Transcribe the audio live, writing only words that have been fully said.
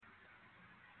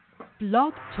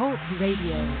Blog Talk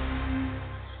Radio.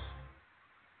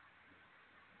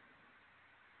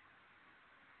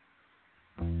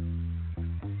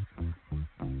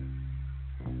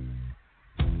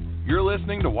 You're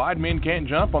listening to Wide Men Can't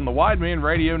Jump on the Wide Men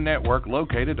Radio Network,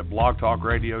 located at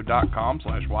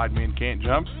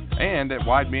blogtalkradio.com/widemencan'tjump and at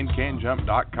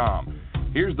widemencan'tjump.com.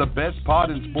 Here's the best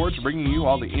pod in sports, bringing you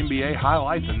all the NBA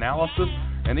highlights, analysis,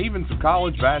 and even some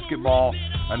college basketball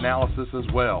analysis as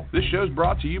well. This show is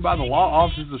brought to you by the law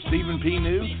offices of Stephen P.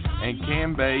 New and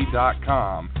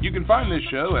CamBay.com. You can find this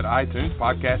show at iTunes,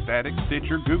 Podcast Addict,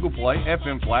 Stitcher, Google Play,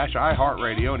 FM Flash,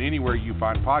 iHeartRadio, and anywhere you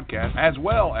find podcasts, as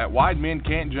well at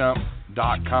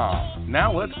WideMenCan'tJump.com.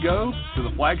 Now let's go to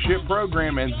the flagship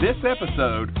program and this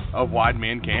episode of Wide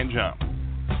Men Can't Jump.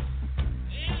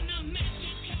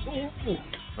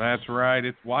 That's right,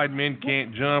 it's Wide Men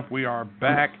Can't Jump. We are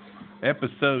back,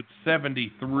 episode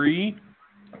 73.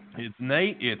 It's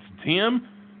Nate, it's Tim.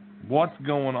 What's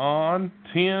going on?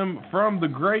 Tim, from the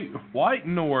great white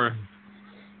north,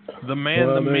 the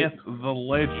man, the myth, the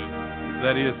legend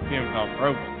that is Tim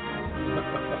Comprovo.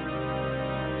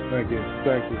 Thank you.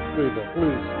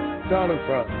 Please, down in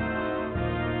front.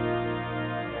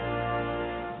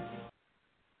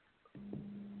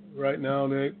 Right now,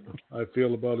 Nate, I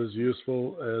feel about as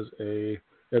useful as a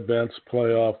advanced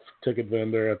playoff ticket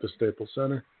vendor at the Staples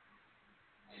Center.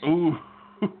 Ooh.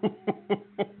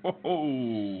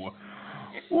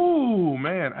 Ooh,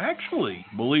 man. Actually,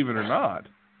 believe it or not,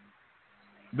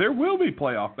 there will be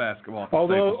playoff basketball.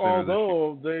 Although I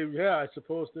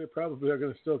suppose they probably are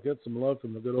going to still get some love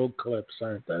from the good old Clips,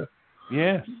 aren't they?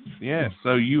 Yes.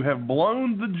 So you have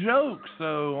blown the joke.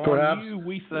 So perhaps, on you,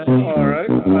 we say. All right,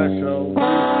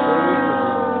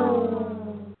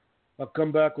 I'll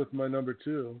come back with my number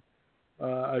two.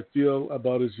 I feel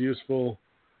about as useful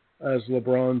as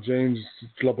LeBron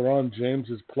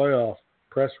James's playoff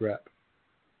press rep.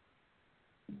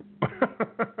 How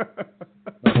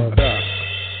about that?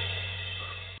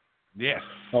 Yes.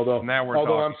 Although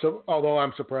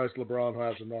I'm surprised LeBron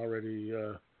hasn't already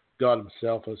got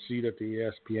himself a seat at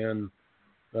the ESPN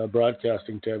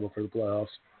broadcasting table for the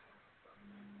playoffs.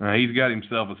 He's got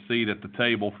himself a seat at the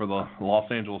table for the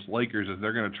Los Angeles Lakers as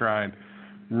they're going to try and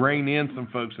rein in some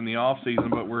folks in the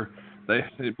offseason, but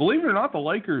believe it or not, the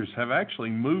Lakers have actually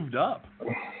moved up.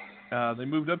 They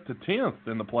moved up to 10th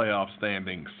in the playoff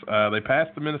standings. They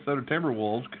passed the Minnesota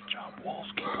Timberwolves. Good job,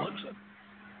 Wolves. Keep losing.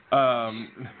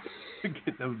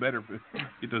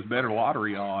 Get those better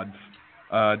lottery odds.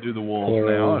 Do the Wolves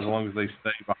now, as long as they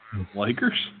stay behind the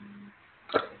Lakers.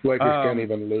 Lakers can't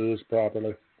even lose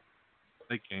properly.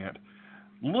 They can't.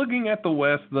 Looking at the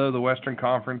West, though, the Western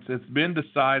Conference, it's been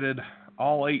decided.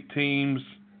 All 8 teams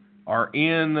are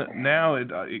in. Now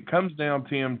it comes down,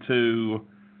 Tim, to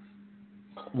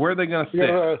where are they going to sit?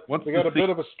 We got a bit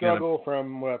of a struggle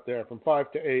from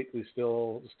 5 to 8. We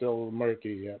still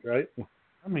murky yet, right?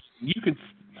 I mean, you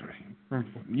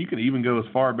could even go as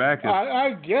far back as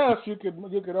I guess you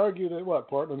could argue that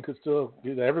Portland could still,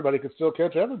 everybody could still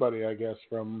catch everybody. I guess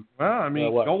from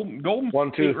Golden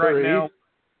 1, 2, State 3 right now.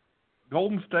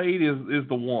 Golden State is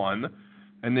the one.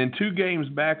 And then 2 games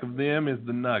back of them is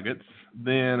the Nuggets.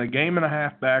 Then a game and a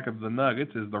half back of the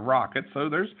Nuggets is the Rockets. So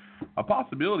there's a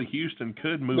possibility Houston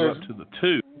could move up to the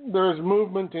 2. There's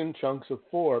movement in chunks of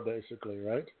 4, basically,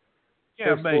 right?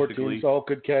 Yeah, those basically. 4 teams all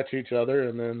could catch each other,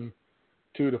 and then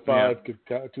 2 to 5 2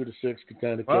 to 6 could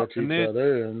kind of catch each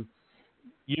other. And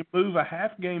you move a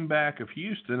half game back of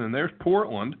Houston, and there's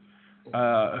Portland,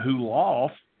 who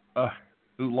lost.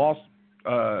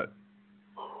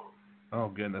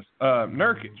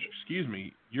 Nurkic,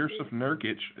 Jusuf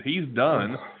Nurkic, he's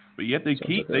done, but yet they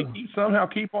somehow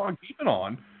keep on keeping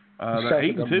on. They're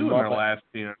 8-2 in their last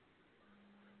 10.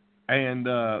 And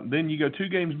then you go 2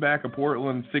 games back of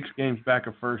Portland, 6 games back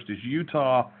of first is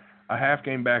Utah. A half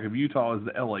game back of Utah is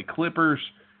the LA Clippers.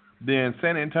 Then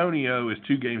San Antonio is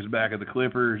 2 games back of the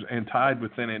Clippers, and tied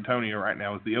with San Antonio right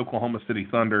now is the Oklahoma City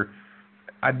Thunder.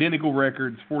 Identical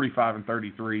records,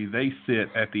 45-33. They sit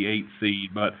at the 8th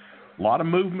seed, but a lot of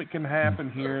movement can happen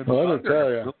here. Well, I'll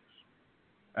tell you,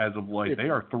 as of late, they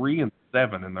are 3-7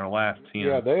 in their last 10.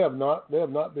 Yeah, they have not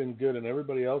been good, and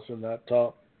everybody else in that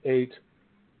top 8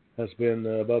 has been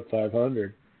about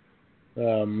 500.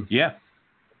 Yeah,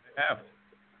 they have.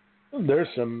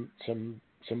 There's some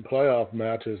playoff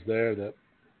matches there that,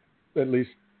 at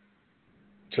least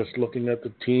just looking at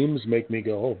the teams, make me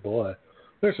go, oh boy,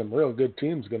 there's some real good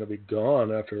teams going to be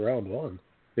gone after round 1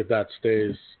 if that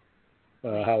stays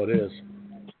how it is.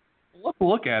 Let's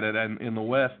look at it in the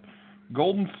West.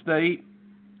 Golden State,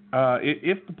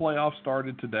 if the playoffs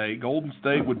started today, Golden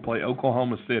State would play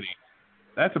Oklahoma City.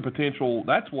 that's a potential.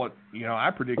 That's what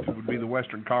I predicted would be the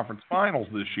Western Conference Finals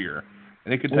this year,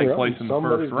 and it could take place in the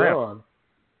first round.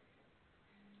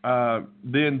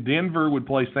 Then Denver would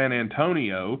play San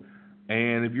Antonio,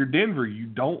 and if you're Denver, you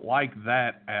don't like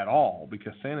that at all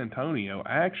because San Antonio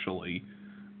actually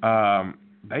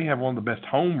they have one of the best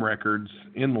home records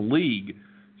in the league.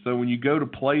 So when you go to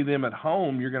play them at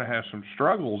home, you're going to have some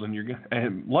struggles,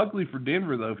 and luckily for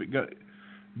Denver though,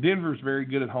 Denver's very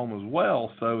good at home as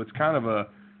well, so it's kind of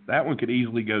that one could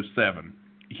easily go 7.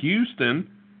 Houston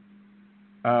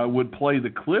would play the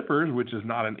Clippers, which is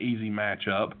not an easy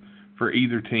matchup for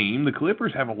either team. The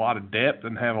Clippers have a lot of depth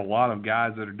and have a lot of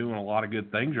guys that are doing a lot of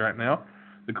good things right now.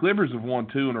 The Clippers have won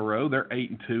 2 in a row. They're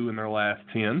 8-2 in their last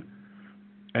 10.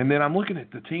 And then I'm looking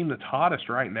at the team that's hottest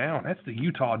right now, and that's the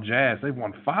Utah Jazz. They've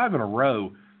won 5 in a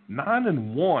row,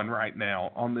 9-1 right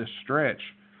now on this stretch.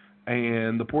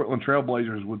 And the Portland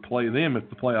Trailblazers would play them if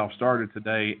the playoffs started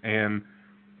today. And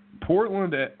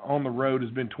Portland on the road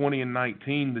has been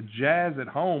 20-19. The Jazz at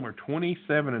home are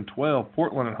 27-12.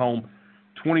 Portland at home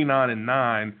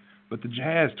 29-9. But the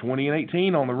Jazz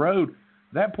 20-18 on the road.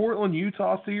 That Portland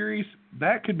Utah series,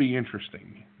 that could be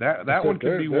interesting. That one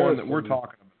could be one that we're talking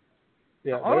about.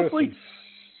 Yeah, honestly, some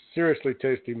seriously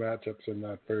tasty matchups in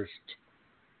that first,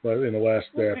 in the West.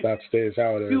 There, if that stays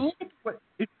how it is. If you look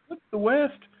at the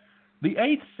West, the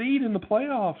 8th seed in the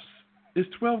playoffs is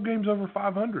 12 games over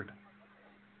 500.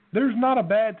 There's not a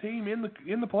bad team in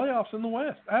the playoffs in the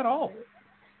West at all.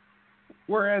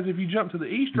 Whereas if you jump to the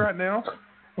East right now,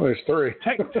 well, there's 3.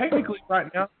 Technically,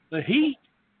 right now the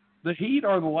Heat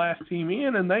are the last team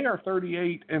in, and they are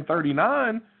 38-39,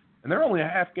 and they're only a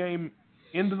half game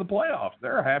into the playoffs.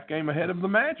 They're a half game ahead of the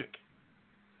Magic.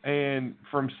 And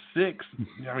from 6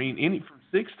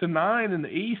 to 9 in the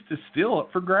East is still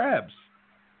up for grabs.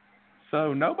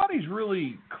 So nobody's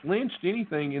really clinched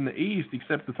anything in the East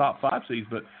except the top 5 seeds.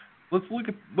 But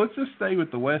let's just stay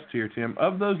with the West here, Tim.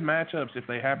 Of those matchups, if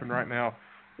they happen right now,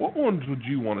 what ones would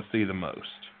you want to see the most?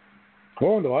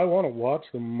 What one do I want to watch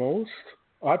the most?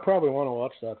 I probably want to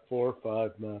watch that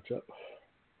 4-5 matchup.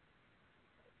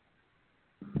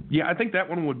 Yeah, I think that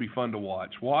one would be fun to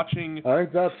watch. I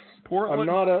think that's Portland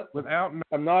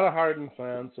I'm not a Harden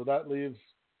fan, so that leaves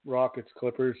Rockets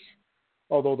Clippers.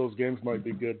 Although those games might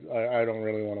be good, I don't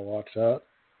really want to watch that.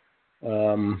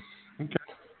 Okay,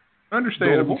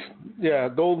 understandable.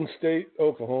 Golden State,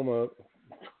 Oklahoma.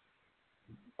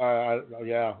 Those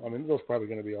are probably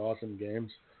going to be awesome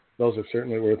games. Those are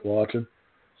certainly worth watching.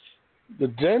 The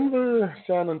Denver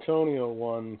San Antonio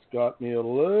ones got me a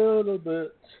little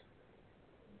bit.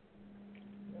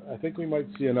 I think we might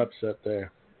see an upset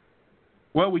there.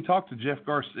 Well, we talked to Jeff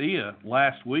Garcia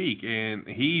last week, and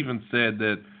he even said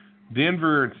that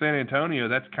Denver and San Antonio,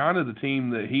 that's kind of the team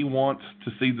that he wants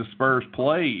to see the Spurs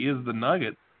play is the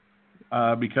Nuggets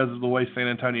because of the way San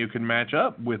Antonio can match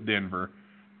up with Denver.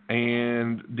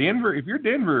 And Denver, if you're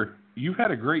Denver, you've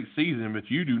had a great season, but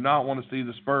you do not want to see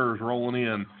the Spurs rolling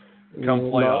in come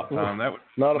playoff time. That would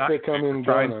not if they come in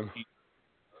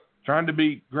trying to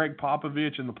beat Greg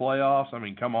Popovich in the playoffs. I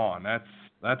mean, come on,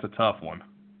 that's a tough one.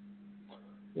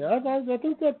 Yeah, I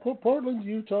think that Portland,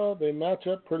 Utah, they match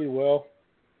up pretty well.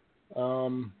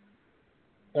 And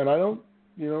I don't,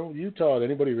 Utah. Did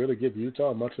anybody really give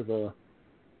Utah much of a?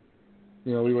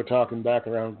 We were talking back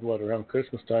around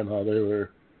Christmas time how they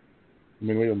were. I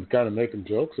mean, we were kind of making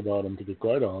jokes about them, to be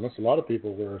quite honest. A lot of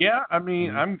people were. Yeah, I mean,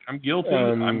 I'm guilty.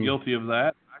 I'm guilty of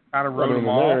that. I kind of wrote them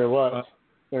off.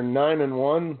 They're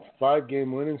 9-1,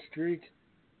 5-game winning streak.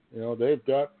 They've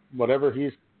got whatever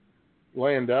he's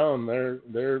laying down. They're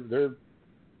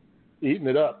eating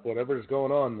it up, whatever's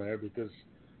going on there, because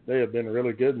they have been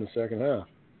really good in the second half.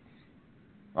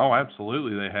 Oh,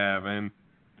 absolutely, they have, and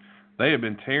they have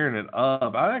been tearing it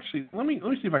up. Let me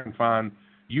see if I can find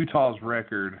Utah's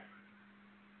record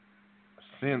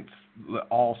since the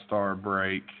All-Star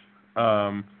break,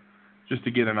 just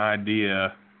to get an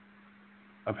idea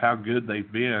of how good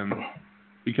they've been,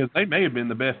 because they may have been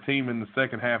the best team in the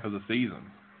second half of the season,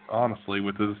 honestly,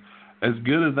 with as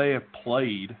good as they have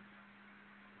played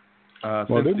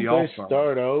since the All-Star. They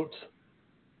start out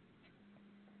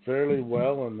fairly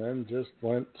well and then just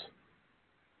went,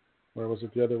 or was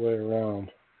it the other way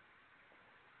around?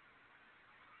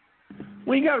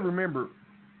 Well, you got to remember,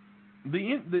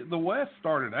 the West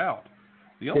started out.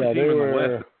 The only team in the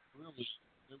West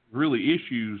that really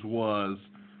issues was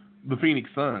the Phoenix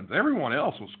Suns. Everyone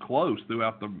else was close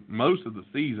throughout most of the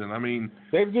season. I mean,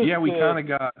 we kind of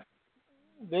got.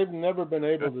 They've never been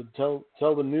able to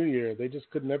tell the new year. They just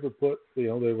could never put. They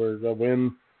were a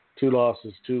win, 2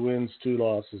 losses, 2 wins, 2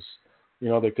 losses.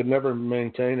 They could never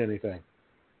maintain anything.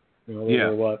 They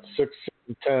were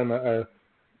 6-10.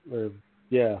 4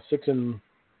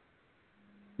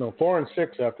 and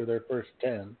 6 after their first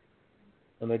 10,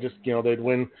 and they just they'd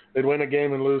win a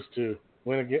game and lose 2,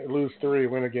 lose 3,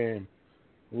 win a game,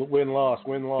 win loss.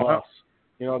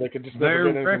 They could just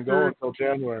never get anything going until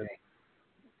January.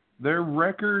 Their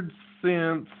record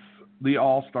since the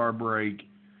All-Star break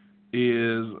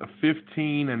is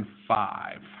 15-5.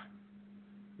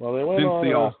 Well, they went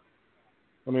on.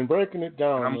 Breaking it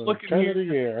down. I'm looking 10 here, of the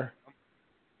year.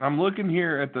 I'm looking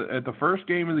here at the first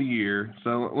game of the year.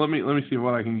 So let me see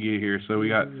what I can get here. So we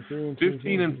got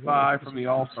 15-5 from the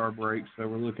All-Star break. So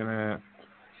we're looking at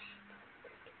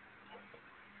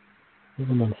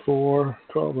 11-4,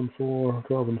 12-4,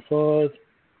 12-5,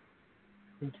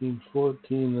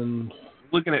 13-14,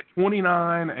 looking at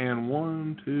 29 and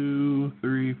 1, 2,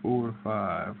 3, 4,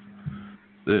 5,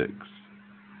 6,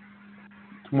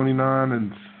 29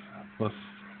 and plus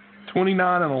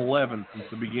 29 and 11 since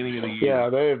the beginning of the year. Yeah,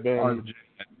 they've been.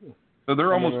 So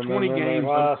they're almost 20 games.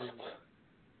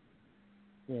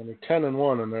 They're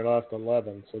 10-1 in their last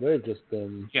 11. So they've just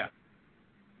been. Yeah.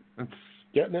 It's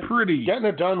getting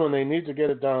it done when they need to get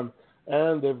it done,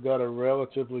 and they've got a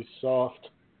relatively soft.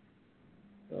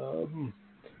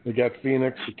 They got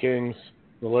Phoenix, the Kings,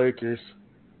 the Lakers,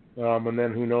 and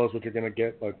then who knows what you're going to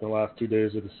get like the last 2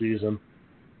 days of the season.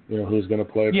 Who's going to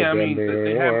play for Denver,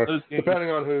 they have those games. Depending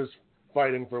on who's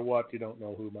fighting for what, you don't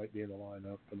know who might be in the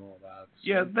lineup and all that. So.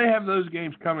 Yeah, they have those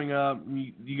games coming up.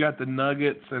 You got the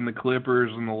Nuggets and the Clippers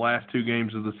in the last 2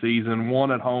 games of the season,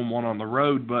 one at home, one on the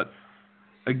road. But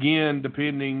again,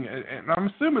 depending, and I'm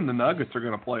assuming the Nuggets are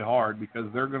going to play hard because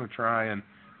they're going to try and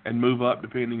move up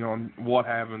depending on what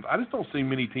happens. I just don't see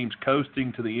many teams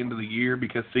coasting to the end of the year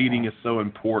because seeding is so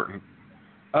important.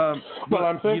 Well,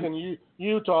 I'm thinking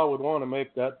Utah would want to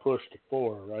make that push to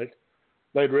 4, right?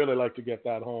 They'd really like to get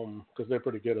that home because they're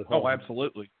pretty good at home. Oh,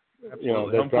 absolutely.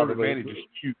 Home court advantage is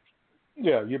huge.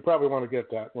 Yeah, you probably want to get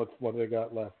that with what they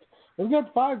got left. They've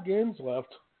got 5 games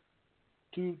left,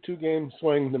 2-game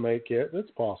swing to make it.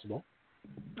 It's possible.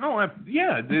 Oh,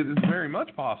 yeah, it's very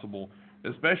much possible,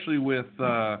 especially with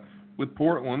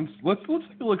Portland's. Let's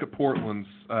take a look at Portland's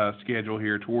schedule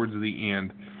here towards the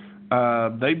end.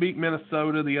 They beat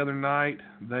Minnesota the other night.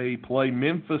 They play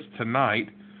Memphis tonight.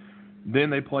 Then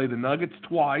they play the Nuggets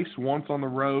twice, once on the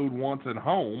road, once at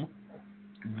home.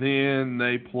 Then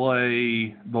they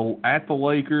play at the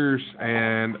Lakers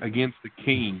and against the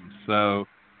Kings. So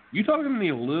Utah's going to need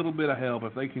a little bit of help.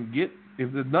 If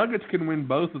the Nuggets can win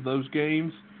both of those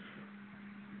games,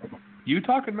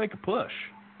 Utah can make a push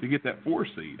to get that 4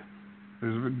 seed.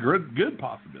 There's a good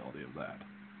possibility of that.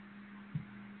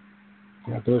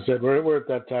 Yeah, as I said, we're at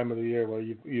that time of the year where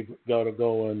you've got to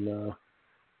go and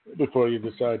before you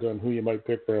decide on who you might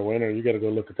pick for a winner, you got to go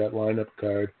look at that lineup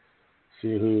card,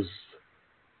 see who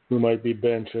might be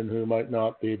benched and who might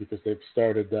not be because they've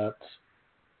started that.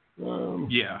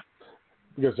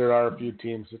 Because there are a few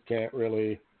teams that can't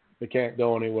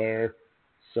go anywhere,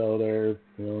 so they're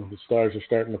the stars are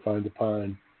starting to find the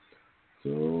pine.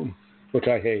 So, which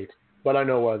I hate, but I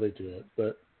know why they do it.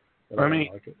 But I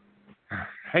don't like it.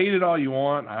 Hate it all you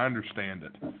want. I understand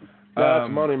it.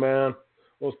 That's money, man.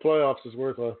 Those playoffs is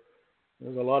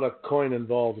there's a lot of coin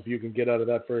involved if you can get out of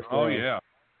that first round. Oh, yeah.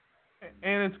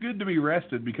 And it's good to be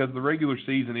rested because the regular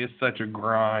season is such a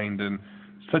grind and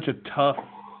such a tough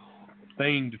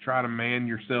thing to try to man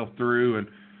yourself through. And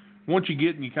once you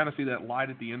get and you kind of see that light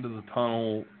at the end of the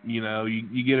tunnel,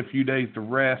 you get a few days to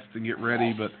rest and get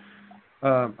ready. But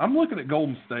I'm looking at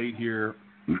Golden State here.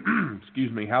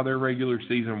 Excuse me, how their regular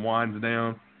season winds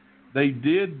down. They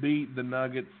did beat the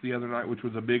Nuggets the other night, which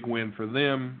was a big win for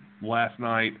them last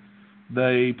night.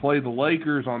 They play the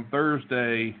Lakers on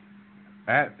Thursday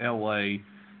at L.A.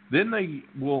 Then they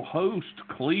will host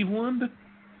Cleveland,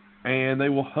 and they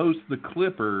will host the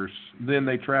Clippers. Then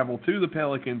they travel to the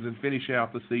Pelicans and finish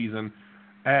out the season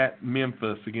at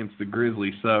Memphis against the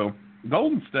Grizzlies. So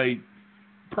Golden State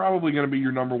probably going to be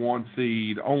your number 1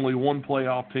 seed. Only one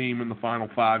playoff team in the final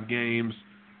 5 games.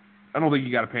 I don't think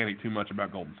you got to panic too much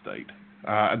about Golden State.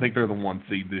 I think they're the 1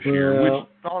 seed this year, which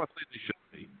honestly they should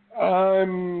be.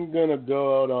 I'm going to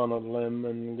go out on a limb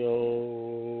and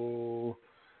go.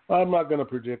 I'm not going to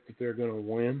predict that they're going to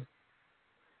win,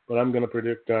 but I'm going to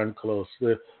predict darn close.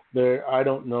 I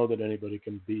don't know that anybody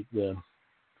can beat them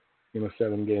in a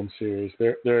 7-game series.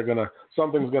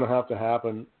 Something's going to have to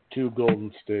happen to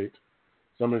Golden State.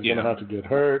 Somebody's going to have to get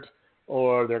hurt,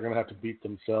 or they're going to have to beat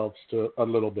themselves to a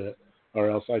little bit, or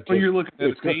else you're looking at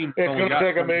a team. It's going to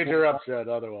take a major upset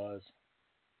otherwise.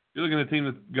 You're looking at a team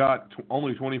that's got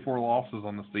only 24 losses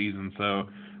on the season, so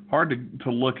hard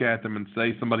to look at them and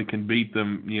say somebody can beat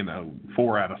them.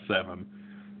 4 out of 7.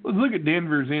 let's look at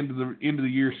Denver's end of the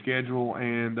year schedule,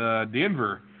 and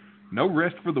Denver, no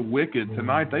rest for the wicked.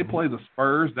 Tonight they play the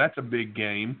Spurs. That's a big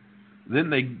game. Then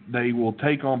they will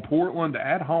take on Portland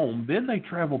at home. Then they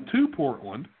travel to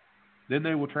Portland. Then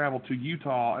they will travel to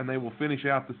Utah, and they will finish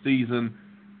out the season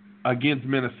against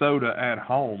Minnesota at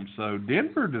home. So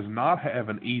Denver does not have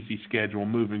an easy schedule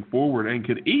moving forward and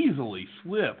could easily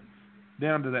slip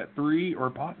down to that 3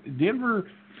 or Denver,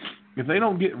 if they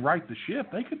don't get right the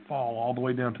ship, they could fall all the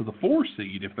way down to the 4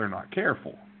 seed if they're not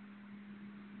careful.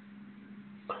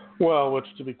 Well, which,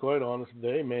 to be quite honest,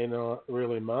 they may not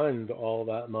really mind all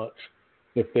that much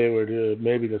if they were to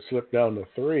maybe to slip down to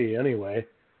 3 anyway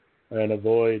and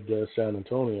avoid San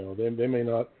Antonio. They may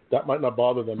not. That might not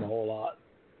bother them a whole lot.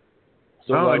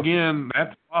 Again,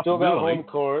 that's a possibility.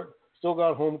 Still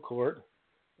got home court,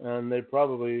 and they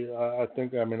probably. I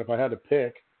think. I mean, if I had to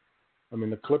pick, I mean,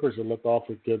 the Clippers have looked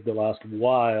awfully good the last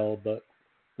while, but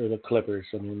they're the Clippers.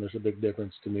 I mean, there's a big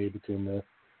difference to me between the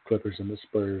Clippers and the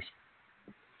Spurs.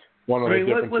 One of the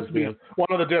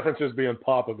differences being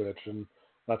Popovich, and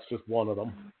that's just one of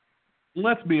them.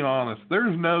 Let's be honest.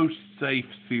 There's no safe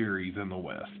series in the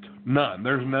West. None.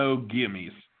 There's no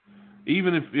gimmies.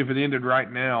 Even if it ended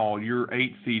right now, your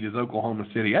 8 seed is Oklahoma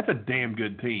City. That's a damn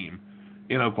good team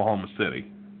in Oklahoma City,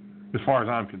 as far as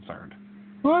I'm concerned.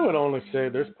 Well, I would only say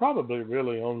there's probably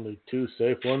really only 2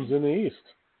 safe ones in the East.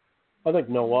 I think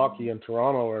Milwaukee and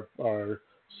Toronto are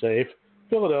safe.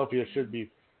 Philadelphia should be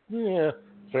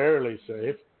fairly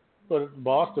safe, but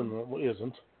Boston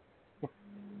isn't.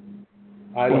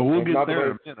 We'll get there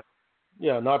in a minute.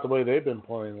 Yeah, not the way they've been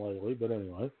playing lately, but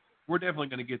anyway. We're definitely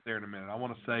going to get there in a minute. I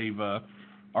want to save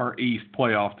our East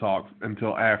playoff talk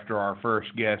until after our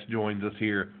first guest joins us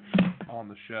here on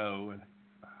the show.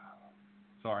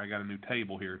 Sorry, I got a new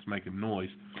table here. It's making noise.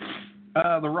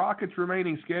 The Rockets'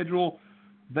 remaining schedule,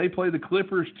 they play the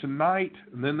Clippers tonight,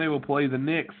 and then they will play the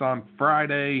Knicks on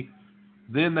Friday.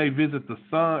 Then they visit the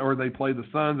Sun, or they play the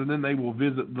Suns, and then they will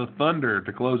visit the Thunder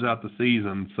to close out the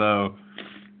season. So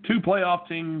 2 playoff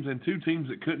teams and 2 teams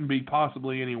that couldn't be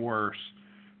possibly any worse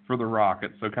for the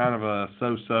Rockets. So kind of a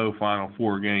so-so Final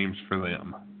 4 games for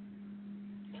them.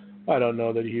 I don't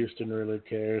know that Houston really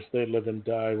cares. They live and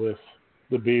die with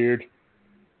the beard.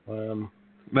 He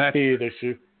either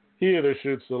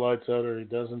shoots the lights out or he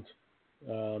doesn't.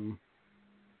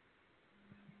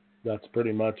 That's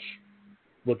pretty much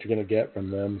what you're going to get from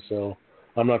them. So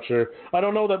I'm not sure. I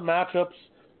don't know that matchups.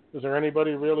 Is there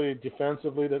anybody really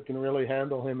defensively that can really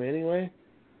handle him anyway?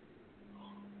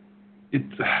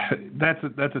 That's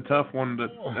a tough one.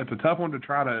 That's a tough one to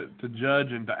try to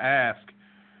judge and to ask.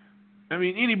 I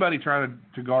mean, anybody trying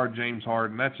to guard James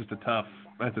Harden, that's a tough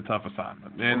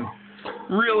assignment. And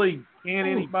really, can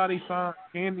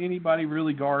anybody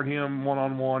really guard him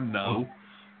one-on-one? No.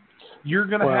 You're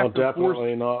going to have to force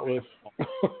him. Not with.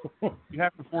 You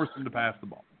have to force him to pass the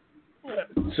ball.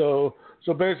 So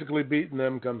basically, beating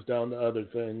them comes down to other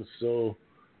things. So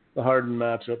the Harden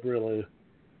matchup really,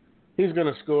 he's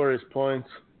going to score his points.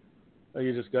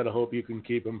 You just got to hope you can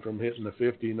keep him from hitting the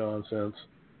 50 nonsense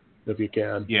if you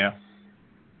can. Yeah,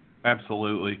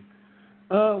 absolutely.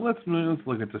 Let's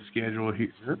look at the schedule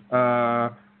here.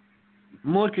 I'm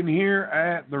looking here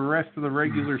at the rest of the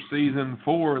regular season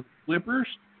for the Clippers.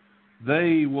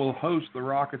 They will host the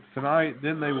Rockets tonight.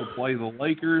 Then they will play the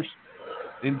Lakers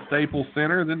in Staples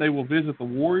Center. Then they will visit the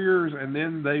Warriors, and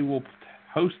then they will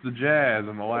host the Jazz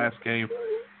in the last game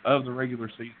of the regular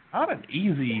season. Not an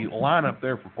easy lineup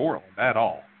there for Portland at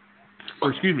all.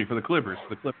 For the Clippers.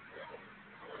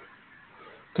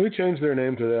 Can we change their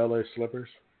name to the LA Slippers?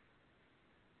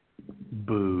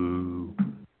 Boo.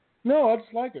 No, I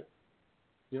just like it.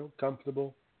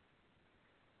 Comfortable.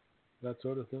 That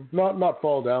sort of thing. Not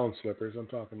fall down slippers. I'm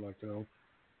talking like,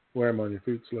 wear them on your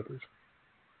feet slippers.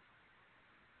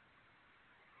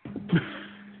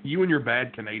 You and your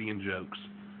bad Canadian jokes.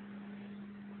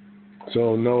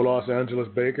 So no Los Angeles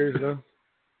bakers then?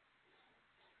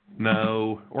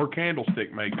 No, or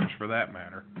candlestick makers for that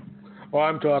matter. Well,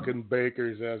 I'm talking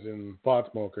bakers as in pot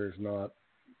smokers, not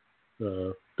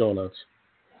donuts.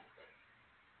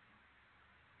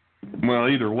 Well,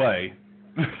 either way.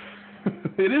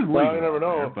 It is legal. Well, you never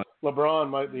know. There, LeBron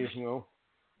might be,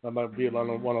 that might be one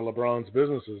of LeBron's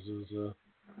businesses is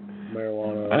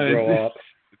marijuana grow up.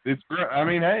 It's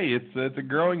a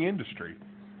growing industry.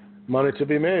 Money to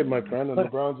be made, my friend, and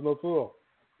LeBron's no fool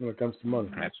when it comes to money.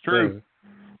 That's true.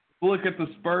 Look at the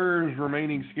Spurs'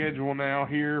 remaining schedule now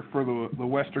here for the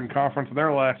Western Conference,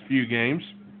 their last few games.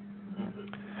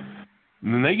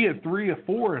 And then they get 3 of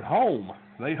 4 at home.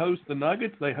 They host the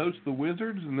Nuggets, they host the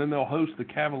Wizards, and then they'll host the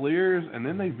Cavaliers, and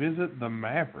then they visit the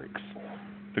Mavericks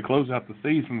to close out the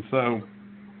season. So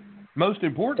most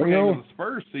important game of the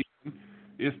Spurs season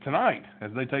is tonight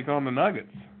as they take on the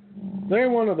Nuggets. They're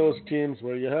one of those teams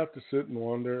where you have to sit and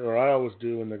wonder, or I always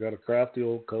do when they got a crafty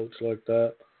old coach like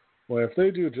that, well, if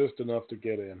they do just enough to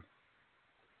get in.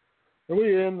 Are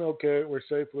we in? Okay, we're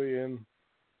safely in.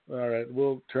 All right,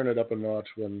 we'll turn it up a notch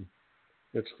when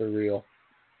it's for real.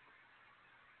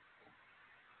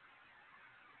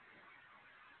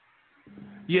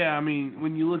 Yeah, I mean,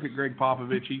 when you look at Greg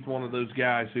Popovich, he's one of those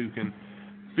guys who can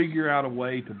figure out a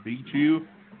way to beat you,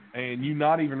 and you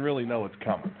not even really know it's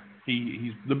coming.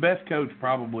 He's the best coach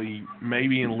probably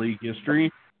maybe in league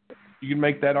history. You can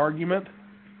make that argument?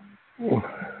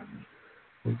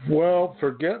 Well,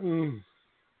 forgetting...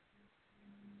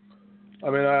 I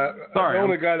mean, the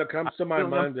only guy that comes to my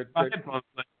mind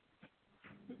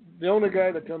the only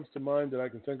guy that comes to mind that I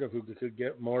can think of who could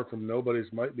get more from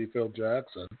nobody's might be Phil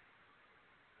Jackson.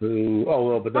 Who? Oh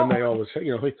well, but then they always,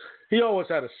 he always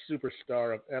had a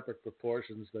superstar of epic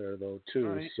proportions there though too.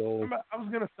 Right. So I was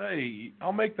gonna say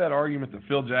I'll make that argument that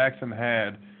Phil Jackson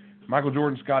had Michael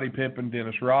Jordan, Scottie Pippen,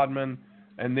 Dennis Rodman,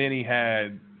 and then he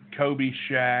had Kobe,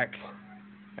 Shaq.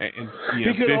 And he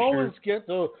could Fisher. always get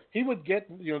though. He would get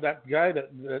that guy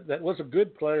that was a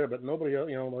good player, but nobody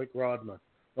like Rodman.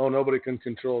 Oh, nobody can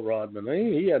control Rodman.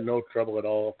 He had no trouble at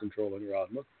all controlling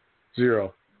Rodman.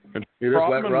 Zero. You just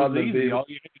let Rodman be. All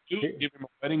you had to do was give him a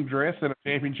wedding dress and a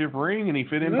championship ring, and he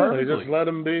fit in perfectly. He just let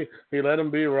him be. He let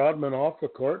him be Rodman off the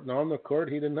court, and on the court,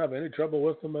 he didn't have any trouble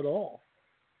with him at all.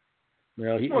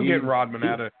 Getting Rodman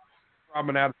out of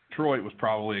Detroit was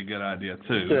probably a good idea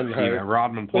too.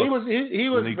 Rodman. He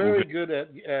was very good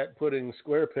at putting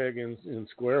square peg in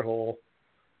square hole.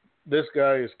 This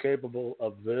guy is capable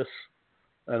of this,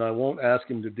 and I won't ask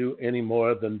him to do any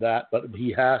more than that. But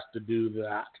he has to do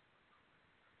that.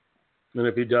 And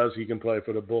if he does, he can play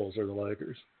for the Bulls or the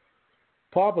Lakers.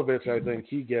 Popovich, I think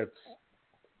he gets.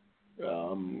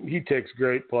 He takes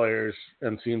great players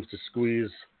and seems to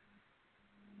squeeze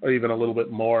even a little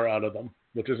bit more out of them,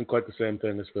 which isn't quite the same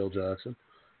thing as Phil Jackson,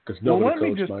 because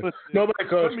nobody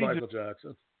coached Michael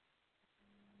Jackson.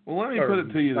 Well, let me put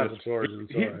it to you this way.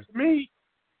 To me,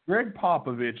 Greg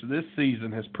Popovich this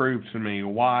season has proved to me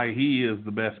why he is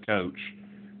the best coach,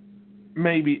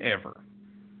 maybe ever.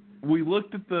 We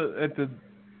looked at the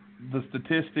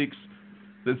statistics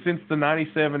that since the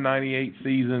 97-98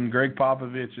 season, Greg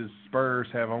Popovich's Spurs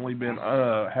have only been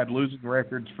had losing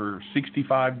records for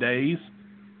 65 days.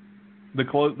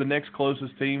 The next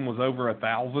closest team was over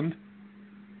 1,000.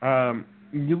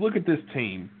 You look at this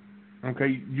team.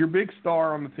 Okay, your big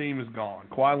star on the team is gone.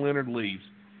 Kawhi Leonard leaves.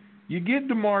 You get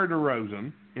DeMar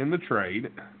DeRozan in the trade.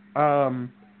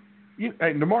 DeMar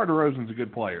DeRozan's a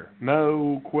good player.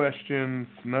 No questions,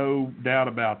 no doubt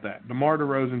about that. DeMar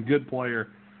DeRozan, good player.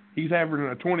 He's averaging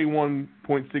a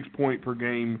 21.6 point per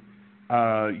game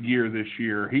year this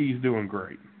year. He's doing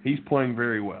great. He's playing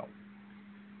very well.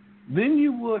 Then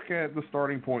you look at the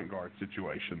starting point guard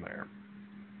situation there.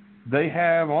 They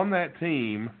have on that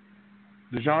team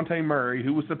DeJounte Murray,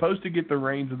 who was supposed to get the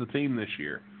reins of the team this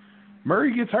year.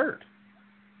 Murray gets hurt.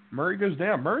 Murray goes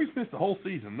down. Murray's missed the whole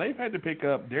season. They've had to pick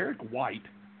up Derek White,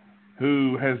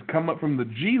 who has come up from the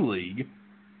G League,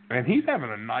 and he's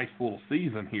having a nice little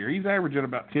season here. He's averaging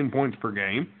about 10 points per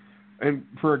game. And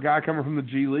for a guy coming from the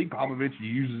G League, Popovich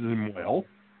uses him well.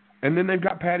 And then they've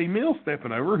got Patty Mills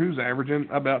stepping over, who's averaging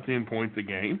about 10 points a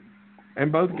game.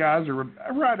 And both guys are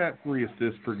right at 3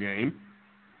 assists per game.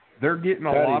 They're getting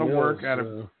a lot of work out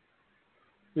of...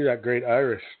 He's that great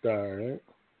Irish star, right?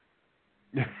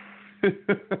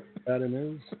 Patty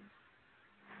Mills.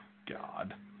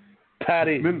 God.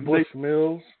 Patty Bush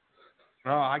Mills.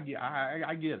 Oh, I get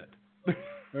it.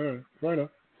 All right, fair enough.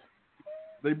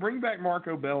 They bring back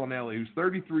Marco Bellinelli, who's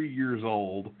 33 years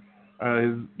old.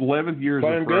 His 11th year as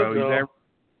a pro.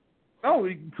 Of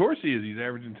course he is. He's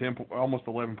averaging almost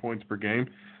 11 points per game.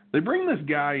 They bring this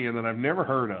guy in that I've never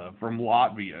heard of from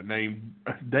Latvia named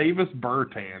Davis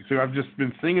Bertans, who I've just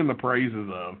been singing the praises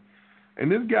of.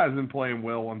 And this guy's been playing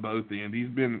well on both ends. He's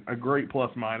been a great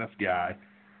plus-minus guy.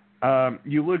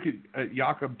 You look at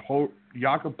Jakob Poeltl,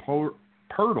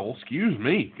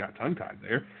 got tongue-tied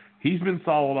there. He's been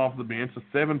solid off the bench, a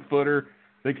 7-footer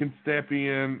that can step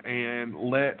in and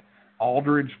let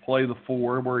Aldridge play the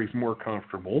 4 where he's more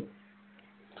comfortable.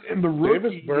 And the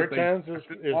rookie Davis Bertans is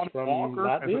from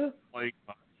Latvia?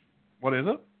 What is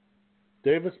it?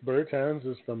 Davis Bertans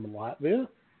is from Latvia?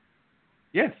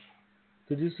 Yes.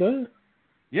 Did you say?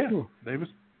 Yeah, Davis.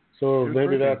 So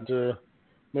maybe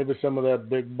maybe some of that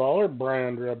big baller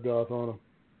brand rubbed off on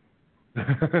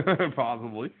him.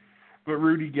 Possibly. But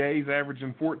Rudy Gay's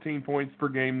averaging 14 points per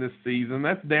game this season.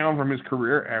 That's down from his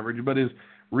career average, but his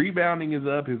Rebounding is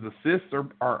up. His assists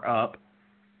are up.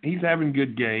 He's having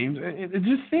good games. It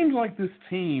just seems like this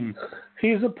team.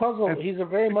 He's a puzzle. He's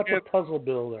very much a puzzle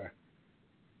builder.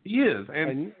 He is,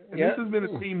 and this has been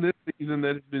a team this season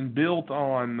that has been built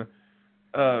on.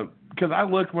 Because I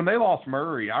looked when they lost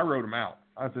Murray, I wrote them out.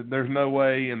 I said, "There's no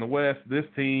way in the West this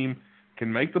team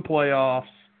can make the playoffs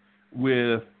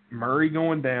with Murray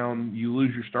going down. You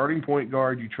lose your starting point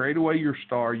guard. You trade away your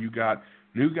star. You got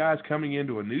new guys coming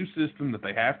into a new system that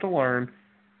they have to learn."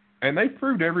 And they've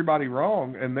proved everybody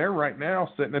wrong, and they're right now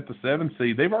sitting at the 7th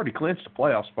seed. They've already clinched a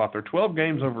playoff spot. They're 12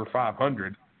 games over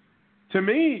 500. To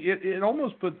me, it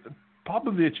almost put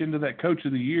Popovich into that Coach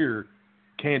of the Year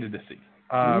candidacy.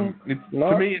 To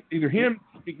me, it's either him,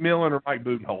 McMillan, or Mike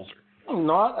Budenholzer. I'm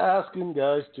not asking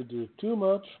guys to do too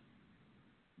much,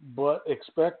 but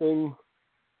expecting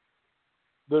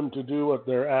them to do what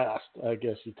they're asked, I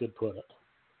guess you could put it.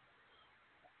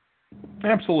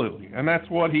 Absolutely, and that's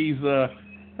what he's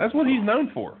known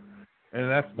for, and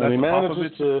that's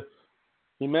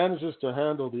he manages to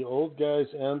handle the old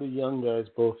guys and the young guys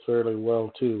both fairly well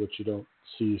too, which you don't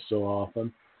see so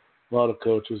often. A lot of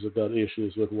coaches have got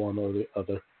issues with one or the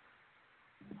other.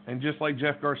 And just like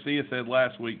Jeff Garcia said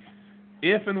last week,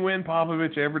 if and when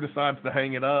Popovich ever decides to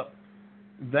hang it up,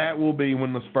 that will be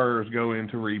when the Spurs go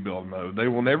into rebuild mode. They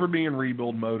will never be in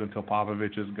rebuild mode until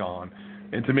Popovich is gone,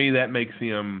 and to me that makes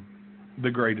him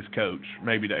the greatest coach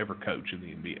maybe to ever coach in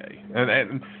the NBA.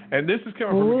 And this is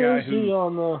coming from a guy who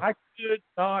I could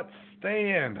not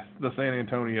stand the San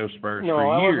Antonio Spurs for years. No,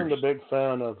 I wasn't a big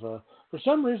fan of. For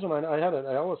some reason,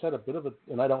 I always had a bit of a,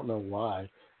 and I don't know why.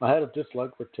 I had a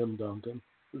dislike for Tim Duncan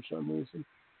for some reason.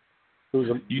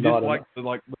 You dislike the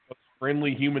most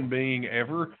friendly human being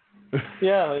ever?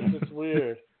 Yeah, it's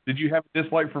weird. Did you have a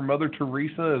dislike for Mother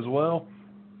Teresa as well?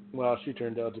 Well, she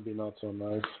turned out to be not so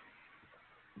nice.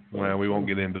 Well, we won't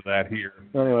get into that here.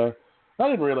 Anyway, I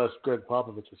didn't realize Greg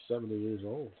Popovich was 70 years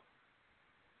old.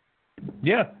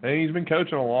 Yeah, and he's been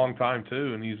coaching a long time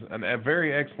too, and he's a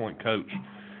very excellent coach.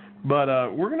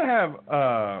 But we're going to have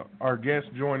our guest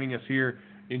joining us here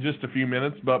in just a few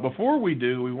minutes. But before we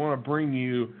do, we want to bring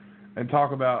you and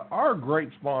talk about our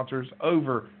great sponsors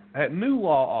over at New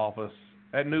Law Office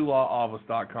at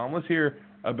newlawoffice.com. Let's hear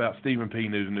about Stephen P.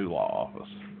 New's New Law Office.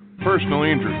 Personal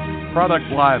injury,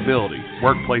 product liability,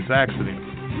 workplace accident,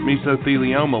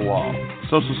 mesothelioma law,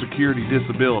 Social Security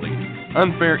disability,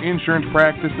 unfair insurance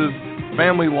practices,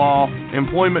 family law,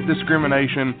 employment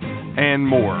discrimination, and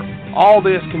more. All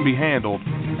this can be handled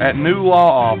at New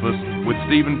Law Office with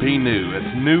Stephen P. New.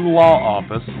 It's New Law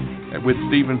Office with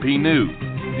Stephen P. New.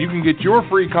 You can get your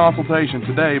free consultation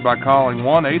today by calling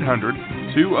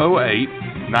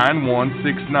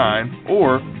 1-800-208-9169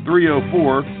 or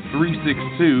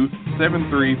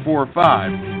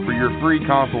 304-362-7345 for your free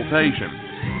consultation.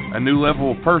 A new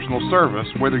level of personal service,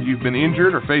 whether you've been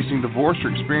injured or facing divorce or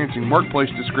experiencing workplace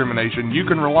discrimination, you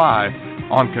can rely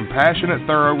on compassionate,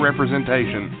 thorough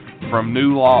representation from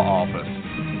New Law Office.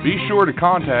 Be sure to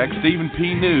contact Stephen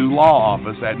P. New Law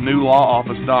Office at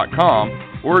newlawoffice.com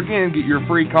or again get your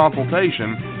free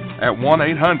consultation at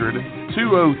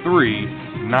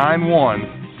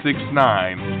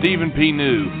 1-800-203-9169. Stephen P.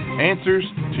 New, answers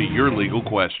to your legal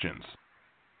questions.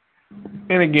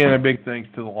 And again, a big thanks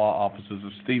to the law offices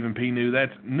of Stephen P. New.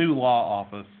 That's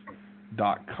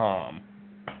newlawoffice.com.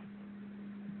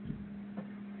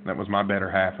 That was my better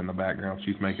half in the background.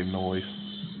 She's making noise.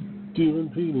 Stephen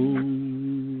P.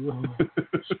 New.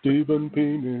 Stephen P.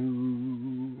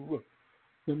 New.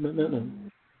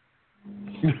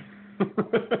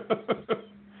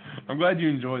 I'm glad you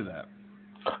enjoy that.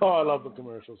 Oh, I love the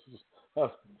commercials. It's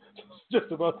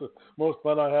just about the most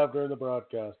fun I have during the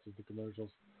broadcast is the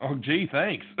commercials. Oh, gee,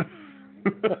 thanks.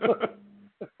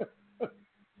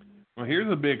 Well,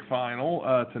 here's a big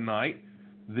final tonight.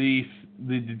 The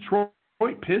Detroit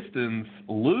Pistons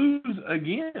lose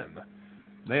again.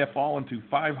 They have fallen to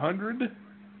 500,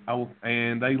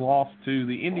 and they lost to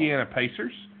the Indiana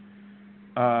Pacers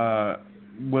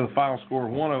with a final score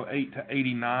of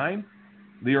 108-89.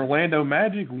 The Orlando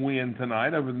Magic win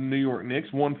tonight over the New York Knicks,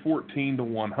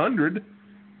 114-100,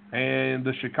 and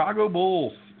the Chicago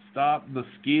Bulls stopped the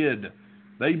skid.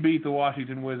 They beat the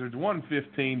Washington Wizards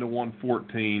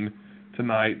 115-114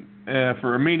 tonight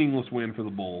for a meaningless win for the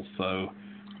Bulls. So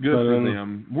good for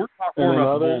them. We'll talk more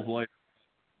about the Bulls later.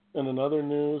 And in other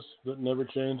news that never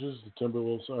changes, the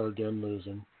Timberwolves are again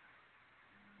losing.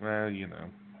 Well, you know,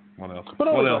 what else?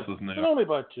 What else is new? But only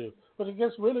by 2. But I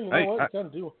guess really, you know what? You kind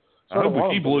of do. I hope we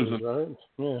keep losing. Right?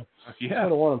 Yeah. Yeah. I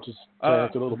don't want them to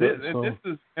tank a little bit.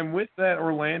 And with that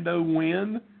Orlando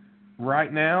win,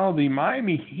 right now, the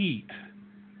Miami Heat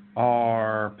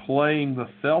are playing the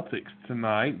Celtics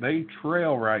tonight. They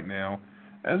trail right now.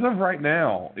 As of right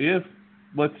now, if,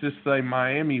 let's just say,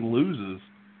 Miami loses,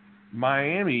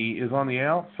 Miami is on the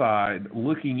outside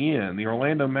looking in. The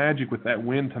Orlando Magic, with that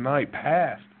win tonight,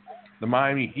 passed the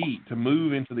Miami Heat to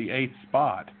move into the 8th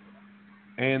spot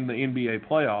and the NBA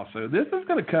playoffs. So this is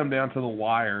going to come down to the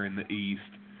wire in the East.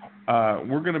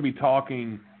 We're going to be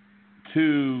talking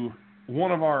to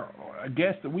one of our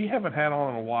guests that we haven't had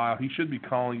on in a while. He should be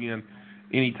calling in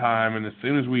anytime, and as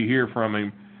soon as we hear from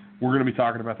him, we're going to be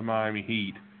talking about the Miami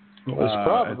Heat. He's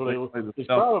probably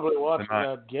watching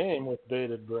that game with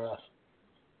bated breath.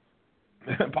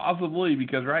 Possibly,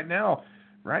 because right now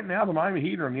the Miami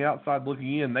Heat are on the outside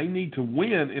looking in. They need to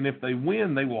win, and if they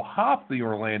win, they will hop the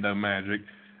Orlando Magic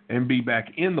and be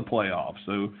back in the playoffs.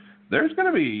 So there's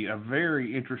going to be a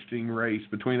very interesting race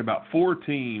between about 4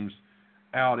 teams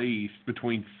out east,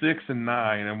 between 6 and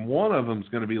 9, and one of them is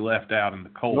going to be left out in the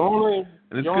cold.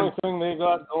 The only thing they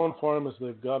got going for them is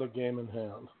they've got a game in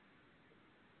hand.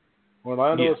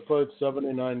 Orlando has played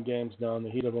 79 games now, and the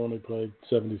Heat have only played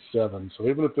 77. So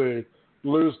even if they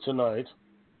lose tonight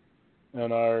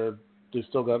and they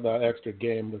still got that extra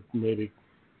game to maybe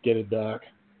get it back.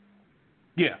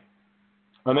 Yeah.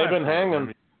 And they've been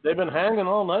hanging. They've been hanging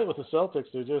all night with the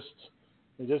Celtics. They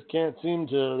just can't seem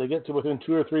to. They get to within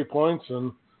 2 or 3 points,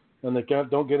 and they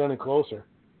don't get any closer.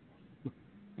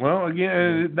 Well,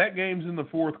 again, that game's in the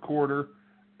fourth quarter.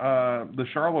 The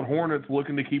Charlotte Hornets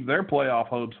looking to keep their playoff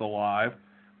hopes alive.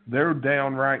 They're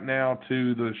down right now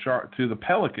to the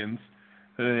Pelicans,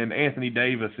 and Anthony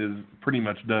Davis is pretty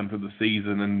much done for the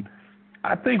season. And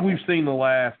I think we've seen the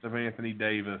last of Anthony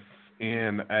Davis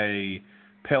in a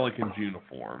Pelicans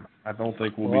uniform. I don't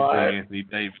think we'll be seeing Anthony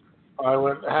Davis in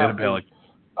a Pelicans.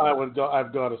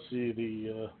 I've got to see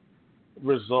the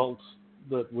results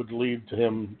that would lead to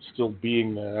him still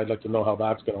being there. I'd like to know how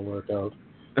that's going to work out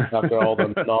after all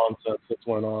the nonsense that's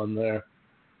went on there.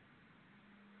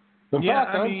 In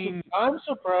fact, I'm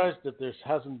surprised that there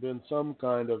hasn't been some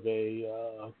kind of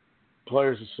a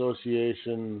Players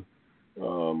Association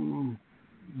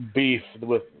beef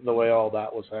with the way all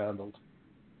that was handled.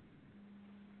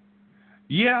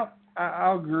 Yeah,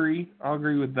 I'll agree. I'll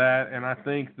agree with that, and I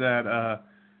think that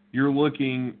you're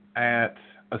looking at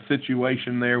a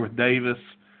situation there with Davis.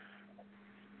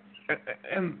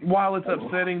 And while it's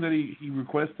upsetting that he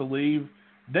requests to leave,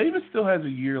 Davis still has a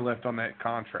year left on that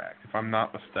contract, if I'm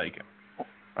not mistaken.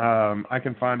 I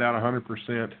can find out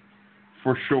 100%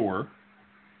 for sure.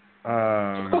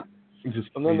 Just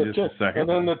a second. And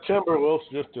then the Timberwolves,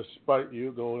 just to spite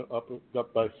you, go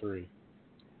up by 3.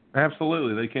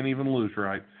 Absolutely. They can't even lose,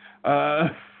 right?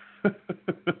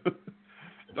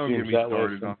 Don't get me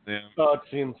started on them. Oh, it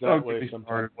seems that way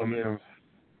sometimes.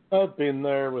 I've been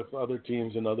there with other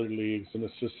teams in other leagues, and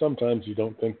it's just sometimes you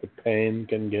don't think the pain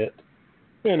can get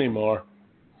any more.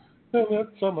 And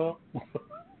that somehow.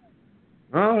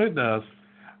 Oh, it does.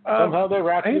 Somehow they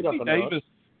wrap it up Davis.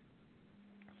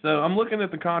 So I'm looking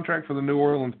at the contract for the New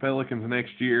Orleans Pelicans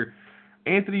next year.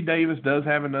 Anthony Davis does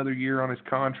have another year on his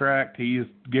contract. He is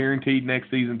guaranteed next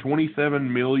season $27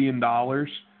 million.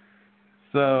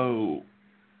 So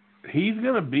he's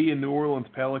going to be a New Orleans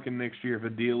Pelican next year if a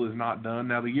deal is not done.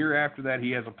 Now, the year after that,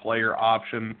 he has a player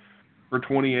option for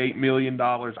 $28 million.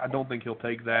 I don't think he'll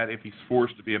take that if he's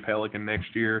forced to be a Pelican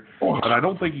next year. But I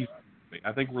don't think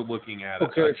I think we're looking at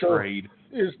a trade.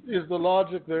 Is the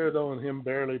logic there, though, in him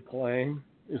barely playing?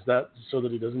 Is that so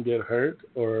that he doesn't get hurt,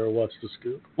 or what's the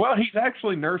scoop? Well, he's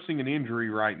actually nursing an injury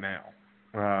right now.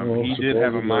 He did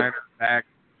have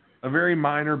a very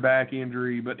minor back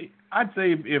injury, but I'd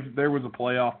say if there was a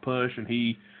playoff push and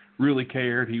he really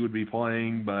cared, he would be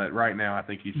playing. But right now, I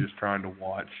think he's just trying to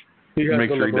watch to make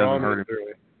sure he doesn't hurt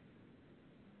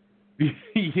him.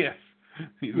 Yes,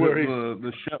 where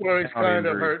he's kind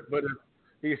of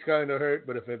hurt,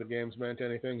 but if the game's meant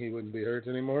anything, he wouldn't be hurt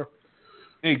anymore.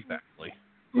 Exactly.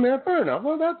 Yeah, fair enough.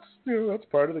 Well, that's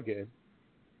part of the game.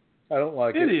 I don't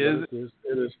like it. It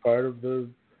is part of the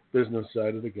business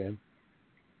side of the game.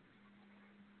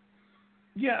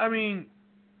 Yeah, I mean,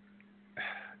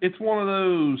 it's one of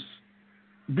those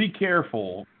be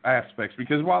careful aspects,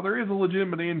 because while there is a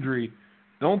legitimate injury,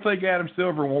 don't think Adam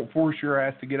Silver won't force your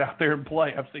ass to get out there and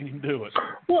play. I've seen him do it.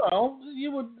 Well,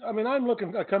 you would. I mean, I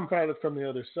come at it from the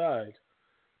other side.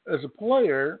 As a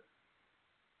player,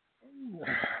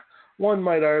 one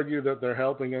might argue that they're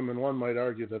helping him, and one might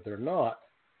argue that they're not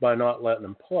by not letting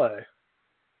him play.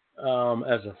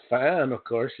 As a fan, of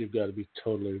course, you've got to be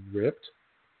totally ripped.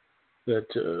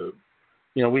 That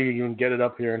we even get it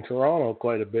up here in Toronto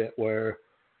quite a bit, where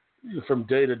from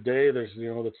day to day, there's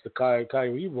that's the guy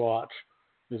we watch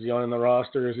Is he on the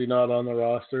roster? Is he not on the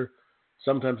roster?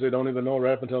 Sometimes they don't even know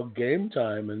right up until game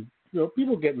time, and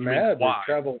people get mad. They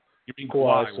travel. You mean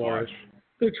Kawhi?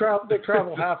 They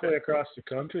travel halfway across the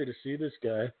country to see this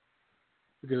guy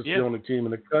because it's the only team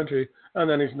in the country, and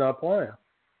then he's not playing.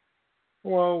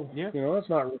 Well, it's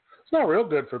not real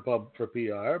good for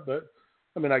PR, but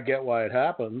I mean, I get why it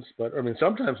happens. But I mean,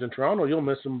 sometimes in Toronto, you'll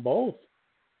miss them both.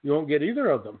 You won't get either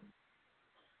of them.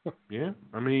 Yeah,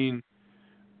 I mean,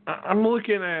 I'm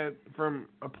looking at from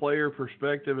a player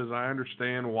perspective, as I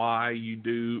understand why you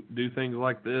do things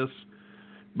like this.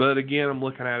 But again, I'm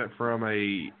looking at it from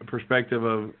a perspective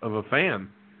of a fan.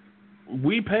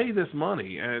 We pay this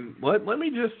money, and let me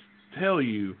just tell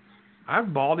you,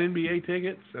 I've bought NBA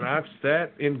tickets and I've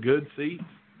sat in good seats.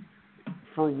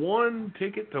 For one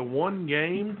ticket to one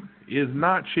game is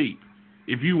not cheap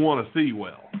if you want to see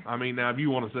well. I mean, now if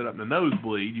you want to sit up in the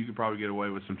nosebleed, you could probably get away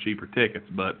with some cheaper tickets,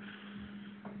 but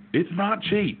it's not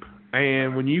cheap.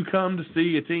 And when you come to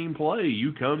see a team play,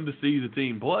 you come to see the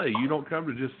team play. You don't come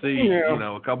to just see,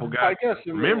 a couple guys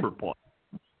remember play.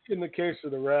 In the case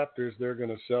of the Raptors, they're going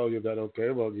to sell you that,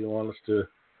 okay, well, do you want us to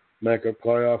make a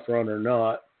playoff run or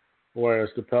not? Whereas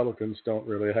the Pelicans don't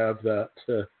really have that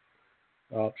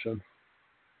option.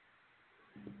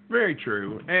 Very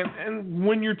true. And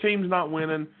when your team's not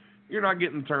winning, you're not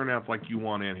getting turnouts like you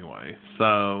want anyway.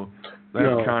 So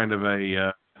that's kind of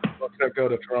a let's go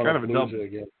to Toronto Blue Jays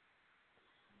again.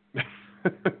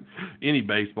 Any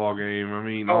baseball game. I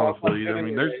mean, honestly,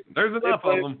 there's enough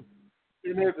of them.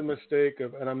 They made the mistake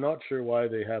of, and I'm not sure why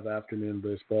they have afternoon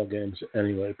baseball games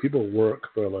anyway. People work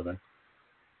for a living.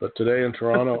 But today in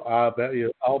Toronto,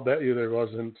 I'll bet you there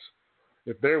wasn't.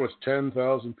 If there was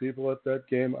 10,000 people at that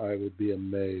game, I would be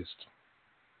amazed.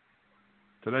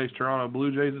 Today's Toronto Blue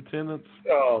Jays attendance?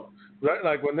 Oh, right,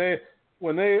 like when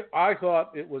I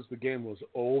thought the game was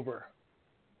over,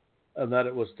 and that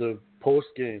it was the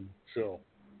post-game show,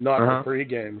 not the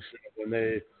pre-game show. When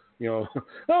they, and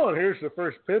here's the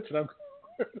first pitch, and I'm,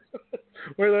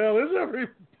 where the hell is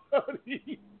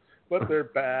everybody? But they're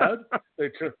bad.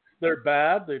 They're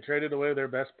bad. They traded away their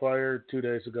best player 2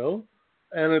 days ago.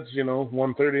 And it's,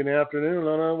 1:30 in the afternoon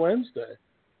on a Wednesday.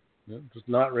 It's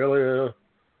not really a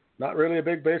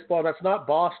big baseball. That's not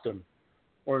Boston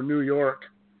or New York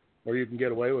where you can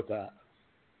get away with that,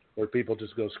 where people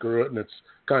just go screw it, and it's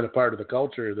kind of part of the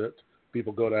culture that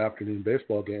people go to afternoon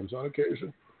baseball games on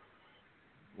occasion.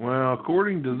 Well,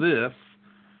 according to this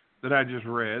that I just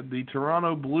read, the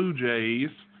Toronto Blue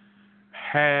Jays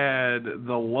had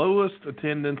the lowest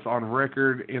attendance on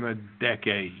record in a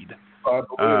decade.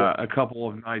 A couple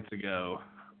of nights ago.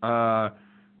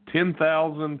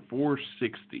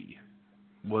 10,460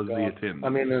 was the attendance. I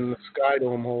mean, in the Sky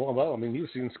Dome, you've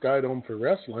seen Sky Dome for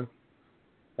wrestling.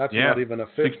 That's not even a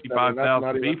fifth.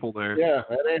 65,000 people there. Yeah,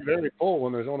 that ain't very full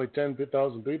when there's only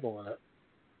 10,000 people in it.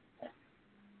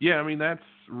 Yeah, I mean, that's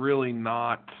really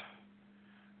not.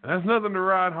 That's nothing to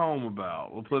write home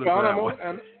about. We'll put it that way.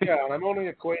 And I'm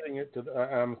only equating it to.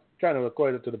 I'm trying to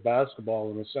equate it to the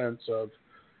basketball in the sense of,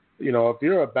 if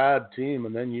you're a bad team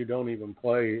and then you don't even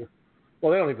play,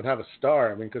 well, they don't even have a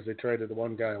star. I mean, because they traded the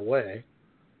one guy away.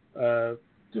 I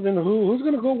mean, who's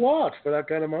going to go watch for that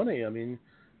kind of money? I mean,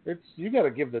 you got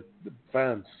to give the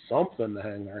fans something to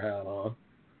hang their hat on,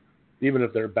 even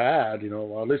if they're bad.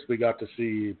 Well, at least we got to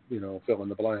see, fill in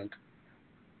the blank.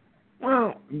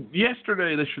 Well,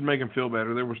 yesterday they should make them feel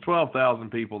better. There was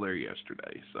 12,000 people there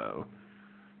yesterday, so.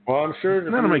 Well, I'm sure.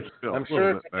 That'll make you feel I'm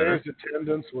sure today's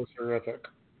attendance was terrific.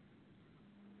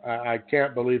 I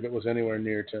can't believe it was anywhere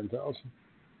near 10,000.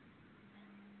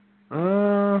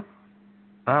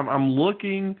 I'm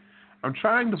looking. I'm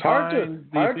trying to find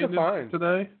the attendance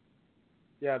today.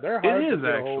 Yeah, they're hard to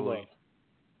get a hold of.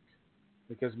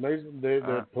 Because they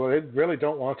really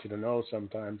don't want you to know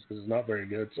sometimes because it's not very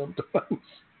good sometimes.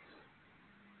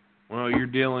 Well, you're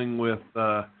dealing with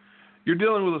a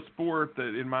sport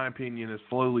that, in my opinion, is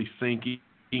slowly sinking.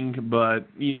 But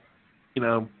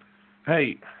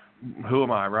hey. Who am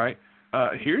I, right?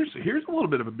 Here's a little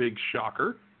bit of a big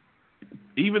shocker.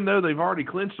 Even though they've already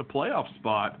clinched a playoff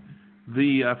spot,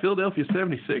 the Philadelphia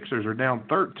 76ers are down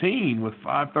 13 with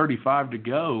 5:35 to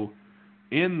go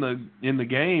in the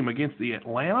game against the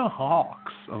Atlanta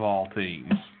Hawks of all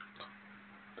teams.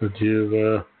 Who's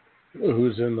in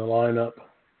the lineup?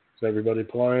 Is everybody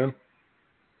playing?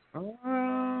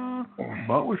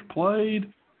 Butler's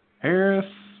played.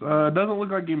 Harris. Doesn't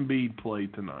look like Embiid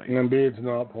played tonight. Embiid's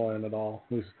not playing at all.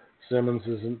 Simmons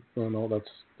isn't. Oh no, that's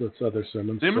other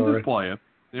Simmons. Simmons is playing.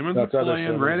 Simmons is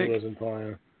playing. Redick isn't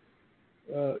playing.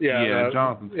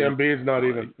 Jonathan.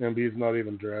 Embiid's not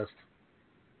even dressed.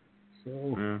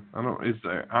 So yeah,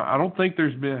 I don't think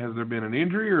has there been an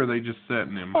injury, or are they just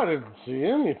setting him? I didn't see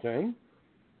anything,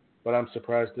 but I'm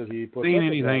surprised that he put. Seen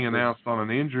anything announced on an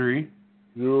injury?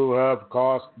 You have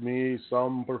cost me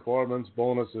some performance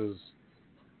bonuses.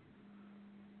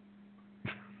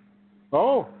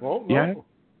 Oh no. Yeah.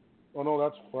 Oh no,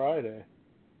 that's Friday.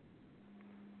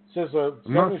 It says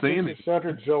I'm not seeing it.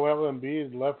 center Joel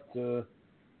Embiid left.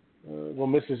 Will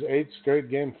miss his 8th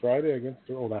straight game Friday against.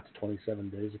 Oh, that's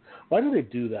 27 days. Why do they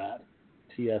do that?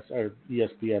 TS or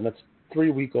ESPN. That's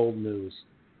 3-week-old news.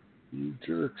 You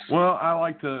jerks. Well, I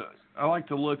like to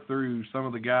look through some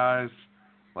of the guys,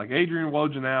 like Adrian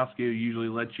Wojnarowski, who usually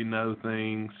lets you know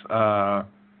things. Not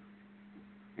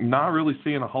really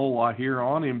seeing a whole lot here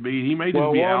on Embiid. He may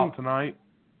just be out tonight.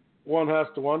 One has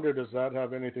to wonder, does that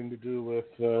have anything to do with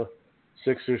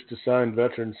Sixers to sign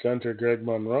veteran center Greg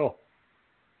Monroe?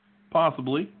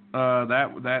 Possibly.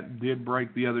 That did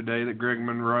break the other day that Greg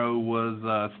Monroe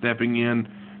was stepping in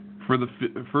for the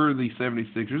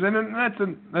 76ers, and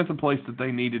that's a place that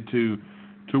they needed to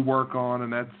work on,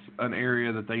 and that's an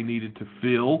area that they needed to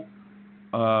fill.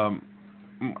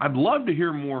 I'd love to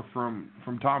hear more from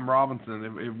Tom Robinson.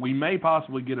 If we may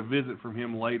possibly get a visit from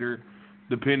him later,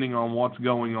 depending on what's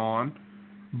going on.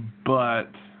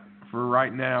 But for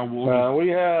right now, we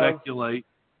have speculate.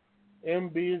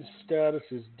 Embiid's status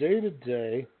is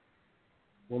day-to-day.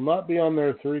 Will not be on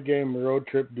their 3-game road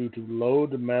trip due to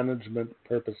load management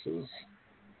purposes.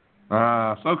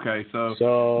 Okay.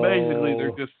 So basically, they're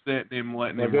just sitting him,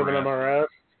 letting him rest. They're giving him a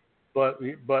rest, but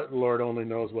Lord only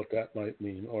knows what that might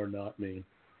mean or not mean.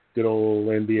 Good old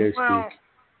NBA speak.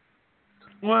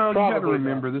 Well, you got to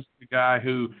remember, this is a guy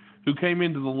who came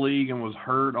into the league and was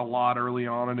hurt a lot early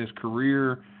on in his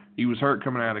career. He was hurt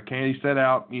coming out of Kansas. He set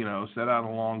out a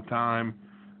long time.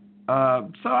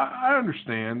 So I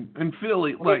understand. And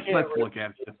Philly, let's look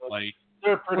at it this way.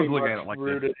 They're pretty much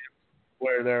rooted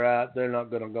where they're at. They're not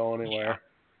going to go anywhere.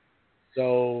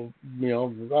 So,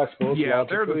 I suppose. Yeah,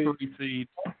 they're the 3 seed.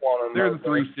 They're the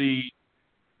 3 seed.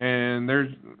 And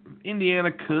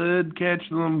Indiana could catch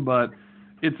them, but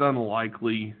it's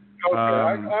unlikely. Okay,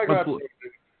 I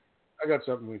got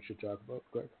something we should talk about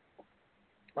quick.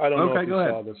 I don't know if you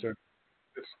saw this.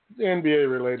 It's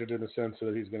NBA related in the sense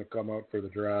that he's going to come out for the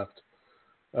draft.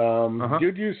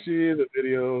 Did you see the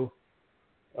video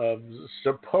of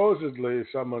supposedly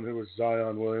someone who was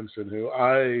Zion Williamson, who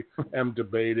I am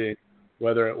debating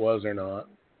whether it was or not,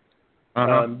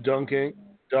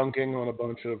 dunking on a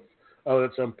bunch of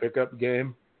at some pickup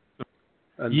game?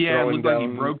 And it looked like he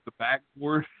broke the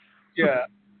backboard. Yeah.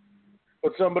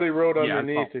 But somebody wrote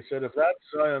underneath, they said, if that's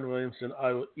Zion Williamson,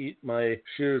 I will eat my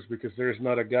shoes because there's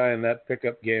not a guy in that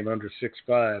pickup game under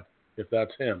 6'5", if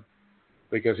that's him,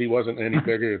 because he wasn't any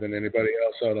bigger than anybody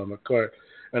else out on the court.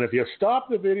 And if you stop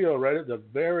the video right at the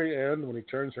very end when he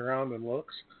turns around and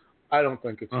looks, I don't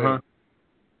think it's him.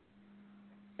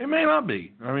 It may not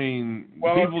be. I mean,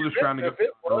 people just trying to get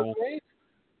control.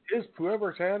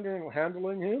 Whoever's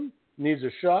handling him needs a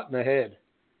shot in the head.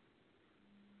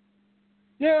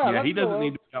 Yeah, he doesn't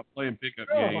need to be out playing pickup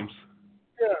games.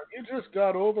 Yeah, you just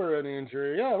got over an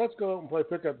injury. Yeah, let's go out and play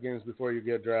pickup games before you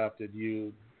get drafted,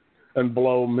 and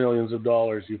blow millions of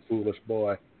dollars, you foolish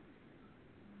boy.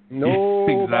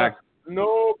 No,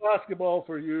 no basketball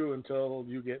for you until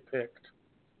you get picked,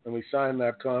 and we sign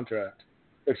that contract,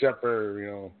 except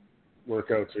for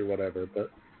workouts or whatever.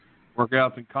 But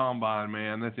workouts and combine,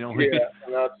 man. That's the only. Yeah,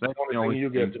 that's the only thing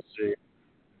you get to see.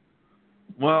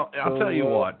 Well, I'll tell you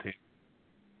what, Tim.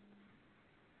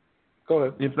 Go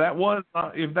ahead. If that was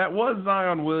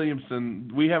Zion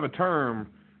Williamson, we have a term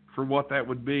for what that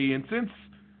would be. And since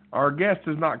our guest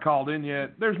has not called in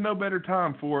yet, there's no better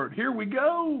time for it. Here we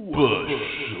go. Bush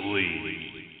League.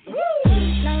 Bush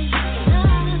League.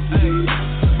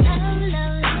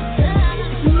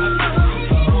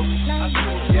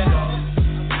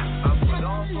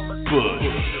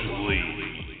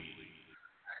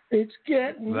 It's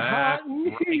getting hot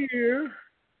in here.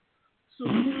 So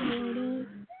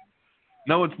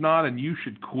no, it's not, and you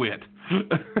should quit.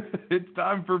 It's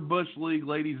time for Bush League,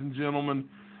 ladies and gentlemen,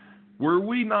 where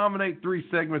we nominate 3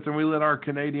 segments and we let our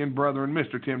Canadian brethren,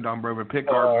 Mr. Tim Dombrova,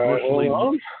 pick our Bush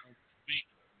League.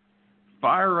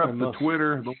 Fire up the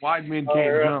Twitter. The Wide Men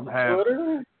Can't Jump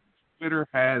Twitter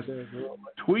has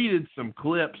tweeted some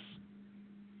clips,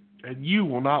 and you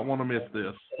will not want to miss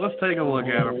this. Let's take a look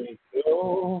at them.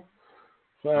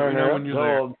 When you're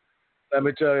there. Let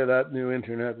me tell you, that new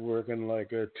internet working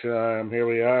like a charm. Here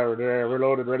we are. We're there. We're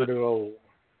loaded, ready to go.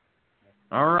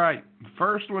 All right.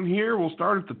 First one here. We'll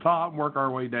start at the top and work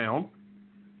our way down.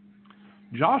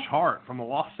 Josh Hart from the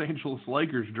Los Angeles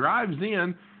Lakers drives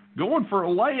in going for a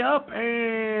layup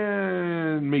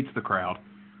and meets the crowd.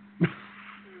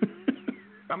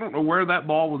 I don't know where that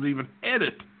ball was even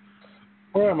headed.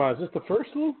 Where am I? Is this the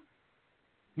first one?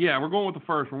 Yeah, we're going with the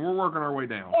first one. We're working our way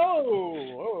down.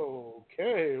 Oh,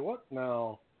 okay. What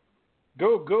now?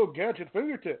 Go, gadget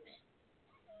fingertips.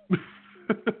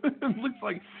 It looks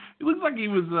like he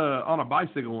was on a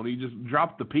bicycle and he just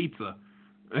dropped the pizza.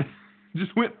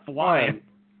 Just went flying.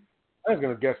 I was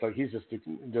gonna guess like he's just a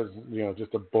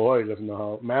boy, doesn't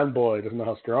know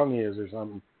how strong he is or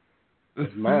something.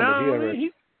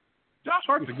 Man, Josh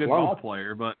Hart's a good ball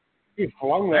player, but he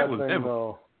flung that thing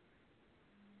though.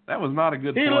 That was not a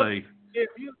good play.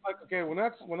 He's like, okay, when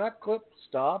that clip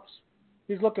stops,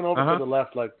 he's looking over to the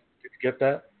left like, did you get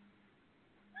that?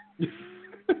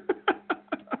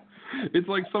 It's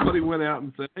like somebody went out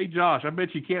and said, "Hey, Josh, I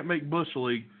bet you can't make Bush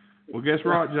League." Well, guess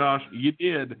what, Josh? You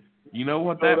did. You know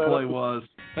what that play was?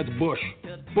 That's Bush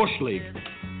League.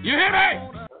 You hit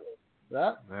me!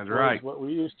 That's right. What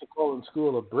we used to call in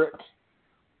school a brick.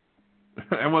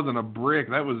 That wasn't a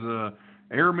brick. That was a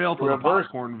air melt with a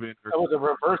popcorn vendor. That was a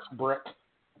reverse brick.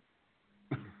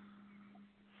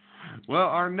 Well,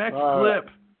 our next clip,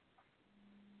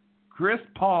 Chris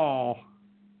Paul,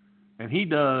 and he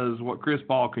does what Chris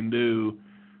Paul can do.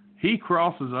 He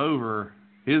crosses over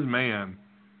his man,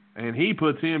 and he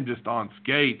puts him just on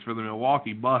skates for the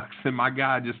Milwaukee Bucks, and my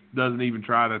guy just doesn't even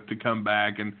try to come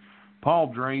back, and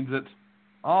Paul drains it.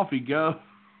 Off he goes.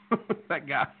 That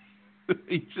guy,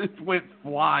 he just went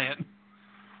flying.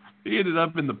 He ended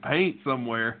up in the paint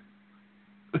somewhere.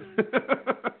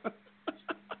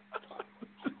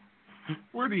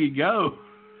 Where do you go?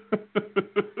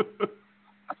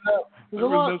 There's a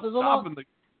lot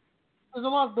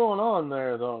going on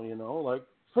there, though, Like,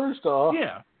 first off,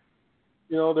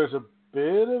 there's a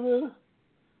bit of a,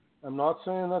 I'm not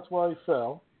saying that's why he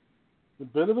fell, a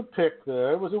bit of a pick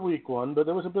there. It was a weak one, but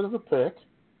there was a bit of a pick.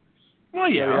 Well,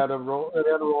 yeah. He had to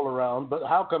roll around, but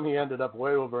how come he ended up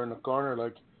way over in the corner?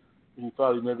 Like, he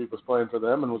thought he maybe was playing for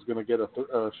them and was going to get a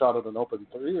shot at an open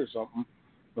three or something,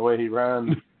 the way he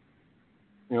ran.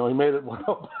 He made it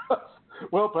well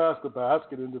past the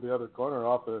basket into the other corner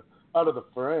out of the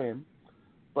frame.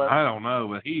 But I don't know,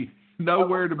 but he's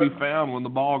nowhere to be found when the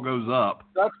ball goes up.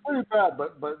 That's pretty bad,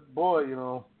 but boy,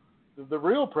 the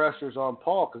real pressure's on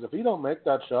Paul, because if he don't make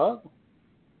that shot,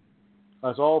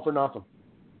 that's all for nothing.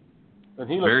 And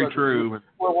he looks very like true.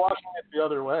 We're watching it the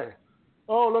other way.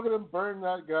 Oh, look at him burn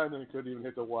that guy, and then he couldn't even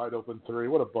hit the wide open three.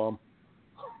 What a bum.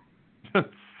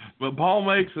 But Paul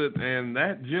makes it, and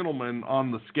that gentleman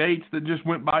on the skates that just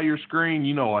went by your screen,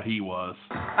 you know what he was.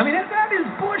 I mean, that is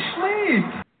Bush League.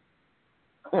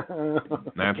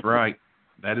 That's right.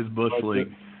 That is Bush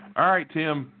League. All right,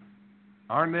 Tim,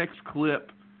 our next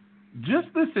clip,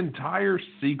 just this entire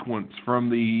sequence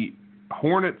from the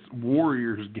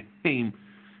Hornets-Warriors game,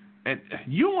 and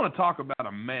you want to talk about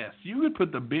a mess. You could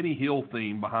put the Benny Hill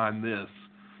theme behind this,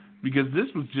 because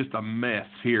this was just a mess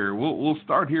here. We'll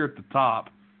start here at the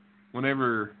top.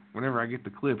 Whenever I get the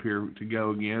clip here to go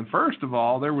again. First of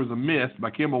all, there was a miss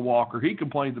by Kemba Walker. He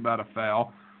complains about a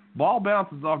foul. Ball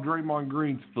bounces off Draymond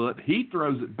Green's foot. He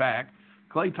throws it back.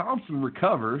 Klay Thompson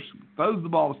recovers, throws the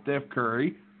ball to Steph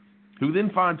Curry, who then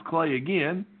finds Klay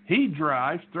again. He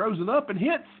drives, throws it up, and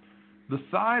hits the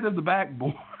side of the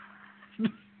backboard.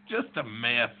 Just a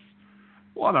mess.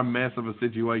 What a mess of a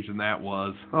situation that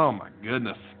was. Oh, my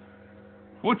goodness.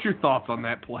 What's your thoughts on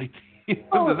that play? Is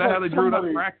that how they drew it up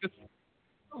in practice?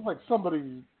 It was like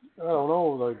somebody, I don't know,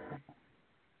 like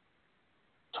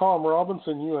Tom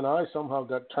Robinson, you and I somehow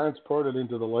got transported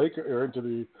into the lake or into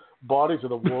the bodies of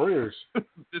the Warriors.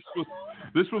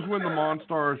 This was when the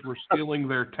Monstars were stealing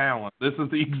their talent. This is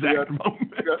the exact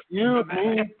moment. You,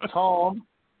 me, Tom,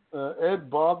 Ed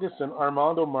Bogus, and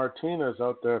Armando Martinez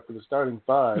out there for the starting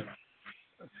five.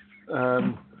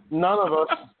 And none of us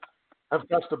have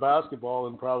touched a basketball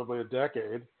in probably a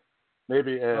decade.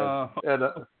 Maybe Ed.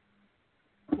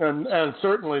 And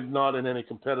certainly not in any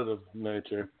competitive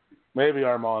nature. Maybe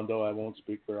Armando. I won't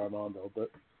speak for Armando, but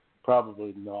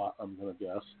probably not, I'm going to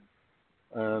guess.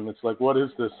 And it's like, what is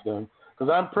this thing?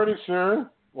 Because I'm pretty sure,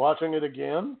 watching it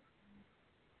again,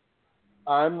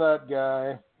 I'm that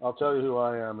guy. I'll tell you who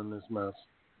I am in this mess.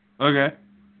 Okay.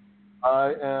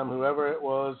 I am whoever it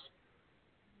was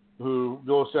who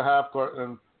goes to half court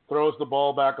and throws the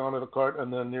ball back onto the court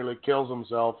and then nearly kills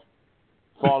himself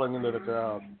falling into the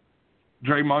crowd.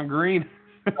 Draymond Green.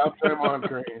 I'm Draymond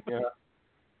Green, yeah.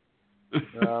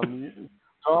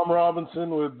 Tom Robinson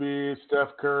would be Steph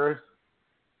Curry.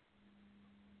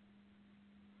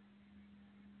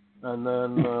 And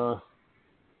then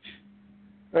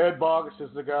Ed Bogus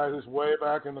is the guy who's way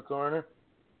back in the corner.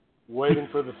 waiting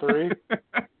for the three,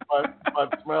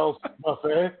 but smells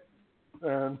buffet,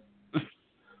 and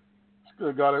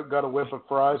got a whiff of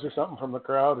fries or something from the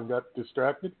crowd and got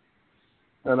distracted.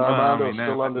 And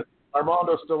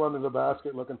Armando's still under the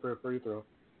basket looking for a free throw.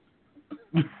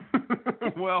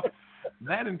 Well,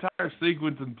 that entire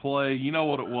sequence in play, you know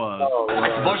what it was. Oh,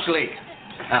 yeah. Bush League.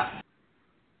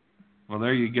 Well,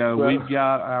 there you go. Well, we've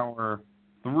got our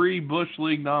 3 Bush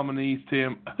League nominees,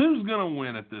 Tim. Who's going to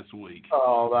win it this week?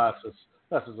 Oh,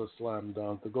 that's a slam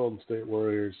dunk. The Golden State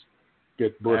Warriors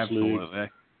get Bush Absolutely. League.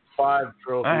 5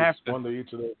 trophies, to... one to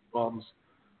each of those bums.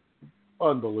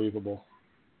 Unbelievable.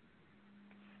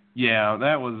 Yeah,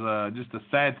 that was just a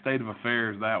sad state of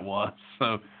affairs. That was.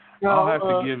 So I'll have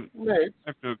to give. Nate,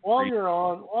 have to while you're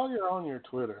on your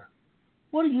Twitter,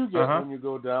 what do you get when you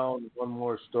go down one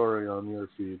more story on your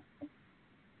feed?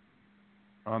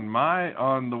 On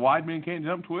the Wide Men Can't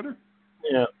Jump Twitter?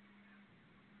 Yeah. Is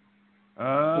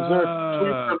there a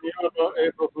tweet from you about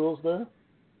April Fool's Day?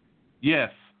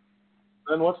 Yes.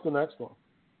 Then what's the next one?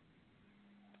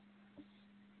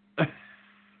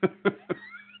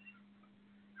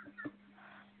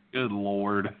 Good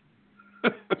Lord.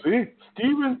 See,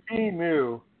 Stephen P.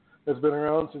 New has been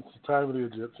around since the time of the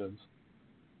Egyptians.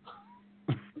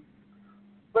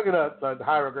 Look at that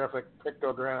hieroglyphic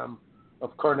pictogram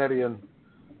of Carnelian.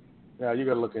 Yeah, you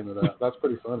got to look into that. That's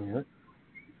pretty funny, huh?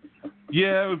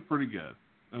 Yeah, it was pretty good.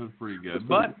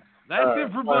 But that's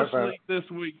it for Bush League this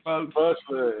week, folks. Bush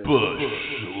League. Bush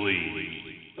League.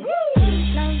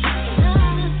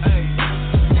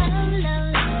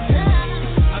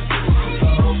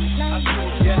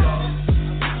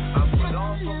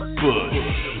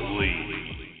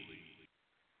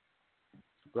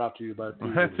 Brought to you by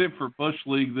P. That's it for Bush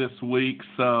League this week.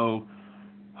 So,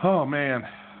 oh man,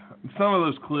 some of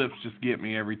those clips just get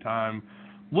me every time.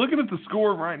 Looking at the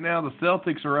score right now, the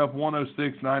Celtics are up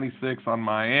 106-96 on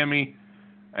Miami,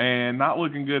 and not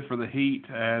looking good for the Heat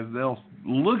as they're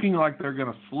looking like they're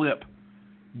going to slip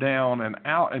down and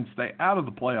out and stay out of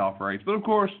the playoff race. But of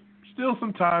course, still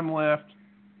some time left.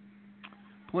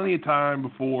 Plenty of time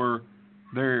before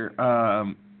their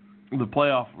the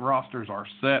playoff rosters are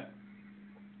set.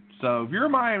 So if you're a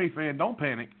Miami fan, don't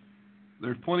panic.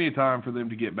 There's plenty of time for them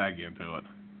to get back into it.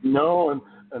 No,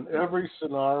 and every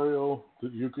scenario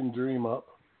that you can dream up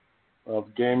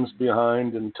of games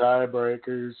behind and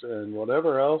tiebreakers and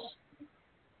whatever else,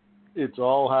 it's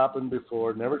all happened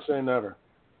before. Never say never.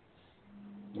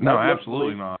 No,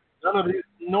 absolutely not.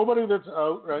 Nobody that's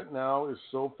out right now is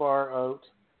so far out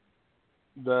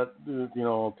that,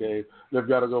 okay, they've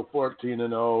got to go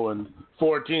 14-0 and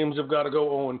 4 teams have got to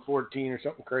go 0-14 or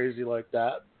something crazy like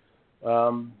that.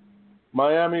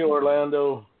 Miami,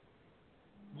 Orlando,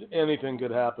 anything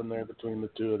could happen there between the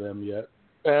two of them yet.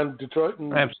 And Detroit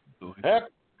and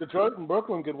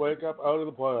Brooklyn could wake up out of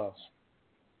the playoffs,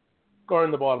 or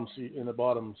in the bottom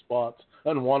spots,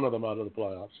 and one of them out of the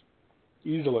playoffs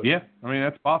easily. Yeah, I mean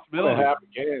that's a possibility.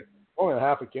 Only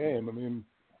half a game. I mean,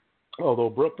 although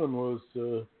Brooklyn was,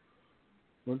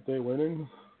 weren't they winning?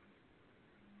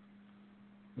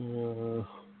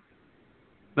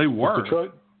 They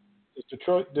were.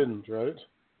 Detroit didn't, right?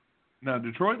 No,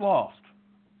 Detroit lost.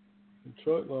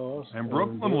 Detroit lost. And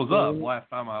Brooklyn was up last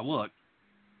time I looked.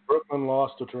 Brooklyn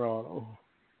lost to Toronto.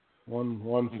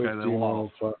 115-105.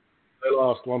 They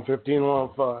lost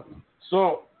 115-105.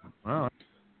 So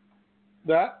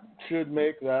that should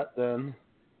make that then.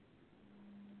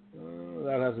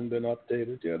 That hasn't been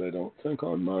updated yet, I don't think,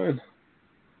 on mine.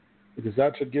 Because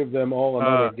that should give them all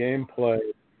another game play.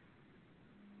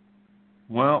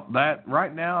 Well, that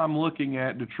right now I'm looking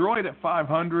at Detroit at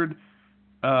 500,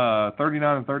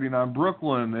 39-39.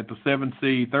 Brooklyn at the 7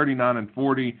 seed,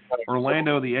 39-40.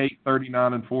 Orlando the 8,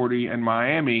 39-40, and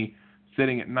Miami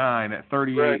sitting at 9 at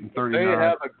 38-39. They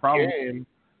have a game.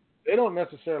 They don't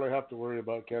necessarily have to worry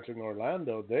about catching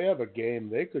Orlando. They have a game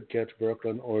they could catch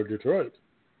Brooklyn or Detroit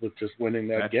with just winning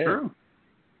that game.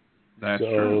 That's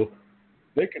true. So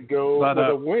they could go with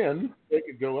a win. They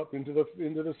could go up into the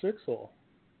 6th hole.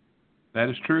 That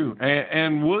is true,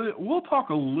 and we'll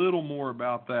talk a little more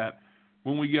about that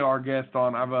when we get our guest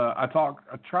on. I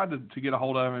tried to get a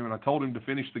hold of him, and I told him to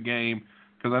finish the game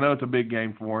because I know it's a big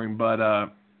game for him. But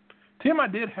Tim, I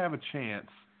did have a chance.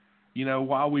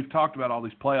 While we've talked about all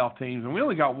these playoff teams, and we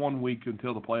only got 1 week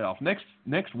until the playoffs.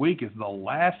 Next week is the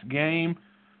last game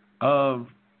or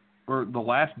the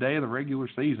last day of the regular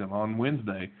season on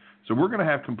Wednesday. So we're going to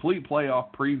have complete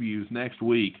playoff previews next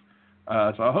week.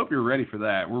 So I hope you're ready for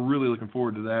that. We're really looking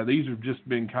forward to that. These have just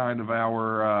been kind of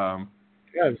our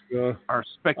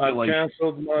speculation. I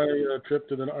canceled my trip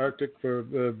to the Arctic for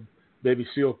baby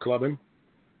seal clubbing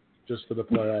just for the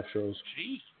playoff shows.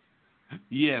 Gee.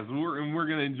 Yes, we're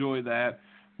going to enjoy that.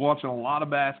 Watching a lot of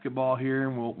basketball here,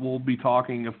 and we'll be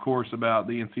talking, of course, about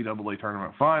the NCAA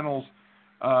tournament finals.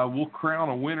 We'll crown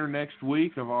a winner next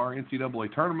week of our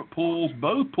NCAA tournament pools,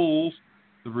 both pools,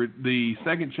 the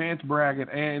second chance bracket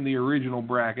and the original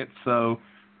bracket. So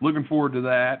looking forward to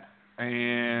that.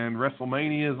 And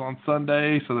WrestleMania is on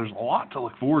Sunday, so there's a lot to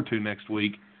look forward to next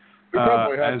week. We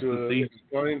probably have to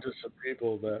explain to some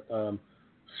people that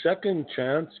second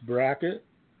chance bracket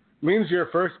means your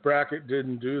first bracket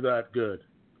didn't do that good.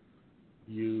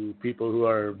 You people who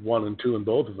are 1 and 2 in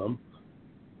both of them.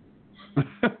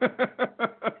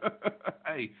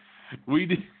 Hey, we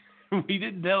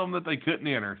didn't tell them that they couldn't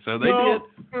enter, so they did.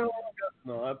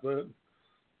 No, but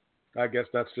I guess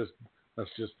that's just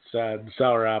sad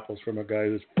sour apples from a guy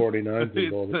who's 49 in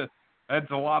both. That's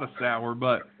a lot of sour.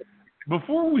 But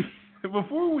before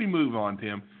we move on,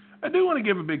 Tim, I do want to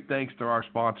give a big thanks to our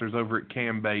sponsors over at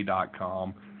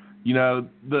CamBay.com. You know,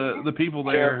 the people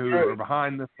there who are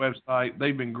behind this website,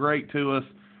 they've been great to us.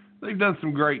 They've done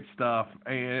some great stuff,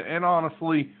 and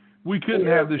honestly, we couldn't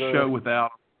have this show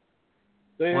without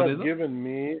them. They've given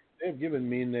me,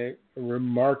 Nate, a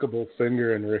remarkable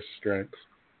finger and wrist strength.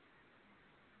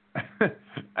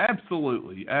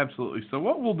 Absolutely. So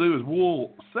what we'll do is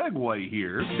we'll segue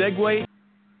here.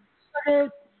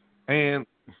 And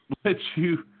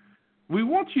we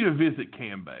want you to visit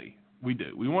CamBay. We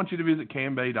do. We want you to visit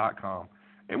CamBay.com.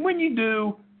 And when you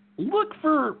do, look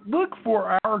for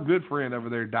our good friend over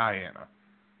there, Diana.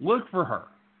 Look for her.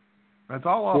 That's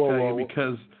all I'll tell you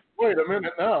because... Wait a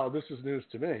minute now. This is news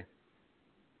to me.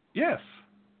 Yes.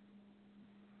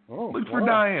 Oh, look for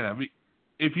Diana.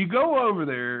 If you go over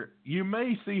there, you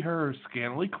may see her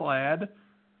scantily clad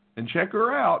and check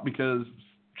her out because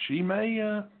she may...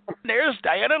 There's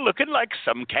Diana looking like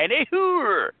some kind of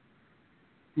whore.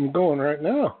 I'm going right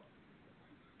now.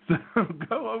 So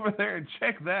go over there and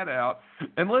check that out,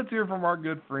 and let's hear from our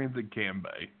good friends at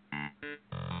CamBay.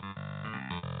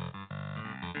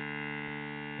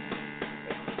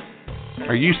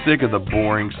 Are you sick of the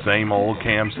boring same old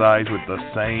campsites with the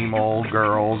same old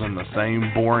girls and the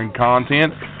same boring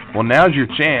content? Well, now's your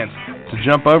chance to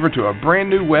jump over to a brand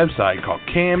new website called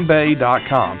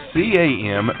CamBay.com,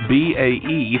 CamBae.com.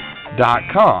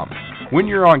 When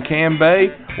you're on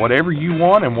CamBay, whatever you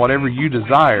want and whatever you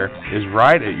desire is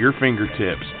right at your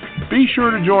fingertips. Be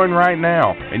sure to join right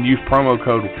now and use promo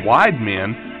code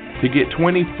WIDEMEN to get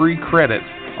 20 free credits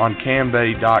on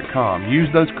CamBay.com. Use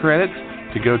those credits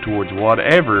to go towards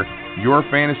whatever your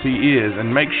fantasy is,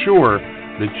 and make sure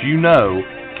that you know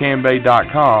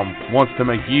CamBay.com wants to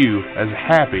make you as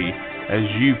happy as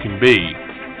you can be.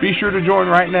 Be sure to join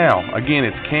right now. Again,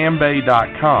 it's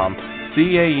CamBay.com,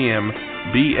 CamBae.com,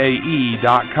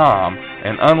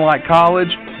 and unlike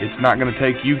college, it's not going to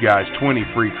take you guys 20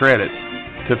 free credits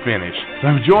to finish.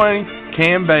 So join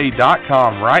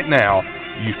CamBay.com right now,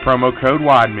 use promo code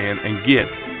WIDEMEN, and get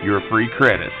your free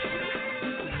credits.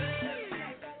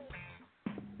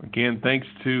 Again, thanks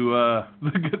to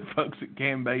the good folks at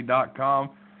CamBay.com.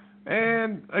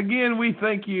 And again, we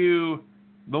thank you,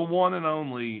 the one and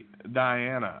only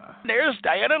Diana. There's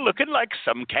Diana looking like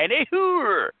some kind of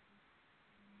whore.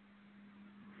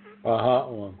 A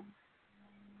hot one.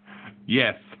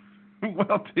 Yes.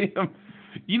 Well, Tim,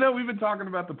 you know, we've been talking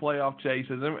about the playoff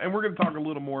chases, and we're going to talk a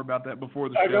little more about that before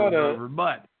the show is over.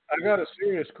 But I got a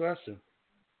serious question.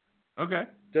 Okay.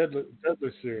 Deadly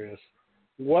serious.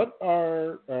 What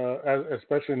are,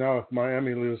 especially now if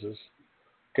Miami loses,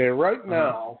 okay, right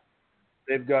now,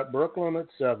 they've got Brooklyn at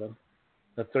 7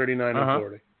 at 39 and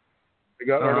 40. They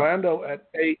got Orlando at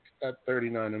 8 at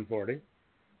 39 and 40.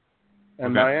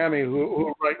 And Miami,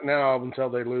 who right now, until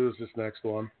they lose this next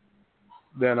one,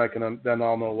 then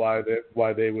I'll know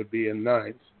why they would be in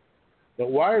ninth.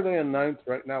 But why are they in ninth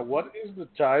right now? What is the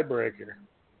tiebreaker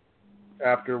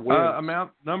after wins?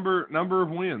 Number of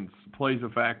wins plays a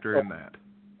factor in that.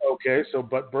 Okay,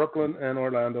 but Brooklyn and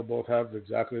Orlando both have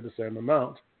exactly the same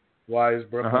amount. Why is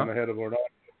Brooklyn ahead of Orlando?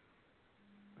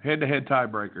 Head-to-head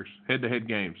tiebreakers, head-to-head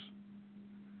games.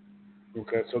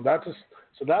 Okay, so that's a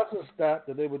stat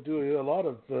that they would do a lot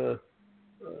of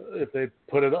if they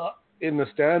put it up in the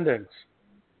standings.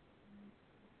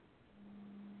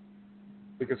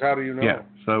 Because how do you know? Yeah,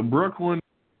 so Brooklyn,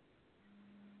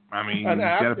 I mean, you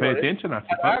got to pay attention, I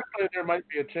suppose. Actually, there might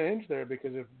be a change there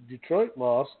because if Detroit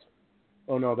lost,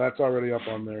 oh no, that's already up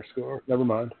on their score. Never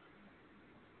mind.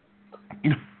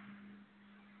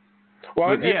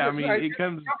 Well, it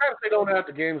comes. Sometimes they don't add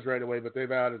the games right away, but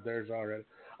they've added theirs already.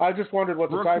 I just wondered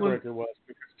what the tiebreaker was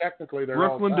because technically they're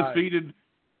all tied.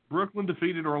 Brooklyn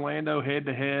defeated Orlando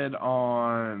head-to-head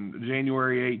on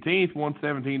January 18th,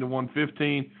 117 to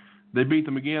 115. They beat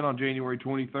them again on January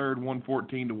 23rd,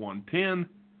 114-110.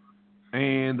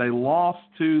 And they lost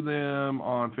to them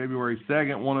on February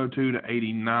 2nd,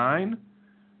 102-89.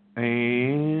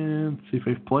 And see if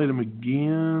they've played them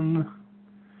again.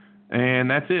 And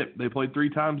that's it. They played 3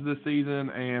 times this season,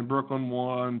 and Brooklyn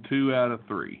won 2 out of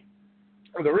 3.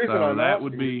 The reason so I'm that asking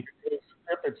would be is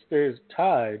if it stays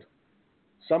tied,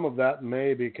 some of that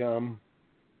may become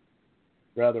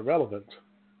rather relevant.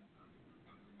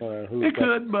 It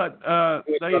could, but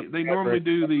they normally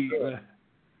do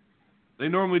they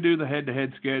normally do the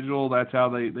head-to-head schedule. That's how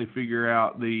they figure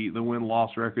out the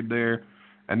win-loss record there,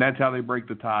 and that's how they break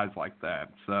the ties like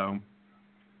that. So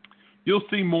you'll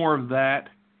see more of that.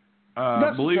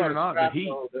 Believe it or not, the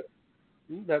Heat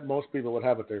that most people would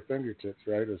have at their fingertips,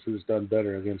 right? Is who's done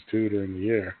better against who during the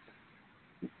year.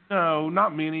 No,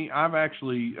 not many. I've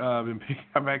actually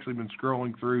been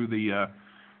scrolling through the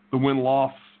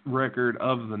win-loss record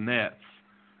of the Nets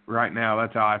right now.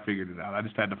 That's how I figured it out. I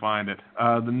just had to find it.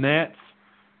 The Nets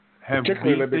have beat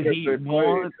the Heat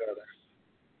once.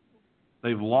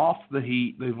 They've lost the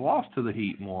Heat. They've lost to the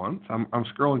Heat once. I'm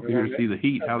scrolling through here to see the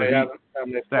Heat. How the Heat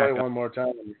they play one more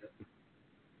time.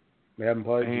 They haven't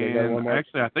played. And they got one more.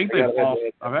 actually, I think they've lost.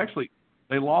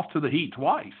 They lost to the Heat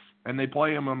twice, and they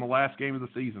play them on the last game of the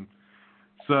season.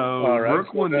 So right.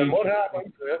 Brooklyn. So what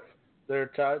happens if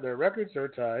they're tied? Their records are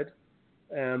tied,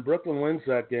 and Brooklyn wins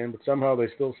that game, but somehow they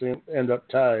still end up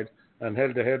tied, and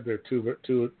head-to-head they're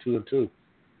 2-2.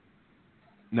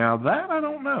 Now that I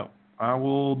don't know. I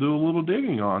will do a little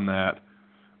digging on that.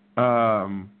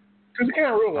 Because you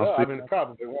can't rule it out. I mean, it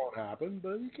probably won't happen,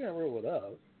 but you can't rule it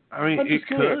out. I mean, it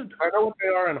could. I know what they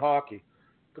are in hockey,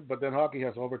 but then hockey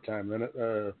has overtime. Then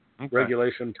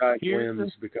regulation time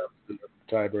wins becomes the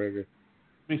tiebreaker.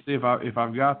 Let me see if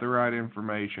I've got the right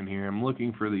information here. I'm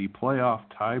looking for the playoff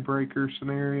tiebreaker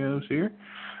scenarios here.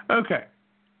 Okay.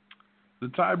 The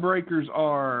tiebreakers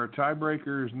are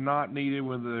tiebreakers not needed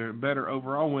with a better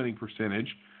overall winning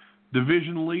percentage.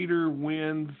 Division leader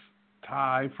wins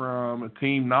tie from a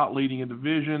team not leading a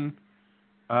division.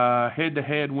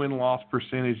 Head-to-head win-loss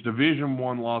percentage, Division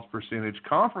win-loss percentage,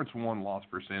 Conference win-loss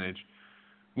percentage,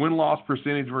 win-loss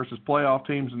percentage versus playoff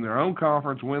teams in their own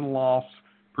conference, win-loss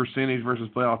percentage versus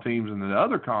playoff teams in the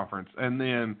other conference, and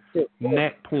then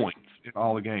net points in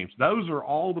all the games. Those are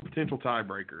all the potential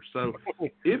tiebreakers. So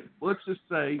let's just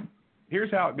say,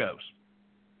 here's how it goes.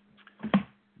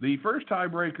 The first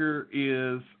tiebreaker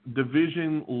is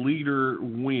division leader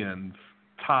wins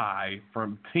tie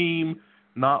from team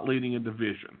not leading a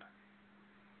division.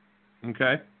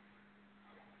 Okay?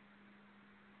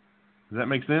 Does that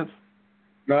make sense?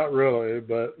 Not really,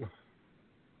 but...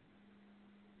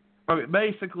 Okay,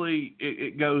 basically,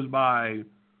 it goes by,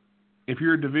 if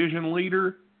you're a division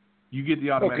leader, you get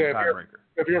the automatic tiebreaker.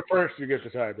 If you're first, you get the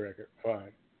tiebreaker.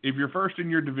 Fine. If you're first in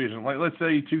your division, like let's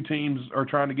say 2 teams are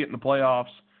trying to get in the playoffs,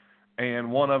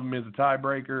 and one of them is a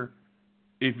tiebreaker,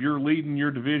 if you're leading your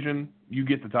division, you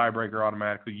get the tiebreaker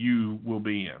automatically. You will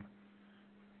be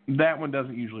in. That one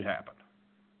doesn't usually happen.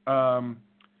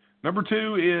 Number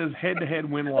 2 is head-to-head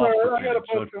win-loss percentage.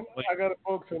 I got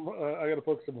to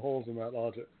poke some holes in that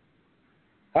logic.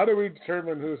 How do we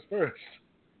determine who's first?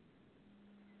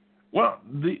 Well,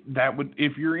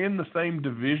 if you're in the same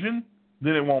division,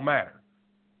 then it won't matter.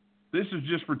 This is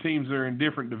just for teams that are in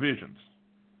different divisions.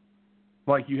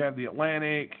 Like you have the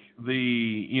Atlantic,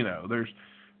 there's.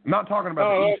 I'm not talking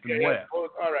about the East and West.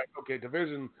 All right, okay,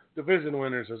 division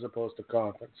winners as opposed to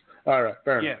conference. All right,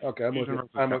 fair enough. Okay, I'm with you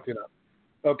now.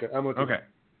 Okay, I'm with you. Okay.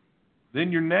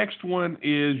 Then your next one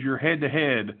is your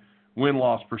head-to-head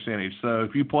win-loss percentage. So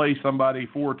if you play somebody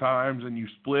 4 times and you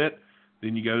split,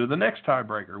 then you go to the next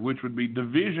tiebreaker, which would be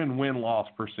division win-loss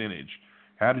percentage.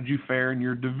 How did you fare in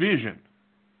your division?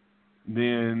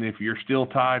 Then if you're still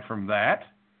tied from that,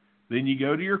 then you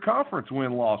go to your conference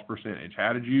win-loss percentage.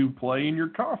 How did you play in your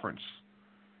conference?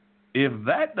 If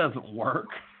that doesn't work,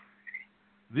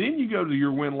 then you go to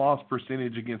your win-loss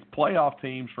percentage against playoff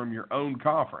teams from your own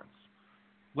conference.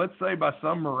 Let's say by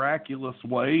some miraculous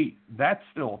way, that's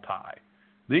still a tie.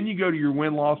 Then you go to your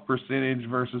win-loss percentage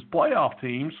versus playoff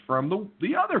teams from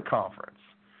the other conference.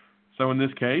 So in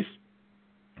this case,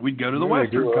 we'd go to the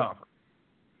Western Conference.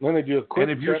 Then they do a quick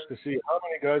check to see how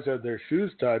many guys had their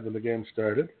shoes tied when the game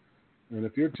started. And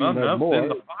if your team had more...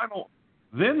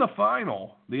 Then the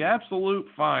final, the absolute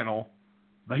final,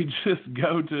 they just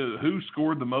go to who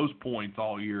scored the most points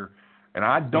all year. And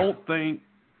I don't think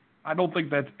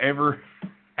that's ever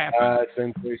happened. I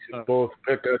think we should both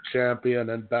pick a champion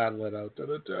and battle it out to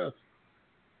the death.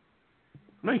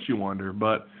 Makes you wonder,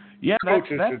 but yeah, that's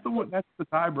the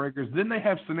tiebreakers. Then they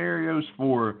have scenarios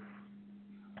for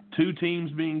 2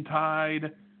 teams being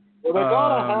tied Well, they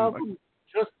gotta have them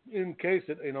just in case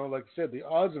it. Like I said, the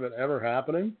odds of it ever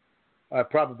happening,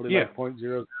 probably like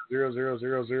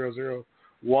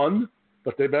 0.000001.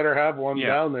 But they better have one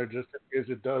down there just in case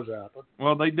it does happen.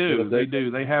 Well, they do. They do.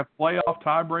 They have playoff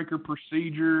tiebreaker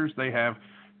procedures. They have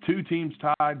 2 teams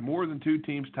tied, more than 2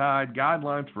 teams tied,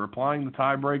 guidelines for applying the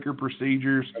tiebreaker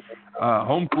procedures,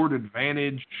 home court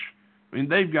advantage. I mean,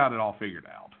 they've got it all figured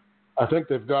out. I think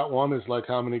they've got one is like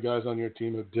how many guys on your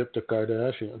team have dipped a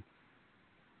Kardashian.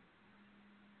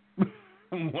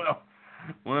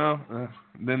 Well,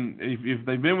 then if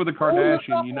they've been with a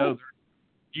Kardashian,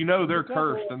 you know they're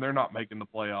cursed and they're not making the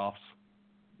playoffs.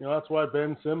 That's why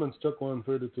Ben Simmons took one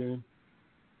for the team,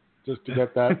 just to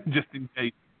get that. Just in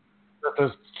case.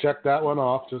 Just check that one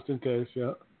off, just in case.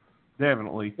 Yeah.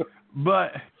 Definitely.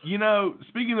 But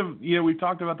speaking of, we've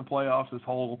talked about the playoffs this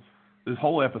whole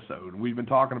episode. We've been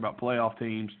talking about playoff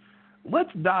teams.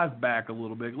 Let's dive back a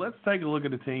little bit. Let's take a look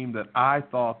at a team that I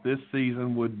thought this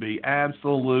season would be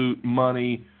absolute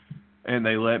money, and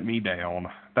they let me down.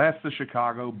 That's the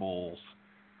Chicago Bulls.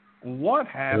 What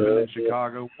happened in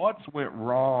Chicago? What's went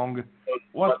wrong?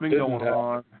 What's been going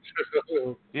on?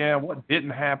 Yeah, what didn't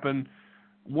happen?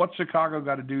 What Chicago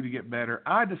got to do to get better?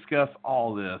 I discuss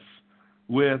all this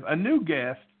with a new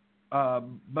guest,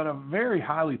 but a very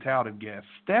highly touted guest,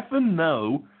 Stephen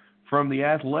Noh from The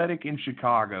Athletic in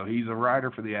Chicago. He's a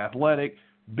writer for The Athletic,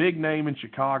 big name in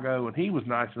Chicago, and he was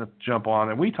nice enough to jump on.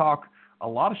 And we talk a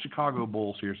lot of Chicago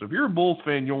Bulls here. So if you're a Bulls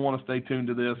fan, you'll want to stay tuned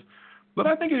to this. But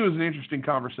I think it was an interesting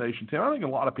conversation, Tim. I think a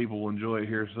lot of people will enjoy it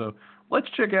here. So let's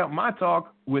check out my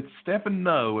talk with Stephen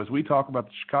Noh as we talk about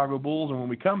the Chicago Bulls. And when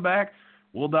we come back,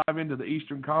 we'll dive into the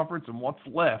Eastern Conference and what's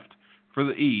left for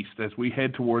the East as we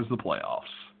head towards the playoffs.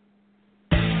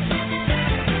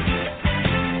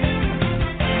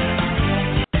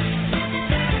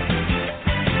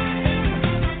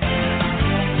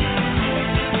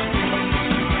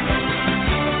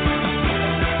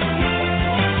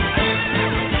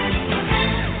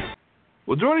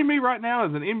 Well, joining me right now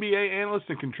is an NBA analyst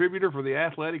and contributor for The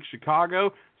Athletic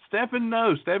Chicago, Stephen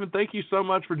Noh. Stephen, thank you so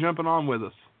much for jumping on with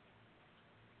us.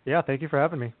 Yeah, thank you for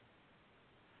having me.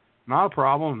 Not a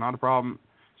problem.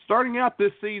 Starting out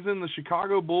this season, the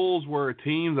Chicago Bulls were a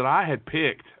team that I had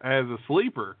picked as a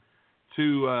sleeper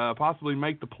to possibly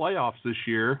make the playoffs this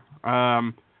year.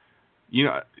 They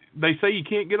say you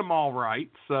can't get them all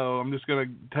right, so I'm just going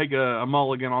to take a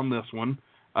mulligan on this one.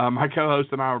 My co-host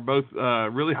and I were both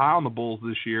really high on the Bulls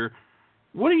this year.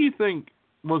 What do you think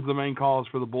was the main cause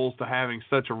for the Bulls to having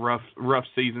such a rough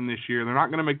season this year? They're not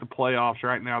going to make the playoffs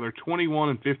right now. They're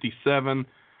 21-57,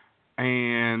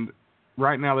 and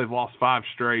right now they've lost 5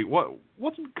 straight.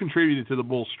 What's contributed to the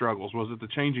Bulls' struggles? Was it the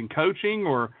changing coaching,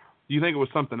 or do you think it was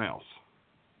something else?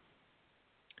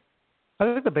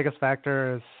 I think the biggest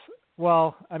factor is,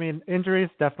 injuries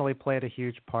definitely played a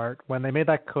huge part. When they made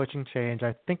that coaching change,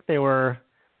 I think they were,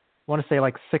 I want to say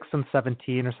like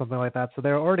 6-17 or something like that. So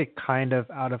they're already kind of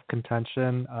out of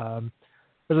contention.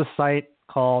 There's a site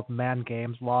called Man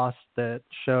Games Lost that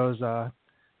shows how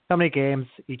many games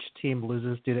each team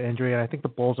loses due to injury. And I think the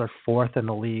Bulls are 4th in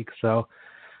the league. So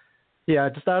yeah,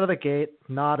 just out of the gate,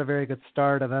 not a very good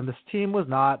start. And then this team was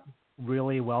not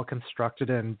really well constructed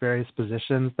in various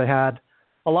positions. They had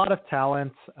a lot of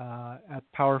talent at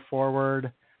power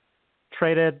forward,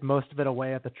 traded most of it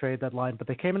away at the trade deadline, but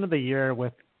they came into the year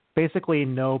with basically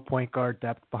no point guard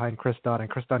depth behind Kris Dunn, and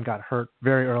Kris Dunn got hurt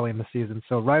very early in the season.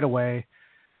 So right away,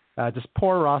 just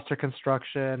poor roster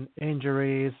construction,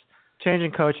 injuries,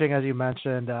 changing coaching, as you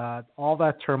mentioned, all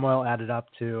that turmoil added up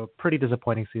to a pretty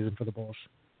disappointing season for the Bulls.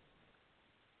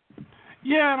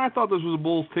 Yeah, and I thought this was a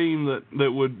Bulls team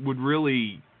that would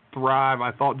really thrive.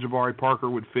 I thought Jabari Parker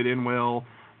would fit in well.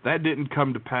 That didn't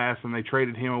come to pass, and they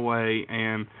traded him away.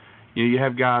 And you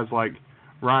have guys like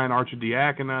Ryan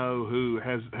Arcidiacono who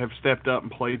have stepped up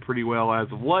and played pretty well as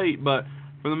of late. But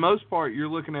for the most part, you're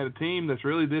looking at a team that's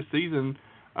really this season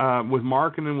with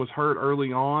Markkanen was hurt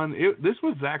early on. This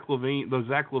was the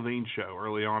Zach LaVine show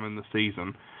early on in the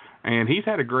season. And he's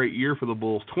had a great year for the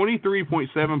Bulls,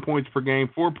 23.7 points per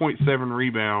game, 4.7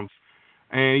 rebounds.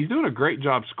 And he's doing a great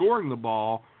job scoring the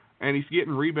ball, and he's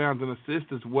getting rebounds and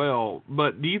assists as well.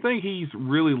 But do you think he's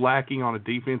really lacking on a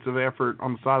defensive effort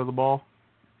on the side of the ball?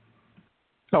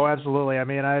 Oh, absolutely. I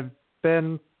mean, I've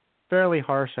been fairly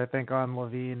harsh, I think, on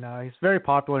LaVine. He's very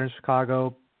popular in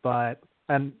Chicago,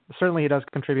 and certainly he does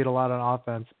contribute a lot on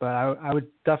offense. But I would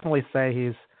definitely say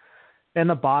he's in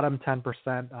the bottom 10%.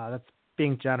 That's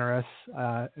being generous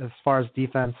as far as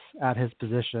defense at his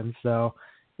position. So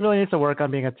he really needs to work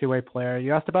on being a two-way player.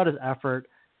 You asked about his effort.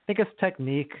 I think his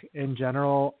technique in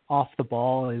general off the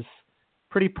ball is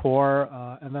pretty poor,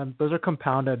 and then those are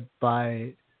compounded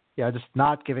by just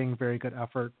not giving very good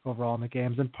effort overall in the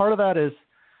games. And part of that is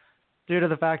due to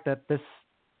the fact that this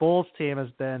Bulls team has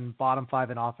been bottom 5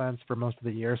 in offense for most of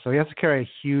the year, so he has to carry a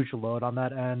huge load on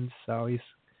that end. So he's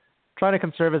trying to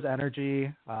conserve his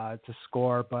energy to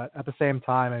score, but at the same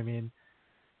time, I mean,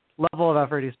 level of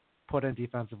effort he's put in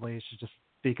defensively should just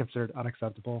be considered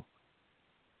unacceptable.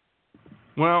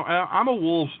 Well, I'm a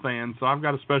Wolves fan, so I've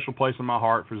got a special place in my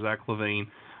heart for Zach LaVine,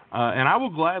 and I will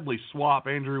gladly swap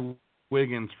Andrew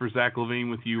Wiggins for Zach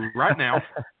LaVine with you right now.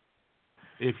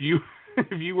 If you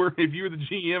were the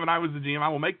GM and I was the GM, I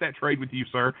will make that trade with you,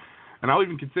 sir, and I'll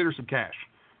even consider some cash.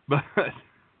 But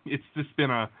it's just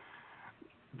been I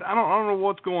don't know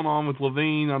what's going on with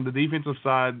LaVine on the defensive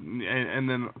side, and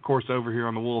then of course over here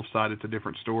on the Wolves side, it's a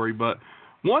different story. But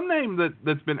one name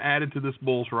that's been added to this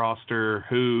Bulls roster,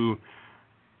 who,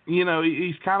 you know,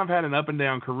 he's kind of had an up and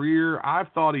down career. I've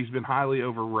thought he's been highly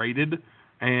overrated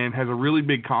and has a really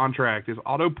big contract, is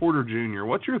Otto Porter Jr.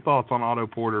 What's your thoughts on Otto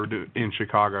Porter in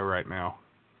Chicago right now?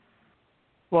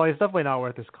 Well, he's definitely not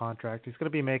worth his contract. He's going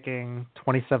to be making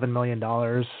 $27 million,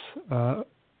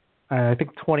 I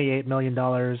think $28 million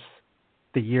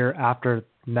the year after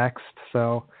next.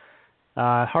 So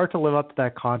hard to live up to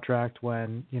that contract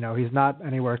when, you know, he's not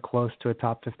anywhere close to a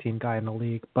top 15 guy in the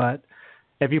league. But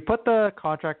if you put the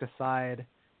contract aside,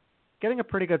 getting a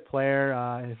pretty good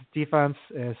player. His defense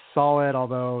is solid,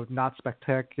 although not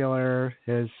spectacular.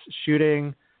 His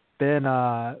shooting been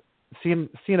seen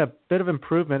a bit of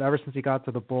improvement ever since he got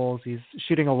to the Bulls. He's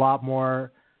shooting a lot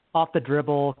more off the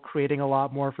dribble, creating a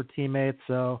lot more for teammates.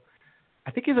 So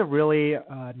I think he's a really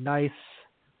nice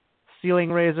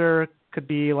ceiling raiser. Could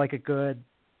be like a good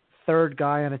third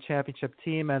guy on a championship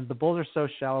team. And the Bulls are so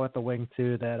shallow at the wing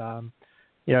too that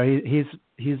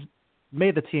he's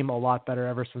made the team a lot better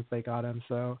ever since they got him.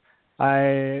 So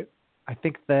I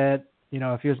think that, you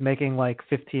know, if he was making like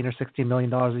 $15 or $16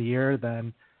 million a year,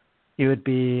 then he would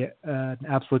be an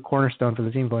absolute cornerstone for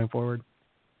the team going forward.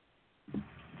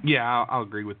 Yeah, I'll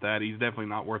agree with that. He's definitely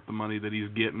not worth the money that he's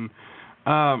getting.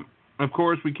 Of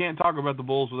course, we can't talk about the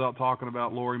Bulls without talking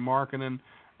about Lauri Markkanen,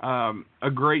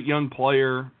 a great young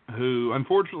player who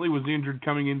unfortunately was injured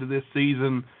coming into this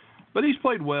season, but he's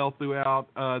played well throughout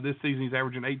this season. He's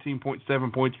averaging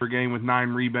 18.7 points per game with 9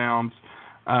 rebounds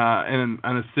and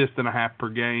an assist and a half per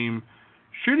game.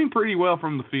 Shooting pretty well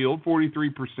from the field,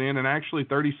 43%, and actually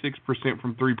 36%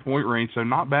 from three-point range, so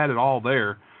not bad at all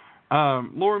there.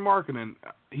 Lauri Markkanen,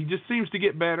 he just seems to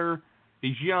get better.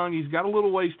 He's young. He's got a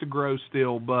little ways to grow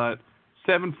still, but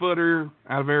 7-footer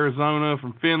out of Arizona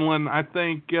from Finland, I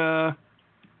think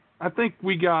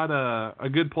we got a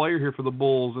good player here for the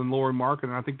Bulls in Lauri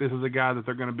Markkanen. I think this is a guy that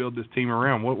they're going to build this team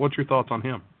around. What's your thoughts on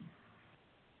him?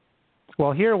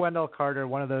 Well, here, Wendell Carter,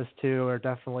 one of those two, are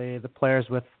definitely the players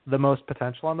with the most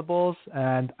potential on the Bulls.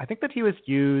 And I think that he was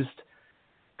used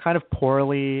kind of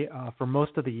poorly for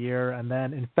most of the year. And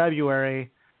then in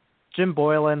February, Jim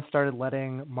Boylan started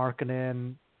letting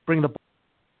Markkanen bring the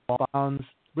ball down,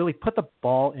 really put the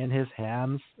ball in his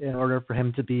hands in order for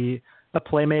him to be a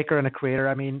playmaker and a creator.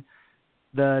 I mean,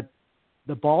 the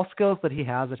ball skills that he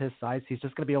has at his size, he's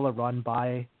just going to be able to run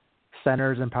by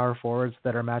centers and power forwards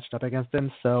that are matched up against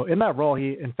him. So in that role,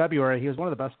 in February, he was one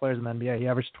of the best players in the NBA. He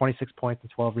averaged 26 points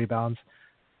and 12 rebounds.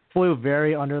 Flew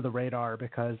very under the radar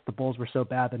because the Bulls were so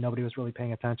bad that nobody was really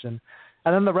paying attention.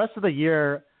 And then the rest of the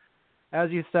year,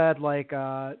 as you said, his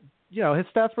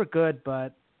stats were good,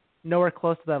 but nowhere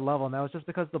close to that level. And that was just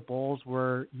because the Bulls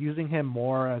were using him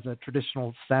more as a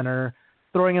traditional center,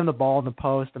 throwing him the ball in the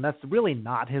post, and that's really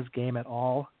not his game at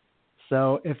all.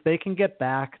 So if they can get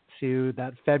back to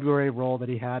that February role that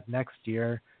he had next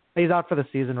year, he's out for the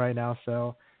season right now,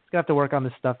 so he's going to have to work on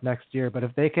this stuff next year. But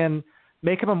if they can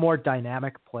make him a more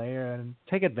dynamic player and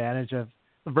take advantage of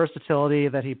the versatility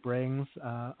that he brings,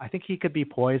 I think he could be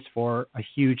poised for a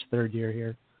huge third year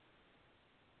here.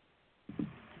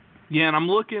 Yeah, and I'm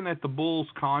looking at the Bulls'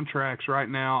 contracts right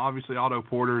now. Obviously, Otto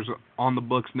Porter's on the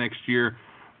books next year.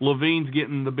 LaVine's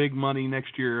getting the big money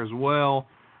next year as well.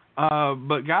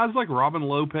 But guys like Robin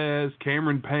Lopez,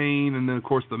 Cameron Payne, and then, of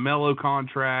course, the Melo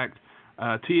contract,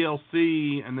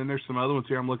 TLC, and then there's some other ones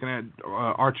here I'm looking at,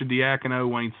 Arcidiacono,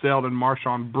 Wayne Selden,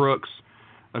 Marshawn Brooks,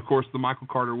 of course, the Michael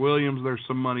Carter-Williams. There's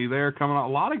some money there coming out. A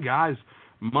lot of guys'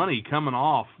 money coming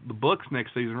off the books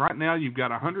next season. Right now you've got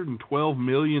 $112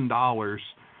 million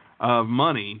of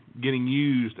money getting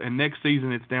used, and next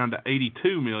season it's down to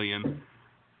 $82 million.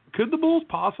 Could the Bulls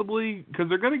possibly, because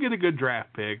they're going to get a good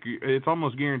draft pick, it's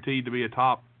almost guaranteed to be a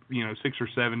top, 6 or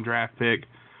 7 draft pick.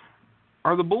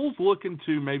 Are the Bulls looking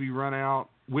to maybe run out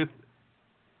with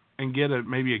and get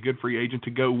maybe a good free agent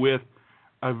to go with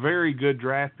a very good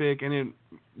draft pick, and then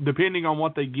depending on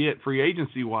what they get free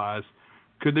agency wise,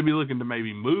 could they be looking to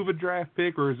maybe move a draft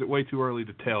pick, or is it way too early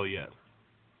to tell yet?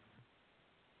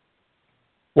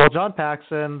 Well, John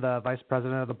Paxson, the vice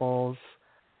president of the Bulls,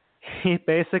 he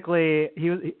was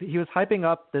hyping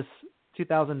up this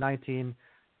 2019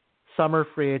 summer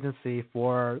free agency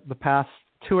for the past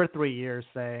 2 or 3 years,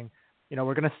 saying,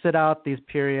 we're going to sit out these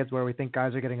periods where we think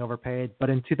guys are getting overpaid, but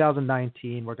in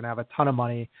 2019 we're going to have a ton of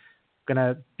money, going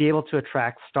to be able to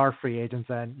attract star free agents,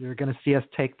 and you're going to see us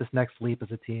take this next leap as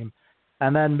a team.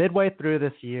 And then midway through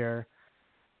this year,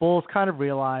 Bulls kind of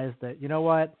realized that,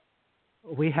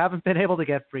 we haven't been able to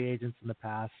get free agents in the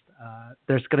past.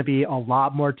 There's going to be a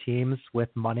lot more teams with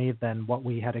money than what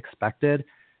we had expected.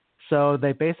 So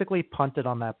they basically punted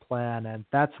on that plan, and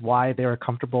that's why they were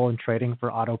comfortable in trading for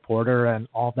Otto Porter and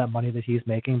all of that money that he's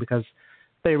making, because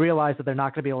they realized that they're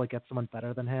not going to be able to get someone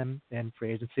better than him in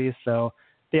free agency. So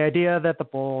the idea that the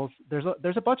Bulls, there's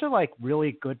a bunch of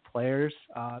really good players,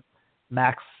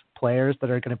 max players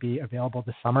that are going to be available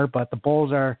this summer, but the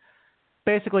Bulls are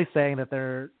basically saying that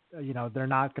they're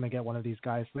not going to get one of these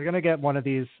guys. They're going to get one of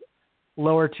these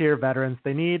lower tier veterans.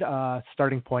 They need a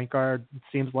starting point guard. It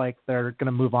seems like they're going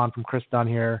to move on from Chris Dunn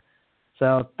here.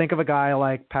 So think of a guy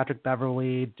like Patrick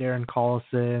Beverley, Darren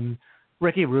Collison,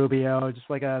 Ricky Rubio, just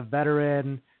like a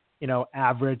veteran,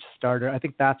 average starter. I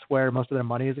think that's where most of their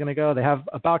money is going to go. They have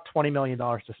about $20 million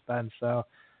to spend. So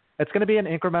it's going to be an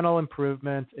incremental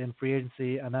improvement in free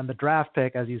agency. And then the draft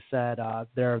pick, as you said,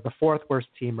 they're the 4th worst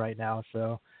team right now.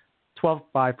 So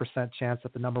 12.5% chance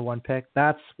at the number 1 pick.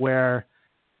 That's where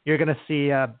you're going to see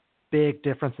a big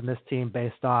difference in this team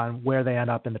based on where they end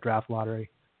up in the draft lottery.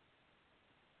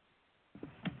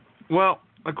 Well,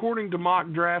 according to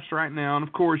mock drafts right now, and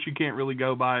of course you can't really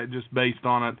go by it just based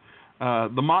on it,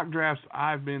 the mock drafts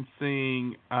I've been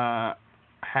seeing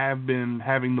have been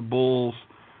having the Bulls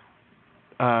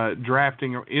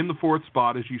drafting in the 4th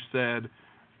spot, as you said,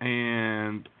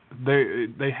 and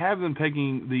they have them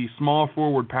taking the small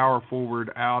forward, power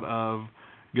forward out of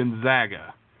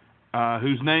Gonzaga,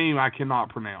 whose name I cannot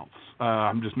pronounce.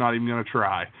 I'm just not even going to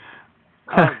try.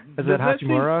 Is it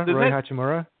Hachimura? Roy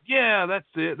Hachimura? Yeah, that's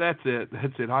it.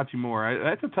 Hachimura.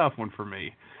 That's a tough one for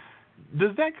me.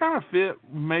 Does that kind of fit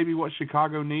maybe what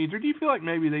Chicago needs, or do you feel like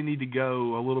maybe they need to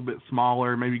go a little bit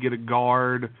smaller, maybe get a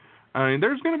guard? I mean,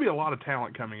 there's going to be a lot of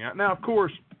talent coming out. Now, of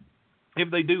course,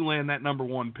 if they do land that number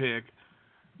 1 pick,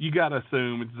 you got to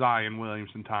assume it's Zion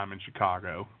Williamson time in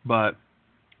Chicago. But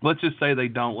let's just say they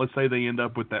don't. Let's say they end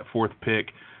up with that 4th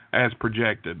pick as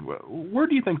projected. Where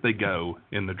do you think they go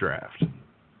in the draft?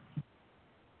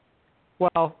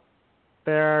 Well,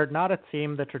 they're not a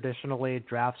team that traditionally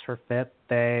drafts for fit.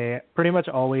 They pretty much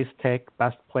always take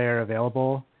best player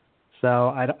available. So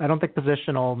I don't think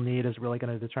positional need is really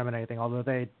going to determine anything, although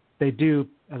they do,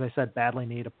 as I said, badly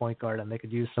need a point guard, and they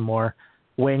could use some more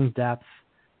wing depth.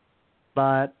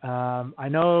 But I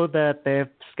know that they've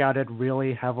scouted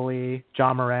really heavily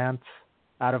Ja Morant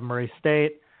out of Murray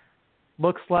State.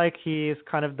 Looks like he's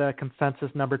kind of the consensus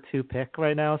number 2 pick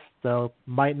right now, so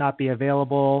might not be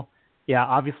available. Yeah,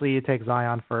 obviously you take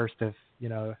Zion first if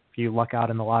you luck out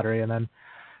in the lottery. And then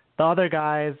the other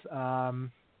guys, I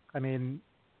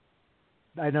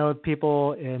know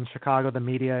people in Chicago, the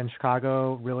media in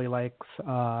Chicago really likes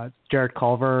Jarrett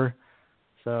Culver.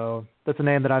 So that's a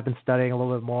name that I've been studying a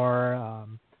little bit more.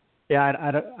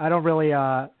 I don't really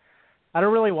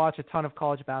watch a ton of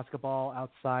college basketball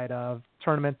outside of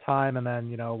tournament time and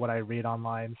then, what I read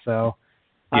online. So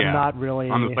I'm not really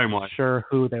sure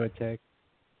who they would take.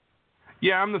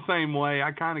 Yeah, I'm the same way.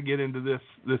 I kind of get into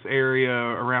this area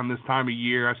around this time of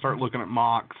year. I start looking at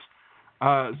mocks.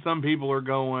 Some people are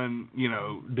going,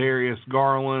 Darius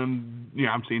Garland.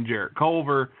 I'm seeing Jarrett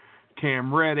Culver,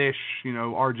 Cam Reddish.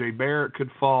 R.J. Barrett could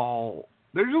fall.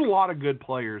 There's a lot of good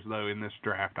players, though, in this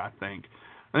draft, I think.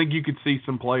 I think you could see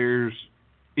some players,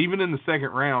 even in the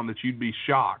second round, that you'd be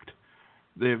shocked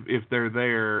if they're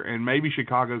there. And maybe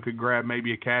Chicago could grab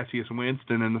maybe a Cassius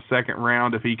Winston in the second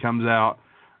round if he comes out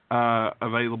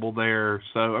available there.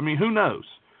 So, who knows?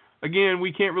 Again,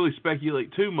 we can't really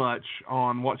speculate too much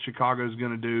on what Chicago's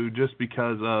going to do just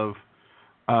because of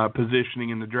positioning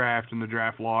in the draft and the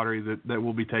draft lottery that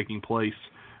will be taking place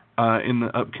in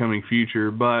the upcoming future.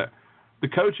 But the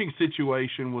coaching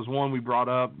situation was one we brought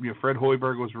up. Fred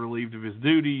Hoiberg was relieved of his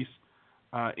duties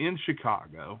in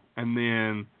Chicago, and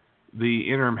then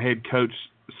the interim head coach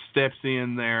steps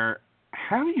in there.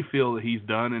 How do you feel that he's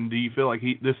done, and do you feel like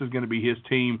this is going to be his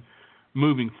team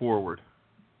moving forward?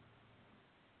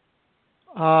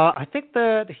 I think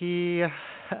that he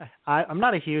I'm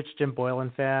not a huge Jim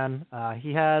Boylen fan.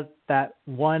 He had that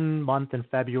 1 month in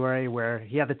February where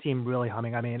he had the team really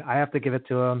humming. I mean, I have to give it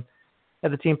to him. He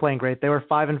had the team playing great. They were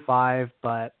 5-5,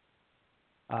 but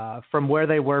from where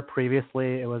they were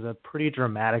previously, it was a pretty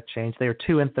dramatic change. They were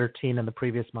 2-13 in the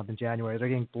previous month in January. They're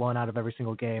getting blown out of every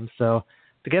single game. So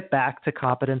to get back to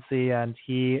competency, and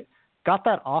he got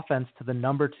that offense to the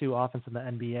number 2 offense in the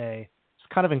NBA.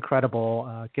 It's kind of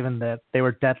incredible, given that they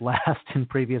were dead last in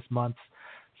previous months.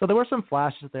 So there were some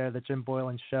flashes there that Jim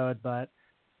Boylen showed, but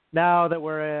now that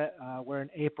we're in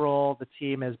April, the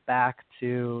team is back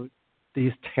to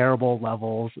these terrible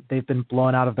levels. They've been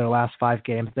blown out of their last 5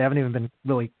 games. They haven't even been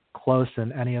really close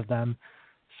in any of them.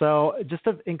 So just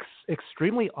an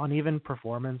extremely uneven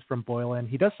performance from Boylen.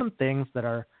 He does some things that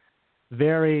are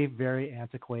very, very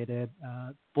antiquated.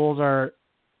 Bulls are,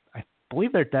 I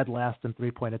believe they're dead last in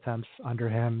 3-point attempts under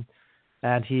him.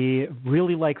 And he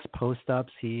really likes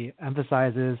post-ups. He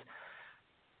emphasizes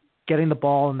getting the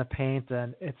ball in the paint,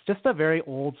 and it's just a very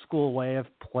old school way of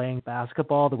playing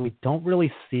basketball that we don't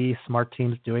really see smart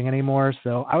teams doing anymore.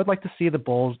 So I would like to see the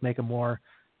Bulls make a more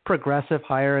progressive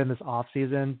hire in this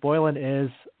offseason. Boylen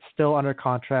is still under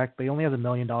contract, but he only has $1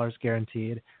 million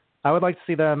guaranteed. I would like to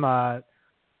see them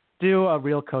do a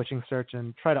real coaching search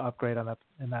and try to upgrade on that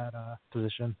in that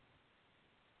position.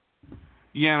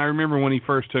 Yeah, and I remember when he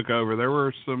first took over, there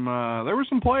were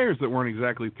some players that weren't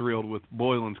exactly thrilled with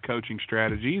Boylen's coaching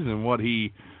strategies and what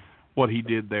he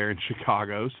did there in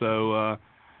Chicago. So,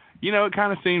 it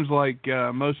kind of seems like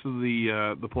most of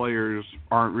the players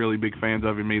aren't really big fans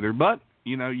of him either. But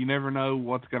you never know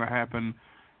what's going to happen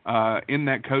in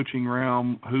that coaching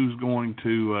realm. Who's going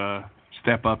to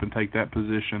step up and take that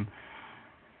position?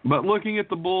 But looking at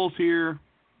the Bulls here,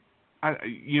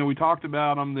 we talked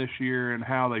about them this year and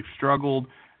how they've struggled.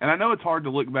 And I know it's hard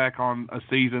to look back on a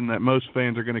season that most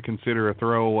fans are going to consider a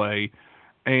throwaway.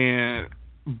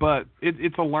 But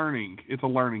it's a learning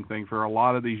thing for a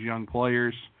lot of these young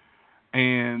players.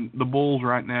 And the Bulls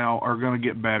right now are going to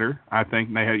get better. I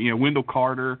think they have, Wendell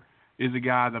Carter is a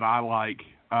guy that I like.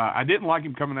 I didn't like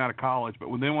him coming out of college, but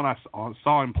when I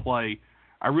saw him play,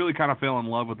 I really kind of fell in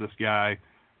love with this guy.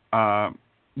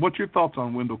 What's your thoughts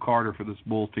on Wendell Carter for this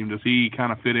Bulls team? Does he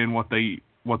kind of fit in what they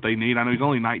need? I know he's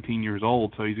only 19 years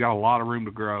old, so he's got a lot of room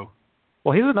to grow.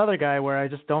 Well, he's another guy where I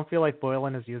just don't feel like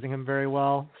Boylen is using him very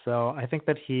well. So I think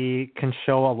that he can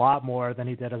show a lot more than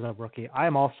he did as a rookie. I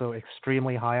am also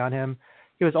extremely high on him.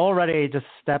 He was already just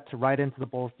stepped right into the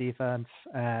Bulls defense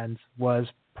and was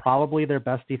probably their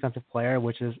best defensive player,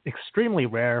 which is extremely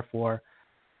rare for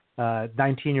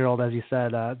 19-year-old, as you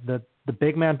said. The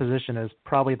big man position is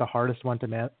probably the hardest one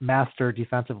to master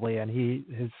defensively, and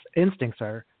his instincts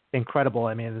are incredible.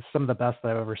 I mean, it's some of the best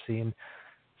that I've ever seen.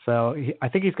 So I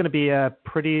think he's going to be a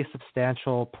pretty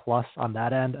substantial plus on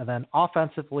that end. And then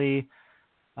offensively,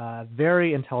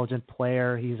 very intelligent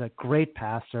player. He's a great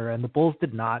passer, and the Bulls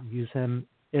did not use him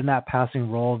in that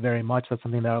passing role very much. That's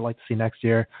something that I'd like to see next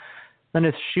year. Then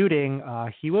his shooting,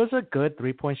 he was a good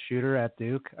 3-point shooter at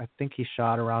Duke. I think he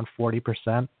shot around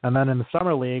 40%. And then in the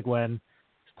summer league, when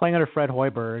he's playing under Fred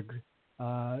Hoiberg,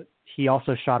 he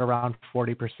also shot around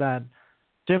 40%.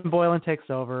 Jim Boylen takes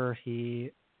over.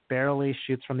 He barely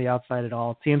shoots from the outside at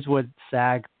all. Teams would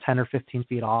sag 10 or 15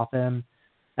 feet off him.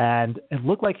 And it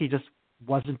looked like he just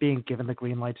wasn't being given the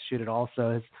green light to shoot at all.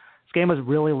 So his game was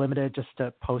really limited just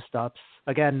to post-ups.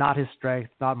 Again, not his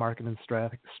strength, not Markkanen's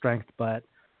strength, but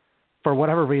for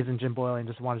whatever reason, Jim Boylen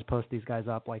just wanted to post these guys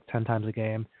up like 10 times a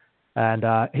game. And,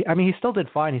 he still did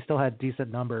fine. He still had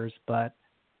decent numbers. But,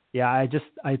 yeah,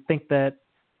 I think that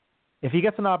if he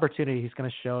gets an opportunity, he's going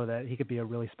to show that he could be a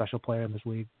really special player in this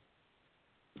league.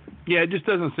 Yeah, it just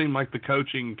doesn't seem like the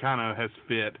coaching kind of has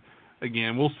fit.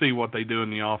 Again, we'll see what they do in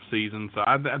the off season. So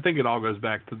I think it all goes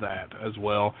back to that as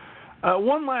well.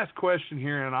 One last question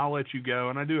here, and I'll let you go.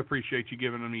 And I do appreciate you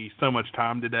giving me so much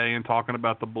time today and talking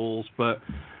about the Bulls. But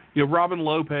Robin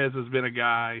Lopez has been a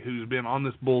guy who's been on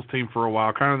this Bulls team for a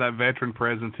while, kind of that veteran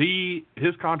presence.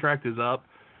 His contract is up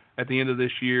at the end of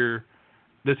this year.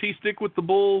 Does he stick with the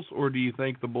Bulls, or do you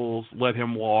think the Bulls let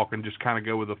him walk and just kind of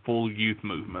go with a full youth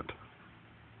movement?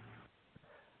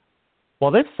 Well,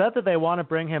 they've said that they want to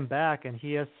bring him back, and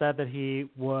he has said that he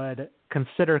would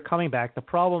consider coming back. The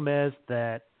problem is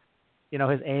that,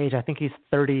 his age, I think he's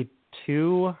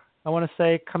 32, I want to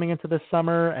say, coming into this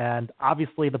summer, and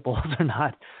obviously the Bulls are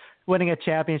not winning a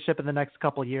championship in the next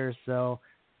couple of years. So,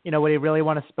 would he really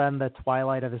want to spend the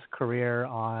twilight of his career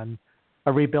on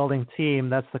a rebuilding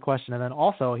team? That's the question. And then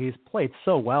also, he's played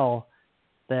so well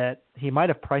that he might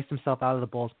have priced himself out of the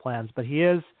Bulls' plans, but he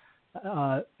is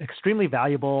extremely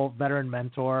valuable veteran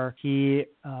mentor. He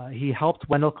helped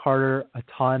Wendell Carter a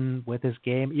ton with his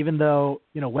game, even though,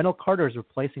 Wendell Carter is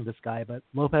replacing this guy, but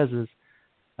Lopez is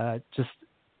just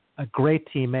a great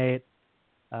teammate.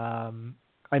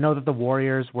 I know that the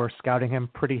Warriors were scouting him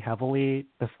pretty heavily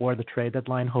before the trade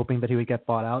deadline, hoping that he would get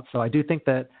bought out. So I do think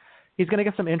that he's going to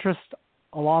get some interest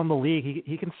along the league.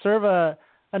 He can serve a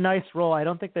nice role. I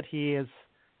don't think that he is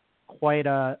quite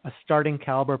a starting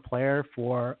caliber player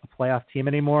for a playoff team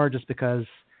anymore, just because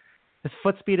his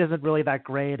foot speed isn't really that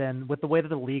great. And with the way that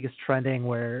the league is trending,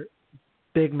 where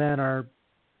big men are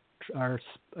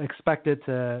expected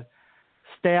to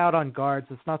stay out on guards,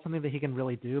 it's not something that he can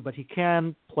really do, but he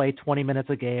can play 20 minutes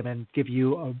a game and give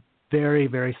you a very,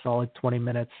 very solid 20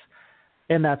 minutes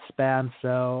in that span.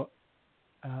 So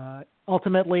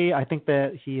ultimately, I think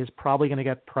that he is probably going to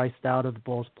get priced out of the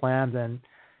Bulls' plans, and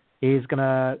he's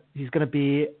gonna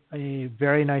be a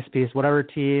very nice piece. Whatever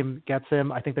team gets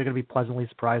him, I think they're going to be pleasantly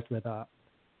surprised with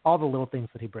all the little things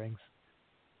that he brings.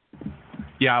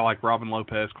 Yeah, I like Robin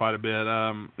Lopez quite a bit.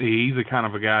 He's the kind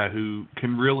of a guy who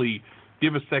can really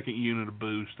give a second unit a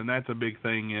boost, and that's a big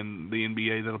thing in the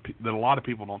NBA that a lot of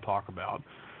people don't talk about.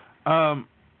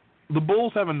 The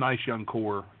Bulls have a nice young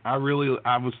core. I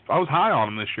was high on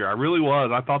them this year. I really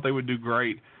was. I thought they would do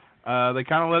great. They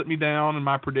kind of let me down in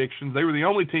my predictions. They were the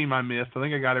only team I missed. I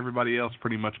think I got everybody else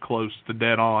pretty much close to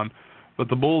dead on, but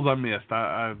the Bulls I missed.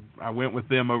 I went with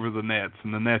them over the Nets,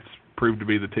 and the Nets proved to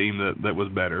be the team that was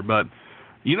better. But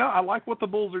I like what the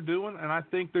Bulls are doing, and I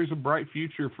think there's a bright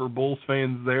future for Bulls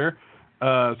fans there.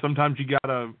 Sometimes you got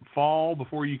to fall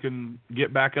before you can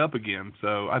get back up again.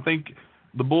 So I think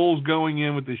the Bulls going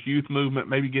in with this youth movement,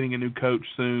 maybe getting a new coach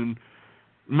soon,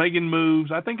 making moves,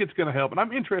 I think it's going to help. And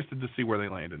I'm interested to see where they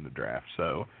land in the draft.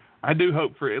 So I do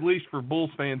hope, for at least for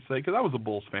Bulls fans' sake, because I was a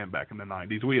Bulls fan back in the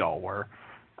 90s. We all were.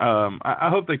 I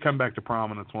hope they come back to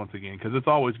prominence once again, because it's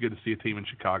always good to see a team in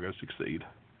Chicago succeed.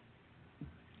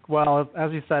 Well,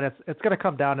 as you said, it's going to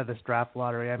come down to this draft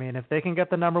lottery. I mean, if they can get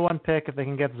the number one pick, if they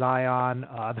can get Zion,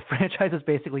 the franchise is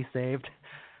basically saved.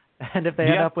 And if they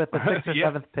end up with the 6th or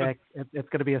 7th pick, it's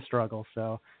going to be a struggle.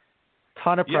 So,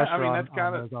 ton of pressure on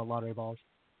those lottery balls.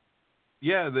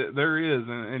 Yeah, there is.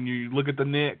 And you look at the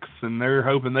Knicks, and they're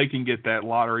hoping they can get that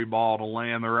lottery ball to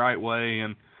land the right way.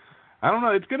 And I don't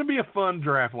know. It's going to be a fun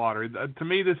draft lottery. To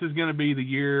me, this is going to be the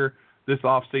year, this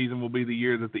offseason will be the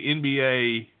year that the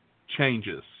NBA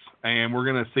changes. And we're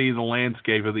going to see the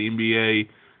landscape of the NBA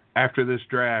after this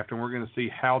draft, and we're going to see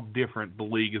how different the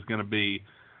league is going to be,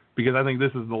 because I think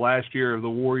this is the last year of the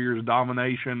Warriors'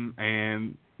 domination,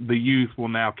 and the youth will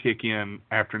now kick in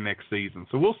after next season.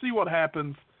 So we'll see what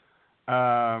happens.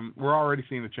 We're already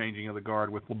seeing the changing of the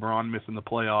guard with LeBron missing the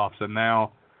playoffs, and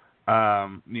now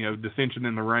dissension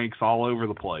in the ranks all over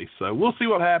the place. So we'll see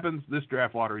what happens. This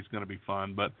draft lottery is going to be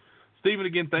fun, but Stephen,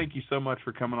 again, thank you so much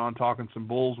for coming on, talking some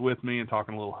Bulls with me and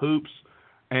talking a little hoops.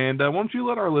 And why don't you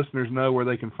let our listeners know where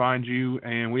they can find you,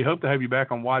 and we hope to have you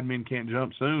back on Wide Men Can't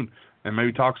Jump soon and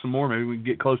maybe talk some more. Maybe we can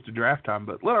get close to draft time,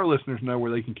 but let our listeners know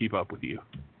where they can keep up with you.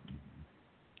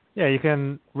 Yeah, you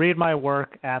can read my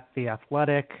work at The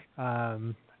Athletic. I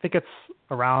think it's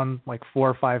around like $4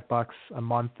 or $5 a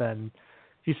month, and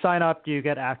if you sign up, you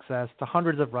get access to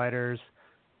hundreds of writers,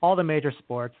 all the major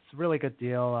sports. It's a really good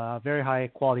deal. Very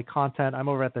high quality content. I'm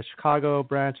over at the Chicago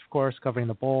branch, of course, covering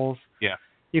the Bulls. Yeah.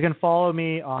 You can follow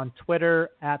me on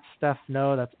Twitter at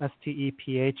StephNoh. That's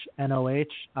StephNoh.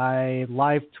 I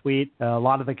live tweet a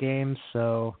lot of the games.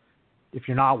 So if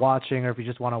you're not watching, or if you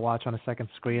just want to watch on a second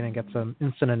screen and get some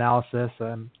instant analysis,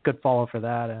 good follow for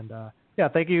that. And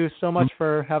thank you so much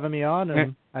for having me on.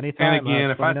 And anytime.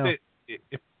 And again,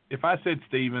 if I said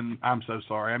Steven, I'm so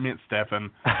sorry. I meant Stephen,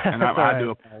 and I do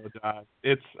apologize.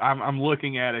 I'm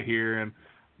looking at it here, and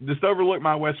just overlook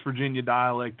my West Virginia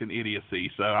dialect and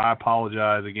idiocy. So I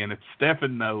apologize again. It's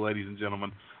Stephen No, ladies and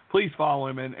gentlemen. Please follow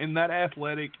him, and that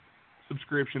Athletic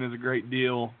subscription is a great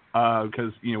deal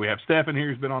because we have Stephen here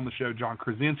who's been on the show. John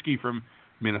Krasinski from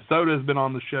Minnesota has been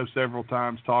on the show several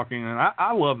times talking, and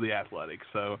I love the Athletic,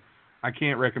 so I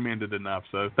can't recommend it enough.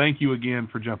 So thank you again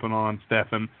for jumping on,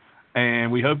 Stephen.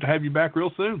 And we hope to have you back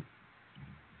real soon.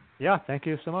 Yeah, thank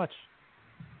you so much.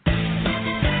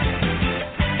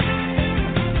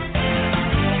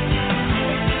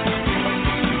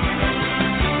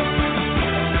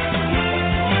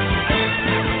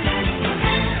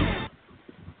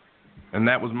 And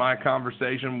that was my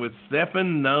conversation with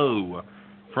Stephen No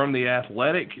from The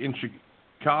Athletic in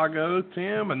Chicago.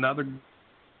 Tim, another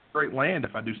great land,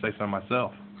 if I do say so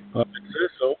myself. I say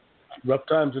so. Rough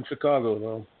times in Chicago,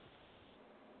 though.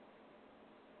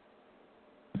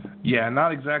 Yeah,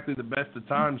 not exactly the best of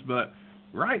times, but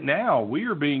right now we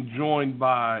are being joined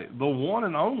by the one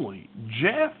and only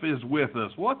Jeff is with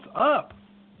us. What's up?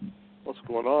 What's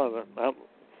going on?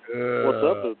 What's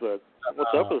up is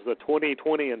the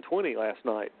 20-20 and 20 last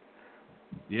night.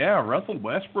 Yeah, Russell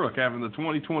Westbrook having the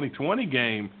 20-20-20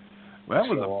 game. That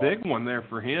was a big one there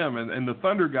for him, and the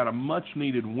Thunder got a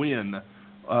much-needed win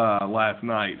last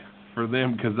night for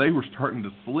them because they were starting to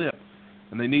slip,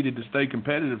 and they needed to stay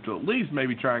competitive to at least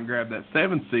maybe try and grab that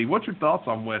 7th seed. What's your thoughts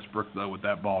on Westbrook, though, with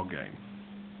that ball game?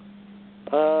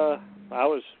 That's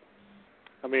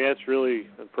really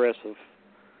impressive.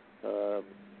 And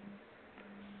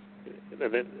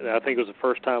I think it was the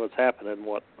first time it's happened in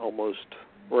almost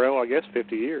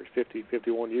 50 years,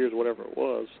 51 years, whatever it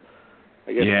was.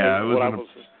 I guess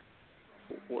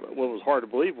what was hard to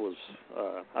believe was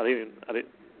I didn't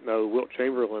know Wilt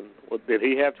Chamberlain. Did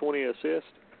he have 20 assists,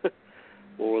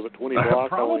 or was it 20 blocks?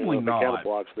 Probably not. The count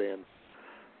blocks then,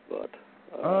 but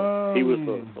he was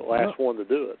the last one to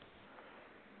do it.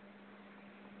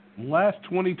 Last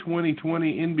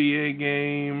 20-20-20 NBA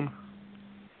game.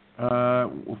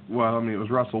 It was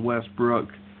Russell Westbrook.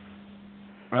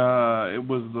 It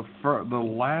was the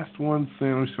last one. Let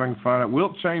me see if I can find it.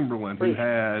 Wilt Chamberlain, who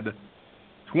had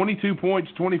 22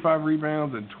 points, 25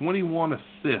 rebounds, and 21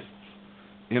 assists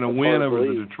in a win over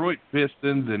the Detroit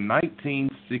Pistons in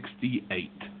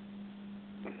 1968.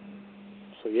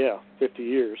 So 50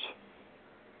 years.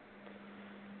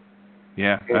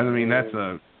 Yeah, that's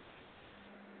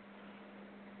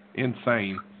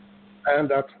insane. And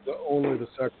that's only the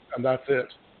second, and that's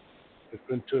it. It's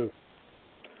been 2.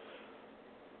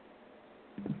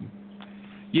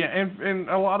 Yeah, and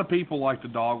a lot of people like to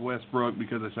dog Westbrook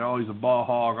because they say, oh, he's a ball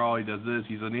hog, all he does this,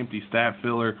 he's an empty stat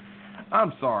filler.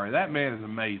 I'm sorry, that man is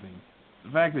amazing.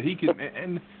 The fact that he can,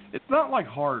 and it's not like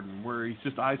Harden where he's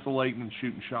just isolating and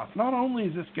shooting shots. Not only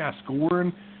is this guy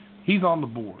scoring, he's on the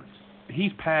boards.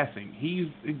 He's passing. He's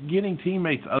getting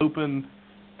teammates open.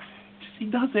 He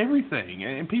does everything,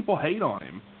 and people hate on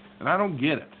him, and I don't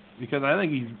get it because I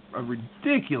think he's a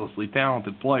ridiculously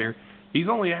talented player. He's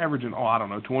only averaging,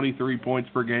 23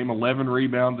 points per game, 11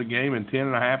 rebounds a game, and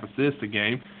 10.5 assists a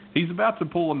game. He's about to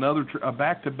pull a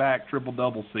back-to-back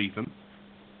triple-double season,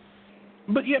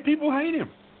 but yet people hate him.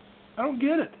 I don't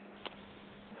get it.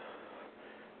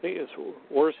 I think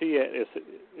where's he at? Is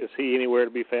he anywhere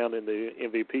to be found in the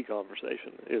MVP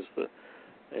conversation?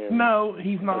 No,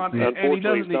 he's not.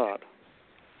 Unfortunately, he's not.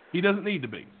 He doesn't need to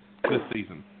be this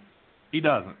season. He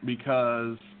doesn't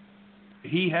because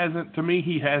he hasn't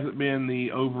been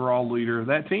the overall leader of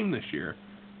that team this year.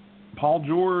 Paul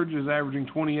George is averaging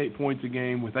 28 points a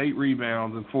game with 8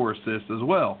 rebounds and 4 assists as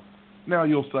well. Now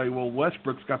you'll say, well,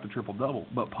 Westbrook's got the triple-double,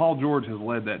 but Paul George has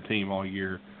led that team all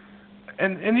year.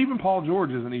 And even Paul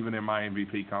George isn't even in my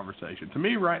MVP conversation. To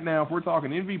me right now, if we're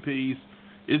talking MVPs,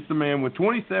 it's the man with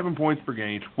 27 points per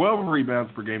game, 12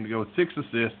 rebounds per game to go with 6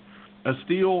 assists, a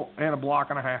steal and a block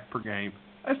and a half per game.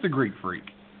 That's the Greek Freak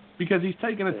because he's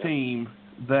taken a team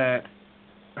that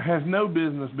has no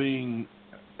business being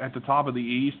at the top of the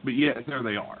East, but yet there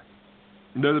they are.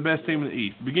 They're the best team in the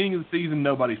East. Beginning of the season,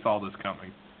 nobody saw this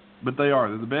coming, but they are.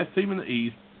 They're the best team in the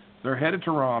East. They're ahead of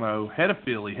Toronto, head of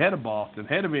Philly, head of Boston,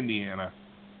 head of Indiana.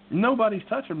 Nobody's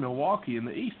touching Milwaukee in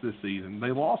the East this season. They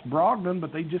lost Brogdon,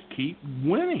 but they just keep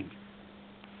winning.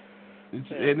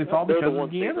 And it's all because of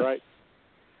Giannis. Right?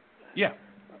 Yeah,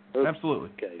 absolutely.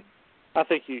 Okay, I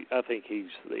think he's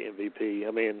the MVP. I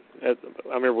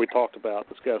remember we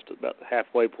discussed about the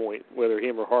halfway point, whether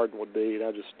him or Harden would be, and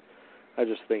I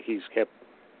just think he's kept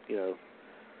it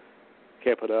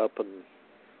up, and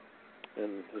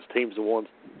his team's the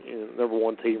number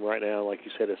one team right now. Like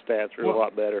you said, his stats are a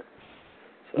lot better.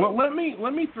 So. Well, let me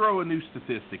throw a new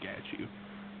statistic at you.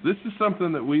 This is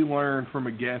something that we learned from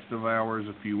a guest of ours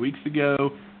a few weeks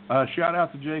ago. Shout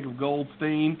out to Jacob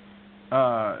Goldstein.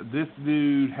 This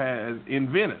dude has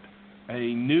invented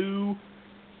a new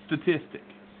statistic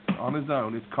on his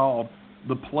own. It's called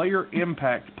the player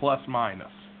impact plus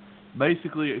minus.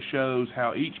 Basically, it shows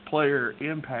how each player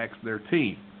impacts their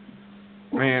team.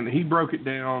 And he broke it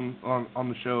down on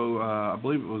the show, I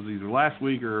believe it was either last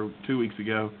week or 2 weeks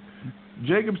ago.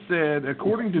 Jacob said,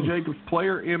 according to Jacob's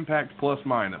player impact plus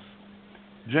minus,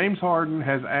 James Harden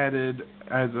has added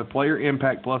as a player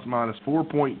impact plus minus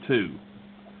 4.2.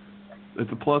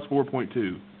 It's a plus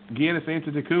 4.2. Giannis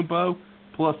Antetokounmpo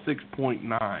plus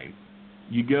 6.9.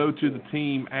 You go to the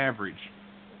team average.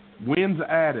 Wins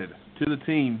added to the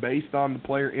team based on the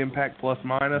player impact plus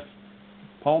minus.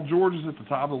 Paul George is at the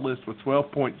top of the list with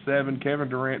 12.7. Kevin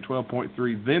Durant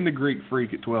 12.3. Then the Greek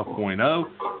Freak at 12.0.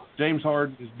 James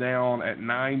Harden is down at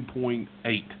 9.8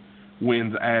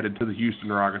 wins added to the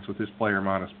Houston Rockets with his player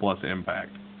minus plus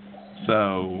impact.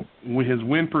 So with his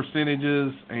win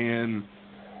percentages and,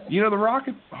 the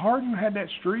Rockets, Harden had that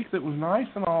streak that was nice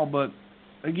and all, but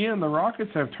again, the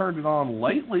Rockets have turned it on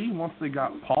lately once they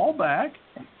got Paul back,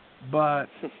 but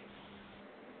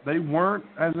they weren't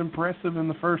as impressive in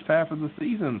the first half of the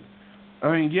season.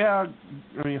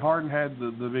 Harden had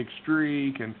the big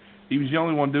streak, and he was the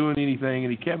only one doing anything,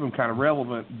 and he kept him kind of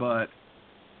relevant, but,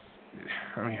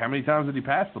 how many times did he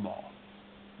pass the ball?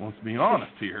 Let's be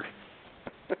honest here.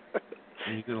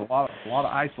 And he did a lot of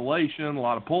isolation, a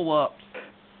lot of pull-ups.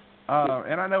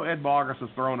 And I know Ed Bogus is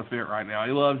throwing a fit right now.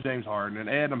 He loves James Harden. And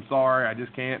Ed, I'm sorry, I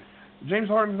just can't. James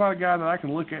Harden's not a guy that I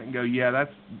can look at and go, yeah,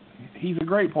 he's a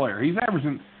great player. He's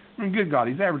averaging, good God,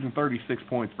 he's averaging 36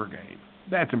 points per game.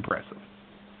 That's impressive.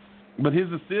 But his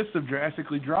assists have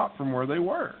drastically dropped from where they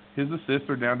were. His assists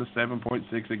are down to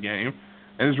 7.6 a game,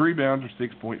 and his rebounds are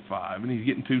 6.5, and he's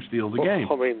getting 2 steals a game.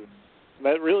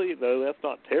 That really, though, that's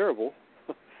not terrible.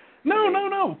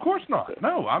 No, of course not.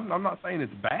 No, I'm not saying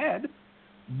it's bad,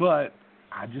 but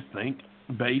I just think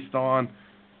based on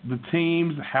the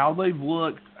teams, how they've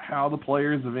looked, how the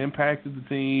players have impacted the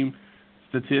team,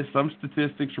 some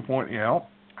statistics are pointing out,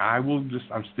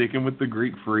 I'm sticking with the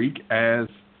Greek Freak as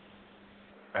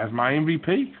my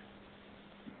MVP.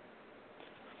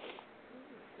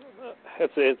 I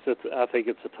think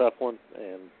it's a tough one,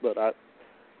 but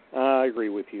I agree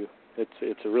with you.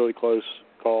 It's a really close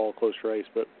call, close race,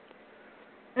 but.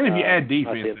 And if you add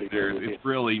defense in there, it's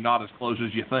really not as close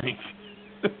as you think.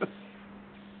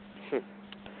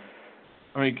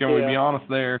 Can we be honest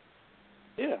there?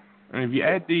 Yeah. If you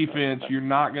add defense, you're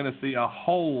not going to see a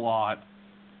whole lot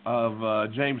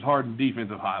of James Harden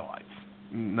defensive highlights.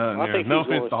 I think he's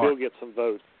going to still get some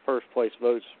votes, first place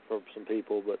votes from some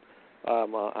people, but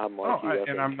I'm like you.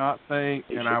 And I'm not saying,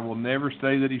 and I will never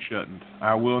say that he shouldn't.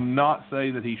 I will not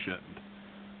say that he shouldn't,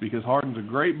 because Harden's a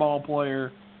great ball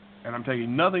player, and I'm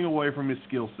taking nothing away from his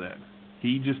skill set.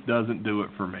 He just doesn't do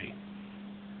it for me.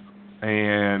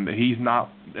 And he's not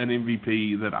an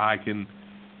MVP that I can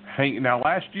hang. Now,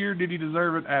 last year, did he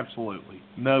deserve it? Absolutely.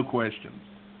 No questions.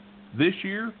 This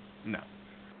year, no.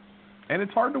 And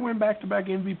it's hard to win back-to-back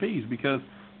MVPs because,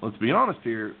 let's be honest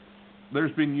here,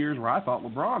 there's been years where I thought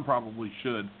LeBron probably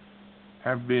should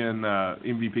have been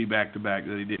MVP back-to-back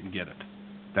that he didn't get it.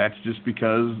 That's just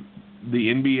because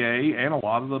the NBA and a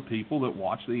lot of the people that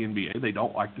watch the NBA, they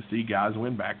don't like to see guys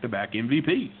win back-to-back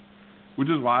MVPs, which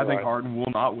is why I think Harden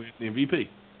will not win the MVP.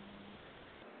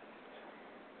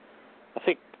 I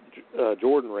think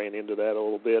Jordan ran into that a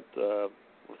little bit.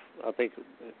 I think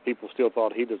people still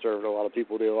thought he deserved it. A lot of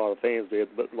people did, a lot of fans did,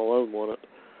 but Malone won it.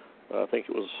 I think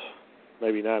it was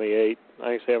maybe 98,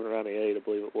 97 or 98, I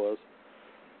believe it was.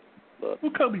 But,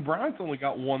 Kobe Bryant's only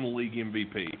got one league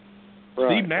MVP.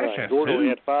 Right, Steve Nash has Jordan 2. only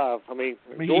had 5.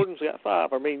 Jordan's got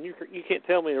 5. You can't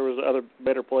tell me there was other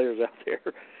better players out there.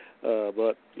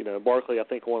 But Barkley, I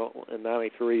think won in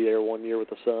 '93 there one year with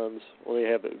the Suns when they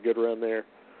had a good run there.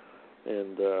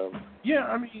 And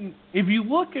if you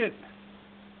look at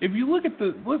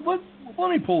the let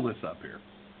me pull this up here.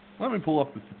 Let me pull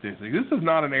up the statistics. This is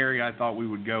not an area I thought we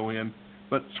would go in,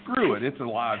 but screw it. It's a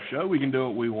live show. We can do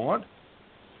what we want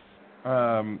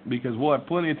because we'll have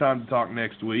plenty of time to talk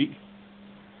next week.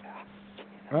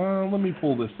 Let me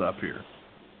pull this up here.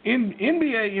 In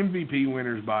NBA MVP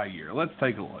winners by year. Let's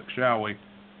take a look, shall we?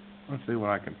 Let's see what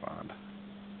I can find.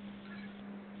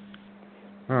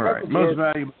 All right, most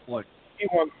valuable player. He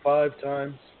won 5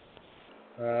 times.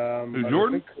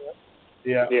 Jordan?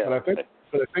 Yeah, but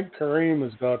I think Kareem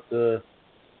has got the.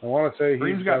 I want to say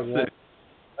Kareem's got 6.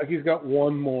 I think he's got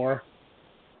one more,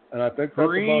 and I think that's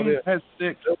Kareem about it. has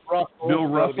 6. Bill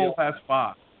Russell has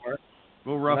 5.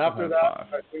 Bill Russell after has that,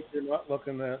 5. I think you're not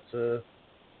looking at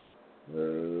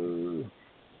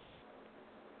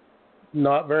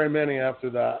not very many after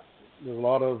that. There's a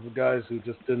lot of guys who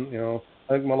just didn't.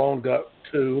 I think Malone got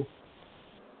 2.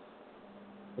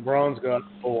 LeBron's got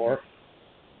 4.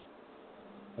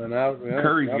 And now,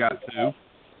 Curry's got 2.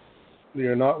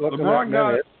 You're not looking at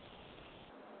many.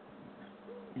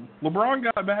 LeBron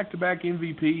got back-to-back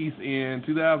MVPs in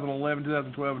 2011,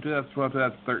 2012,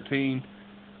 2013.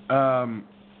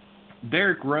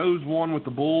 Derrick Rose won with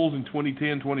the Bulls in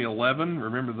 2010, 2011.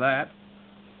 Remember that?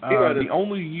 The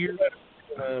only year.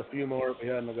 A few more if he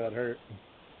hadn't got hurt.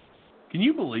 Can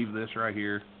you believe this right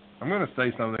here? I'm going to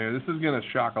say something here. This is going to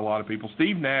shock a lot of people.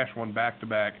 Steve Nash won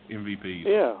back-to-back MVPs.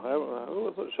 Yeah,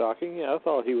 it wasn't shocking. Yeah, I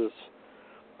thought he was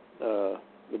the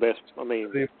best,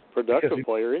 productive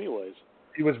player anyways.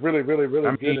 He was really, really,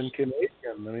 really good in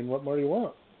Canadian. What more do you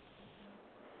want?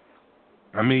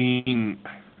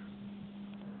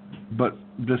 But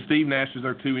does Steve Nash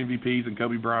deserve 2 MVPs and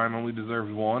Kobe Bryant only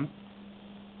deserves 1?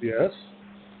 Yes.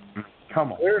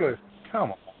 Come on. Clearly.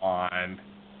 Come on.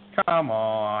 Come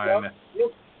on.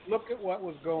 Look at what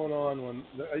was going on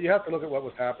you have to look at what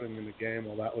was happening in the game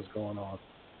while that was going on.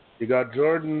 You got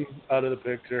Jordan out of the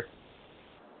picture.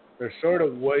 They're sort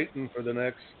of waiting for the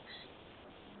next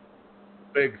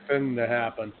big thing to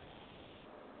happen.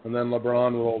 And then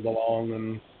LeBron rolled along,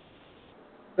 and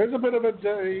there's a bit of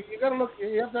you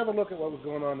have to have a look at what was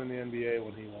going on in the NBA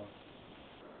when he won.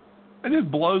 It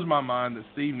just blows my mind that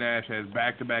Steve Nash has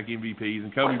back-to-back MVPs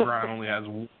and Kobe Bryant only has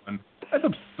one. That's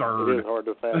absurd. It is hard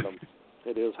to fathom.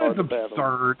 It is hard to fathom. That's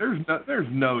absurd. There's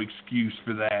no excuse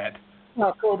for that.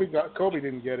 No, Kobe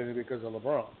didn't get any because of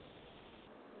LeBron.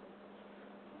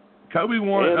 Kobe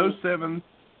won in 07.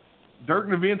 Dirk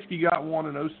Nowitzki got one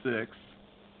in 06.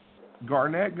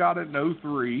 Garnett got it in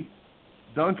 03.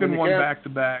 Duncan won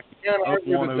back-to-back in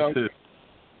 01, 02.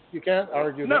 You can't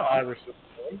argue that Iverson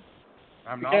won.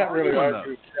 I'm you not can't really arguing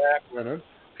argue Shaq winning.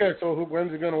 Okay, so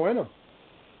when's he going to win them?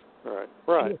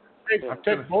 Right. Take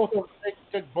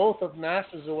both of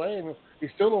Nash's away, and he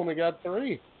still only got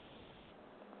 3.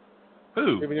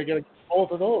 Who? Maybe you're going to get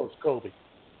both of those, Kobe.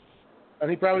 And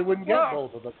he probably wouldn't get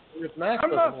both of them if Nash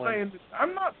doesn't win.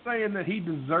 I'm not saying that he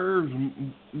deserves,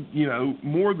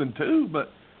 more than 2,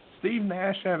 but Steve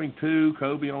Nash having 2,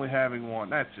 Kobe only having 1.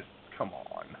 That's just, come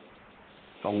on.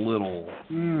 It's a little.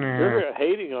 You're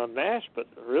hating on Nash, but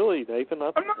really, Nathan,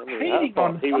 I'm not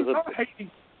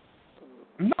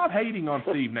hating on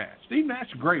Steve Nash. Steve Nash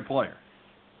is a great player.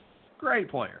 Great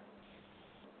player.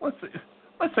 Let's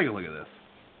take a look at this.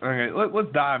 Okay,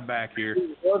 let's dive back here.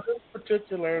 He wasn't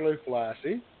particularly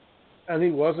flashy, and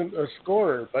he wasn't a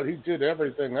scorer, but he did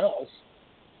everything else.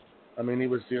 I mean, he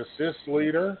was the assist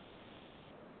leader.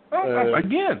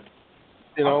 Again.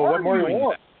 What more do you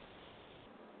want?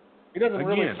 He doesn't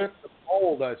really fit the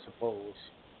mold, I suppose.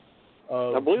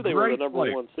 I believe they were the number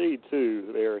player. 1 seed,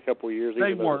 too, there a couple of years. They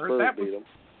even were. though the Spurs beat them.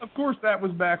 Of course, that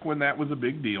was back when that was a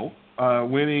big deal.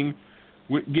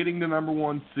 Getting the number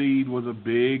 1 seed was a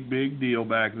big, big deal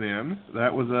back then.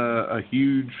 That was a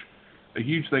huge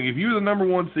thing. If you were the number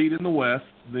 1 seed in the West,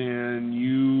 then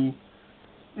you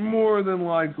more than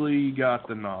likely got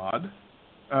the nod.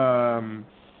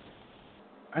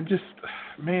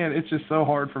 It's just so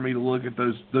hard for me to look at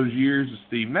those years of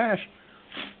Steve Nash.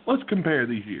 Let's compare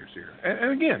these years here.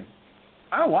 And again,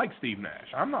 I like Steve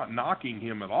Nash. I'm not knocking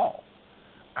him at all.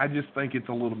 I just think it's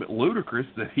a little bit ludicrous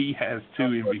that he has 2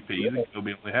 MVPs and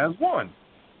Kobe only has 1.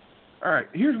 All right,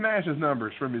 here's Nash's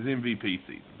numbers from his MVP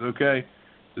seasons, okay?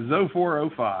 This is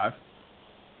 04-05,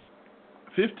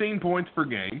 15 points per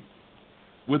game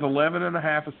with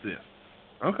 11.5 assists.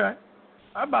 Okay,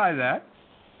 I buy that.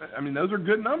 I mean, those are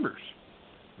good numbers.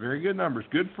 Very good numbers.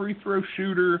 Good free throw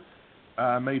shooter,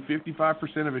 made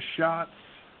 55% of his shots.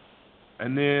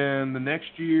 And then the next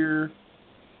year,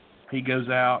 he goes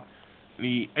out,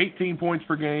 18 points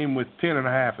per game with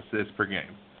 10.5 assists per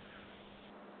game.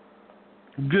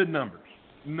 Good numbers.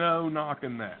 No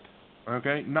knocking that.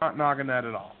 Okay? Not knocking that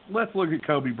at all. Let's look at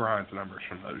Kobe Bryant's numbers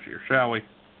from those years, shall we?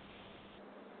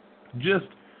 Just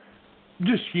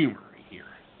humor me here.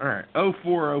 All right.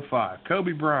 04-05.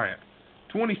 Kobe Bryant,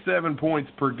 27 points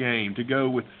per game to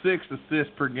go with 6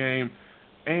 assists per game.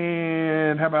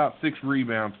 And how about 6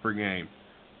 rebounds per game?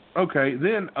 Okay,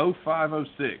 then 05-06.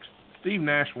 Steve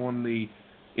Nash won the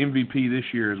MVP this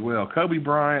year as well. Kobe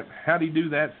Bryant, how'd he do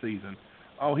that season?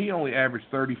 Oh, he only averaged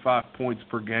 35 points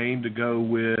per game to go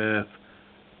with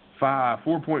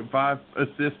 4.5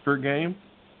 assists per game.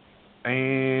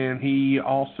 And he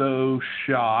also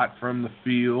shot from the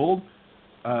field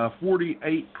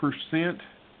 48%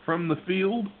 from the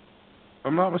field. If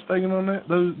I'm not mistaken on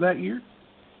that year.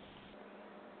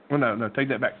 Well, no, take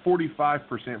that back.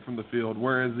 45% from the field,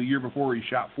 whereas the year before he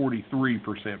shot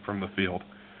 43% from the field.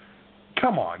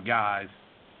 Come on, guys.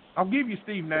 I'll give you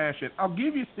Steve Nash in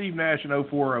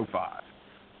 04-05.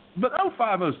 But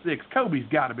 05-06, Kobe's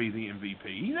got to be the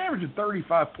MVP. He's averaging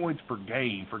 35 points per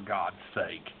game, for God's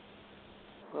sake.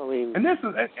 I mean, and Nash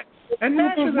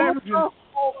is averaging.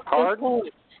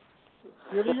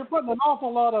 You're putting an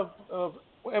awful lot of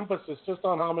emphasis just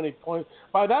on how many points.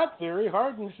 By that theory,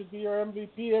 Harden should be your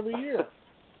MVP every year.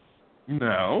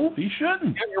 No, he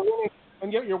shouldn't.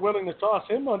 And yet you're willing to toss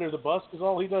him under the bus because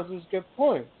all he does is get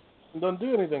points and doesn't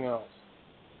do anything else.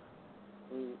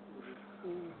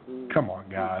 Come on,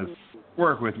 guys.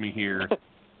 Work with me here.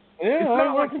 It's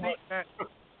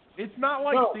not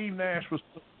like Steve Nash was.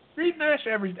 Steve Nash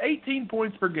averaged 18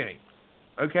 points per game.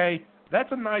 Okay?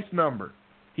 That's a nice number.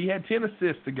 He had 10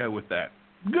 assists to go with that.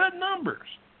 Good numbers.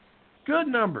 Good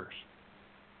numbers.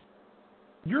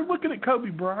 You're looking at Kobe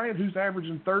Bryant, who's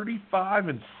averaging 35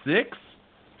 and 6,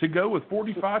 to go with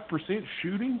 45%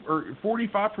 shooting or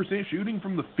 45% shooting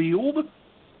from the field,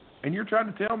 and you're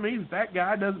trying to tell me that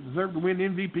guy doesn't deserve to win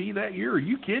MVP that year? Are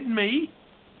you kidding me?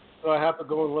 So I have to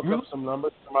go and look up some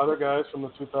numbers from other guys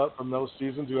from those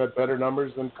seasons who had better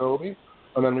numbers than Kobe,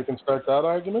 and then we can start that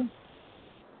argument?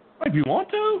 If you want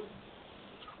to.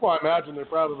 Well, I imagine there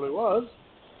probably was.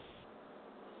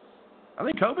 I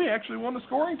think Kobe actually won the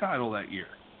scoring title that year.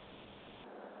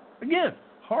 Again,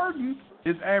 Harden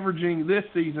is averaging this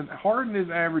season. Harden is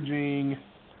averaging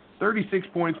 36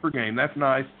 points per game. That's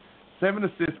nice. 7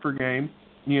 assists per game.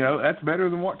 You know, that's better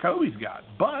than what Kobe's got.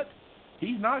 But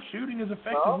he's not shooting as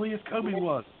effectively as Kobe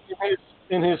was.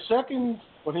 In his second,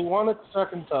 when he won it the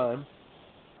second time,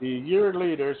 the year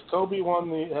leaders, Kobe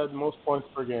had the most points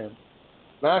per game.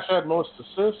 Nash had most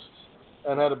assists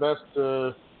and had the best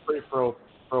free throw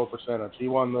percentage. He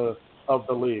won of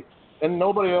the league. And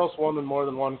nobody else won in more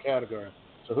than one category.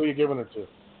 So who are you giving it to?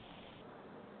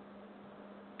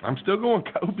 I'm still going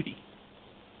Kobe.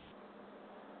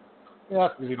 Yeah,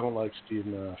 because you don't like Steve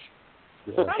Nash.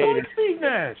 I like Steve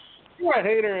Nash. You're a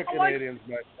hater of Canadians,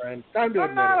 my friend. Time to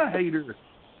admit it. I'm not a hater.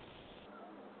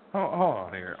 Hold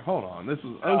on here. Hold on. This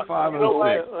is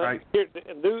 05-06, right? Here,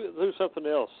 and do something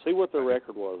else. See what their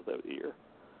record was that year.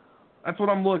 That's what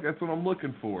I'm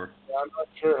looking for. Yeah, I'm not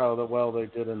sure how well they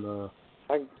did in the.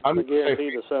 I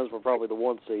guarantee the Suns were probably the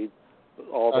 1 seed.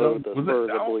 Although the Spurs,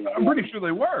 I believe. I'm pretty sure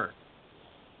they were.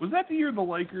 Was that the year the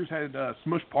Lakers had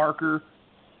Smush Parker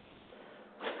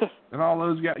and all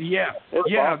those guys? Yeah,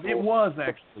 it was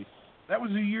actually. That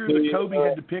was the year that Kobe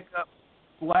had to pick up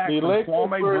slack from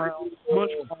Kwame Brown, Smush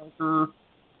Parker.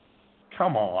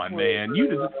 Come on, man!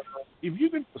 If you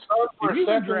can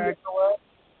drag.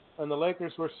 And the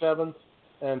Lakers were 7th,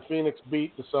 and Phoenix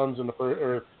beat the Suns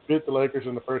beat the Lakers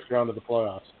in the first round of the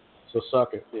playoffs. So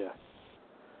suck it. Yeah.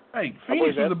 Hey,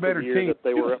 Phoenix was a better team. That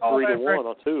they were up 3-1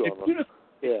 or 2 on them.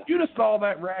 If you'd have saw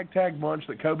that ragtag bunch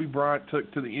that Kobe Bryant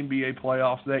took to the NBA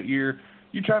playoffs that year,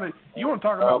 you want to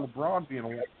talk about LeBron being a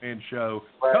one-man show.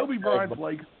 Kobe Bryant's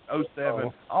Lakers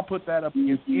 07, I'll put that up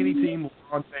against any team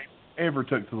LeBron James ever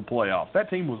took to the playoffs. That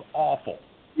team was awful.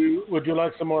 Would you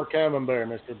like some more camembert,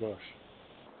 Mr. Bush?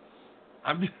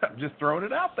 I'm just throwing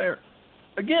it out there.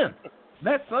 Again,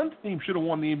 that Suns team should have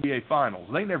won the NBA Finals.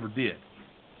 They never did.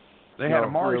 They had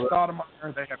Amari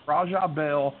Stoudemire. They had Raja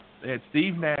Bell. They had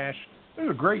Steve Nash. It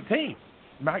was a great team.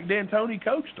 Mike D'Antoni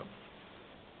coached them.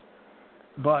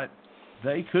 But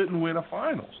they couldn't win a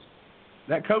Finals.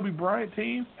 That Kobe Bryant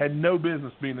team had no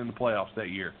business being in the playoffs that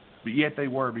year. But yet they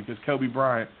were because Kobe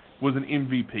Bryant was an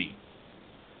MVP.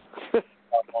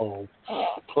 Oh,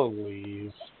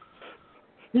 please.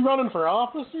 You running for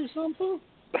office or something?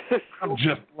 I'm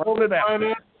just throwing it out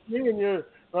there. And you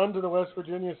run to the West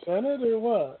Virginia Senate or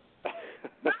what?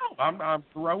 No, I'm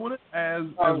throwing it as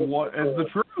the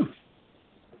truth.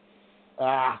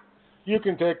 You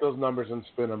can take those numbers and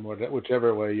spin them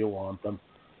whichever way you want them.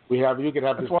 You could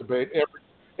have this debate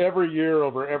every year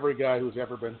over every guy who's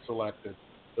ever been selected.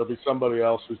 There'll be somebody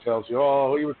else who tells you,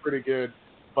 "Oh, he was pretty good,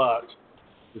 but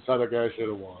this other guy should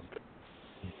have won."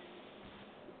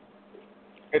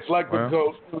 It's like the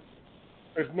GOAT.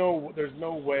 There's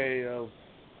no way of,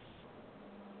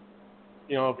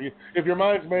 if your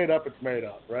mind's made up, it's made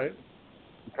up, right?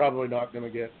 You're probably not going to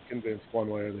get convinced one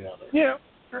way or the other. Yeah.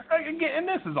 Again, and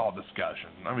this is all discussion.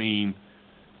 I mean,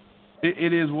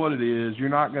 it is what it is. You're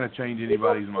not going to change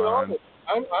anybody's mind.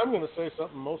 I'm going to say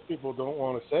something most people don't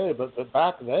want to say, but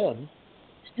back then,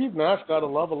 Steve Nash got a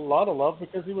lot of love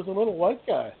because he was a little white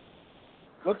guy.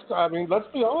 Let's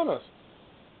be honest.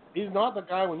 He's not the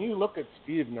guy. When you look at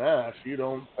Steve Nash, you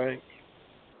don't think,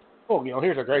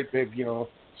 here's a great big,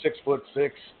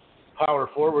 6'6", power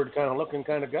forward kind of looking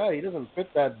kind of guy. He doesn't fit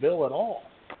that bill at all.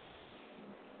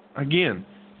 Again,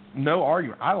 no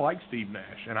argument. I like Steve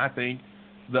Nash, and I think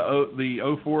the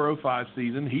 04-05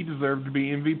 season, he deserved to be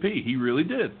MVP. He really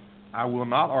did. I will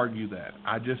not argue that.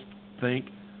 I just think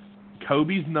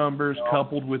Kobe's numbers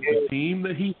coupled with the team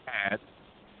that he had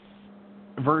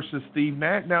versus Steve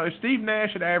Nash. Now, if Steve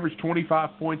Nash had averaged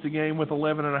 25 points a game with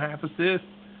 11.5 assists,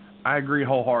 I agree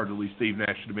wholeheartedly Steve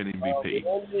Nash should have been MVP.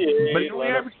 But he only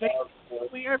averaged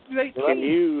 18. When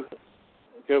you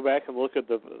go back and look at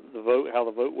the vote, how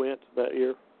the vote went that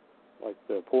year, like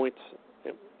the points,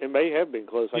 it may have been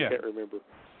close. I can't remember.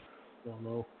 Don't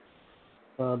know.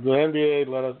 The NBA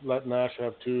let Nash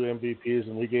have 2 MVPs,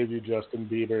 and we gave you Justin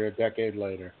Bieber a decade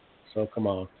later. So come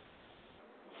on,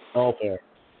 all fair.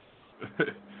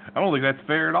 I don't think that's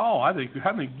fair at all. I think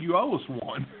you owe us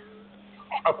one.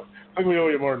 I think we owe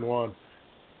you more than one.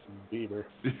 Bieber.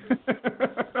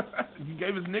 You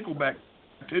gave us Nickelback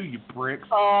too, you pricks.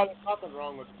 Oh, there's nothing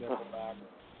wrong with Nickelback.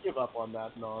 give up on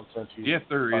that nonsense. Yes,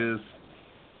 there is.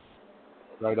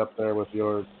 Right up there with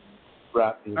your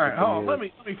rap music. All right, hold on. Let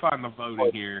me find the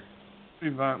voting here.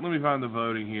 Let me find the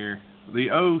voting here. The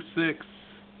 06.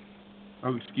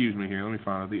 Oh, excuse me here. Let me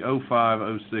find it. The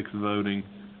 05-06 voting.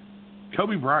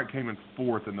 Kobe Bryant came in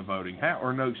fourth in the voting.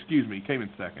 Came in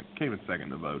second. Came in second in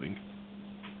the voting.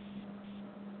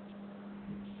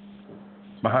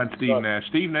 Behind Steve Nash.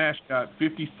 Steve Nash got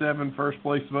 57 first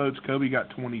place votes. Kobe got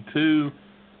 22.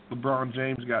 LeBron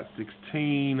James got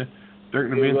 16.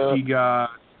 Dirk Nowitzki got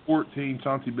 14.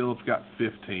 Chauncey Billups got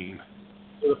 15.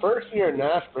 For the first year,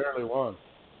 Nash barely won.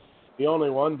 He only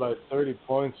won by 30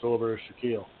 points over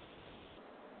Shaquille.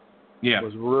 Yeah. It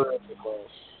was really close.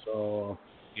 So.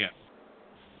 Yeah.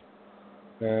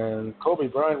 And Kobe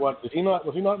Bryant, was he not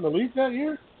in the league that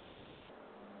year?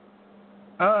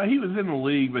 He was in the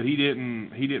league, but he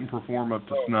didn't perform up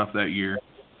to snuff that year.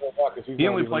 He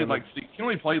only played like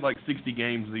 60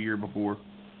 games the year before.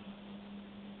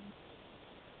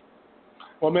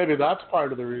 Well, maybe that's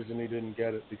part of the reason he didn't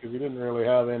get it, because he didn't really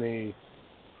have any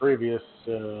previous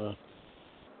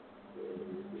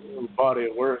body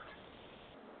of work.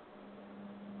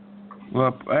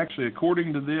 Well, actually,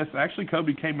 according to this,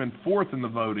 Kobe came in fourth in the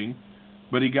voting,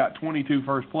 but he got 22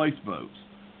 first-place votes.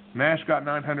 Nash got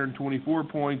 924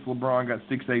 points. LeBron got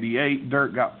 688.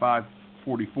 Dirk got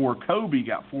 544. Kobe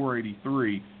got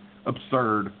 483.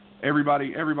 Absurd.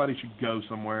 Everybody should go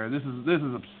somewhere. This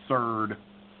is absurd.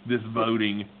 This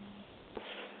voting.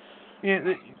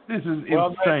 This is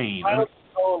insane. Well,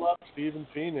 call up Stephen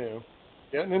Pinu.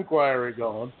 Get an inquiry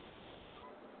going.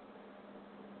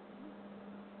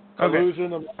 Okay.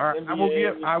 All right.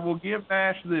 I will give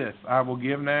Nash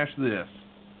this.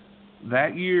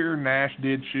 That year, Nash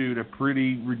did shoot a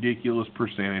pretty ridiculous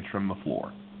percentage from the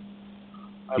floor.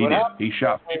 He did. He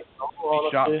shot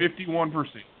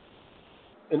 51%.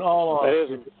 In all honesty,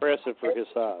 that is impressive for his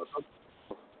size.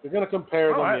 You're going to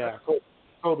compare them,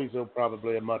 Kobe's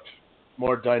probably a much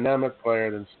more dynamic player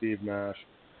than Steve Nash.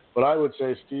 But I would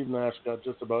say Steve Nash got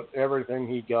just about everything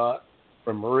he got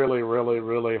from really, really,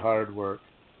 really hard work,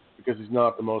 because he's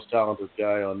not the most talented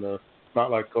guy not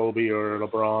like Kobe or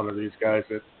LeBron or these guys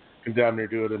that can damn near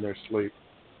do it in their sleep.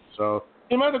 So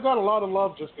he might have got a lot of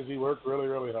love just because he worked really,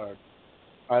 really hard.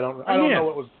 I don't know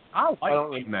what was. I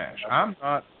like Steve Nash. I'm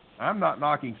not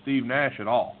knocking Steve Nash at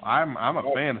all. I'm a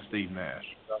fan of Steve Nash.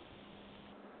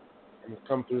 And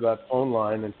come through that phone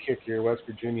line and kick your West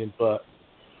Virginian butt.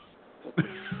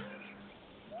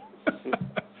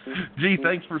 Gee,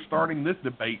 thanks for starting this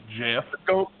debate, Jeff.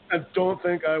 I don't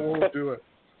think I won't do it.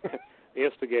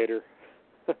 Instigator.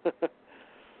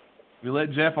 We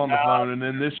let Jeff on the phone, and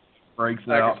then this breaks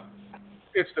out.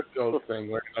 It's the GOAT thing,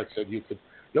 where, like I said,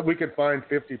 we could find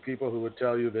 50 people who would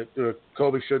tell you that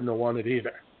Kobe shouldn't have won it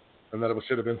either, and that it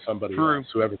should have been somebody else,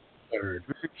 whoever third.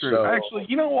 True. So, actually,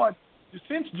 you know what?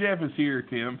 Since Jeff is here,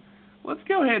 Tim, let's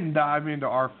go ahead and dive into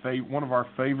one of our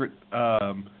favorite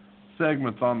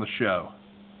segments on the show.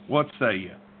 What say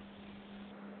you?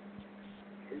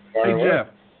 Hey, Jeff,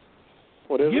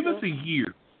 give us a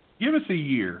year. Give us a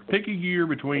year. Pick a year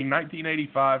between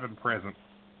 1985 and present.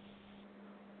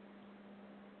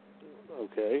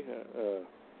 Okay.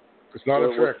 It's not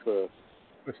a trick.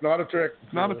 It's not a trick.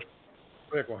 It's not a trick.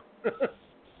 Pick one.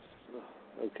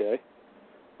 Okay.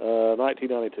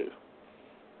 1992.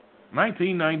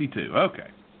 1992. Okay.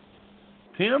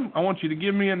 Tim, I want you to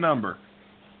give me a number.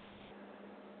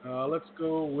 Let's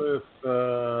go with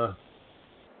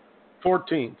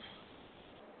 14th.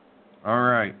 All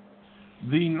right.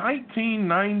 The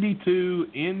 1992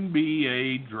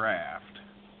 NBA Draft.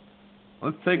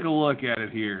 Let's take a look at it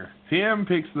here. Tim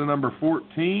picks the number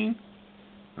 14.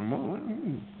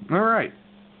 All right.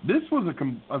 This was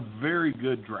a very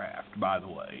good draft, by the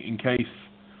way, in case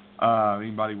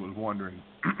anybody was wondering.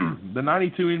 The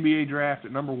 92 NBA Draft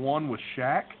at number 1 was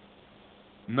Shaq.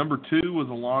 Number 2 was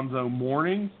Alonzo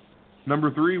Mourning.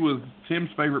 Number 3 was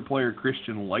Tim's favorite player,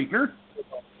 Christian Laettner.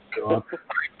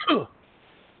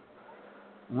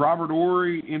 Robert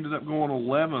Horry ended up going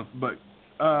 11th, but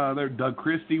Doug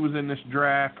Christie was in this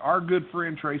draft. Our good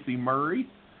friend Tracy Murray,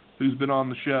 who's been on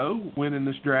the show, went in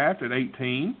this draft at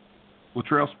 18.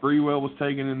 Latrell Sprewell was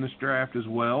taken in this draft as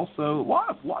well. So a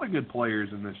lot of good players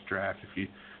in this draft, if you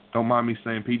don't mind me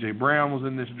saying. P.J. Brown was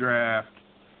in this draft.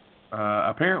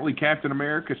 Apparently Captain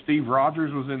America Steve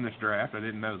Rogers was in this draft. I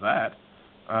didn't know that.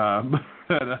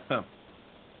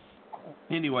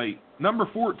 Anyway, number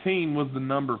 14 was the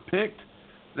number picked.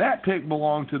 That pick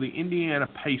belonged to the Indiana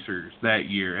Pacers that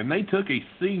year, and they took a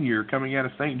senior coming out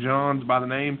of St. John's by the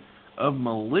name of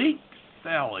Malik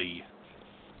Selly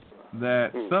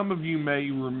that some of you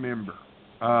may remember.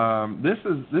 This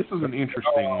is an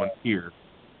interesting one here.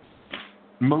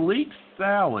 Malik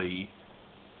Sally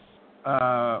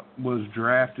was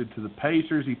drafted to the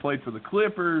Pacers. He played for the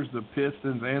Clippers, the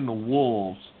Pistons, and the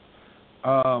Wolves.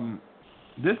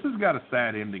 This has got a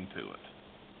sad ending to it.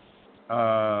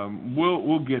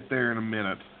 We'll get there in a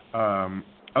minute.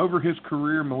 Over his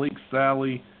career, Malik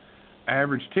Sally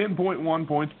averaged 10.1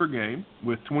 points per game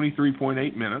with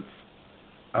 23.8 minutes.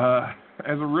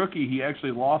 As a rookie, he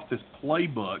actually lost his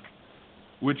playbook,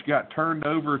 which got turned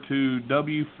over to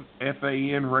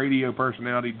WFAN radio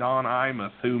personality Don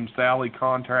Imus, whom Sally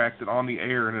contacted on the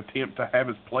air in an attempt to have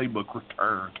his playbook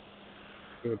returned.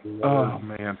 Oh,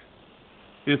 man.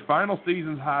 His final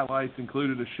season's highlights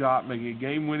included a shot making a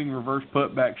game-winning reverse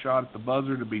putback shot at the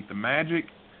buzzer to beat the Magic,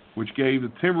 which gave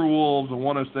the Timberwolves a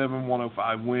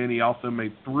 107-105 win. He also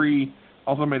made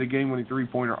a game-winning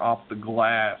three-pointer off the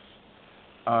glass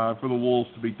for the Wolves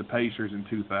to beat the Pacers in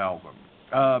 2000.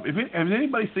 Has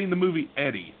anybody seen the movie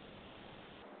Eddie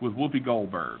with Whoopi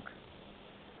Goldberg?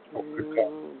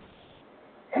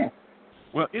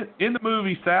 Well, in the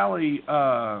movie, Sally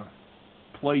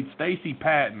played Stacey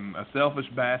Patton, a selfish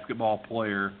basketball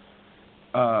player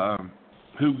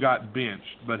who got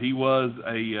benched, but he was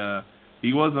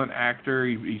an actor.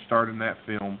 He starred in that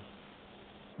film.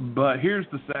 But here's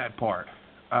the sad part.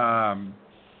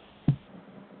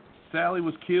 Sally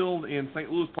was killed in St.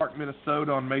 Louis Park,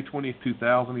 Minnesota on May 20th,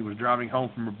 2000. He was driving home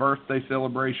from a birthday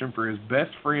celebration for his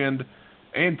best friend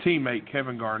and teammate,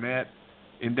 Kevin Garnett,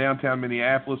 in downtown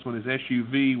Minneapolis when his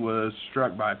SUV was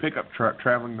struck by a pickup truck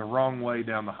traveling the wrong way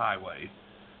down the highway.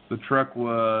 The truck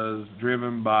was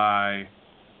driven by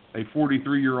a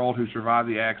 43-year-old who survived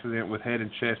the accident with head and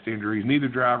chest injuries. Neither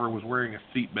driver was wearing a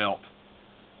seatbelt.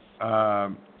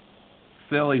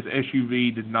 Sally's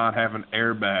SUV did not have an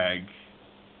airbag.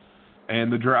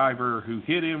 And the driver who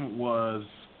hit him was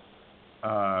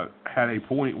had a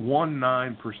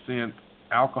 0.19%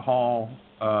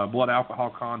 blood alcohol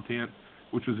content,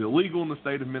 which was illegal in the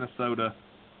state of Minnesota.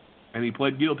 And he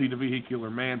pled guilty to vehicular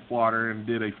manslaughter and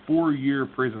did a 4-year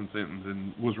prison sentence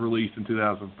and was released in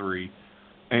 2003.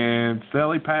 And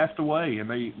Sally passed away, and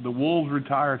the Wolves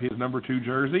retired his number 2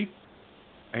 jersey.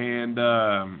 And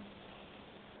on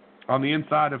the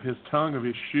inside of his tongue of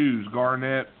his shoes,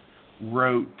 Garnett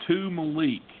wrote to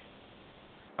Malik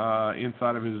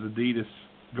inside of his Adidas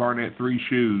Garnett 3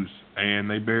 shoes, and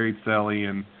they buried Sally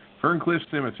in Ferncliff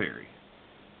Cemetery.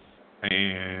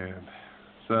 And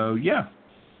so, yeah.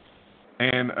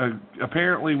 And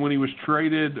apparently when he was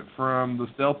traded from the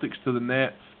Celtics to the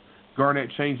Nets,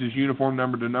 Garnett changed his uniform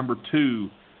number to number 2,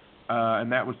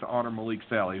 and that was to honor Malik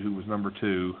Sally, who was number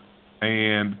 2.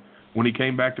 And when he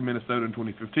came back to Minnesota in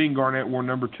 2015, Garnett wore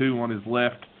number 2 on his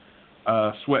left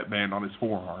sweatband on his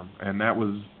forearm, and that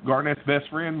was Garnett's best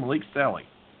friend, Malik Sally.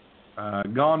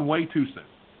 Gone way too soon,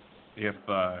 if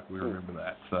we remember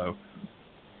that. So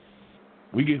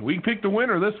we picked a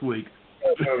winner this week.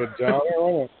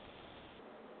 You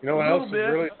know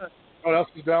what else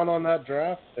is down on that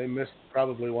draft? They missed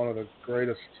probably what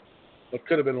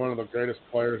could have been one of the greatest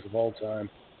players of all time.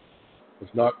 Was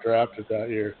not drafted that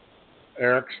year.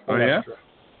 Erik Spoelstra. Oh, yeah?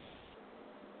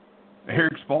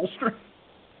 Erik Spoelstra?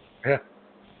 Yeah.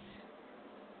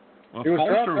 Well,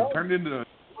 Spoelstra turned into a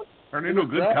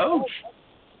good coach.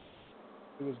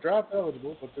 He was draft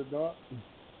eligible,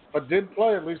 but did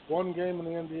play at least one game in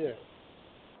the NBA.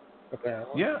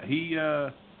 Apparently.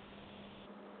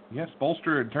 Yeah,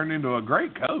 Spoelstra had turned into a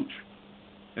great coach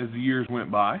as the years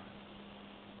went by.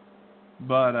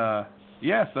 But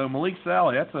so Malik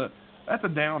Sally, that's a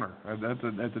downer. That's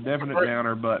a definite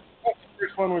downer. But that's the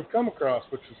first one we've come across,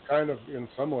 which is kind of in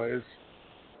some ways.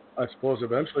 I suppose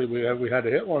eventually we had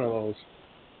to hit one of those.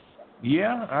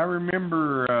 Yeah, I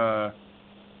remember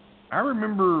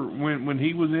when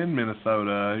he was in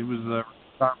Minnesota. He was the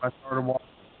time I started watching.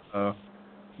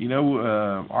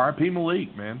 R.I.P.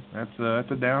 Malik, man. That's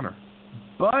a downer.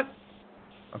 But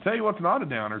I'll tell you what's not a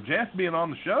downer. Jeff being on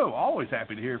the show, always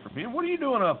happy to hear from him. What are you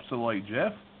doing up so late,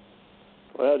 Jeff?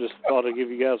 Well, I just thought I'd give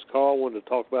you guys a call. Wanted to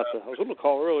talk about I was going to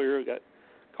call earlier. Got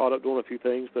caught up doing a few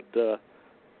things, but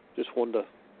just wanted to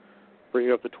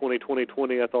bring up the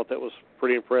 2020. I thought that was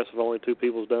pretty impressive. Only 2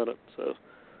 people's done it. So,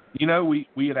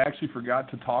 we had actually forgot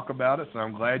to talk about it, so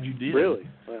I'm glad you did. Really?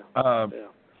 Wow. Yeah.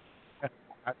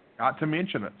 I forgot to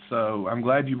mention it, so I'm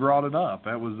glad you brought it up.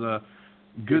 That was a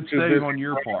good save on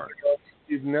your part.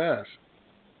 Steve Nash.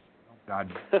 Oh,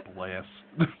 God bless.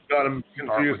 Got him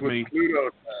confused with Pluto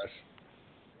Nash.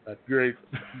 That great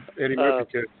Eddie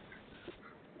Murphy kid.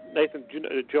 Nathan,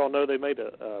 did y'all know they made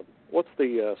what's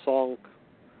the song,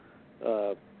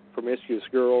 Promiscuous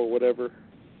Girl or whatever?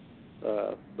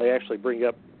 They actually bring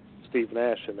up Steve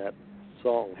Nash in that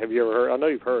song. Have you ever heard? I know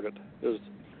you've heard it. It was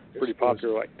pretty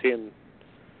popular, like 10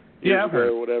 years ago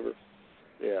or whatever.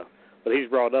 Yeah, but he's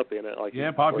brought up in it, like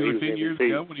popular 10 years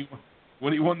ago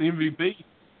when he won the MVP.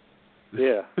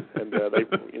 Yeah, and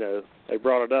they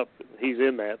brought it up. He's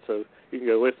in that, so you can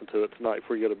go listen to it tonight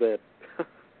before you go to bed.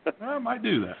 I might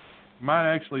do that.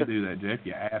 Might actually do that, Jeff,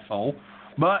 you asshole.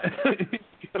 But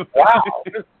wow.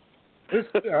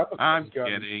 I'm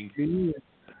kidding.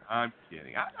 I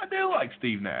do like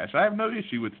Steve Nash. I have no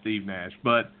issue with Steve Nash.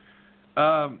 But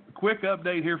quick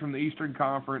update here from the Eastern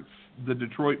Conference. The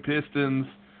Detroit Pistons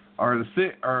are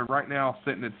right now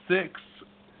sitting at 6.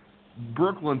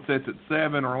 Brooklyn sits at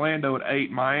 7. Orlando at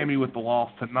 8. Miami with the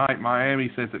loss tonight. Miami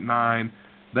sits at 9.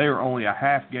 They are only a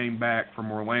half game back from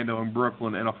Orlando and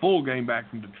Brooklyn and a full game back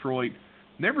from Detroit.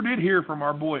 Never did hear from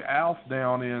our boy Alf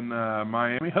down in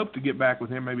Miami. Hope to get back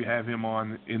with him, maybe have him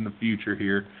on in the future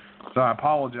here. So I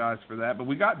apologize for that. But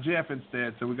we got Jeff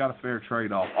instead, so we got a fair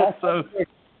trade-off. Also,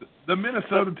 the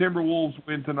Minnesota Timberwolves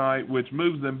win tonight, which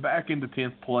moves them back into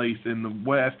 10th place in the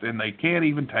West, and they can't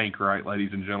even tank right,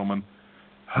 ladies and gentlemen.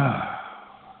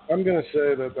 I'm going to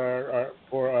say that our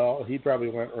poor Al, he probably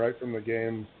went right from the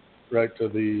game right to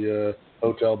the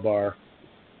hotel bar.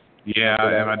 Yeah,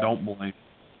 and I don't blame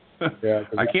him. Yeah,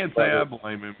 I can't say I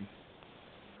blame him.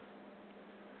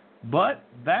 But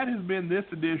that has been this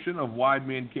edition of Wide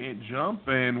Men Can't Jump,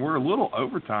 and we're a little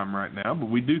overtime right now, but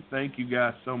we do thank you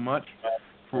guys so much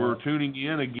for tuning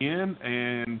in again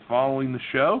and following the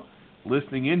show,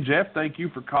 listening in. Jeff, thank you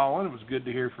for calling. It was good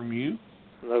to hear from you.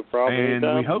 No problem.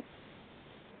 And we hope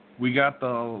we got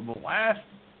the last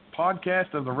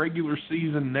podcast of the regular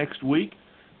season next week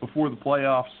before the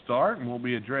playoffs start, and we'll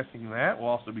be addressing that. We'll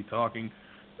also be talking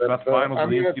about the finals of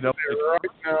the NCAA.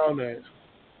 Right now, Nate,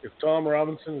 if Tom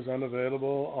Robinson is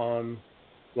unavailable on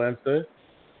Wednesday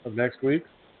of next week,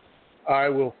 I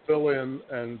will fill in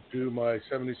and do my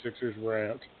 76ers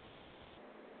rant.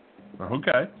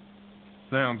 Okay.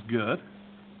 Sounds good.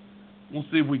 We'll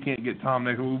see if we can't get Tom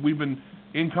next week. We've been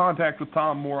in contact with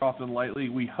Tom more often lately.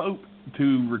 We hope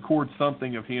to record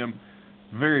something of him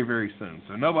very, very soon.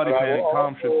 So nobody panic.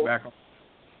 Tom should be back on.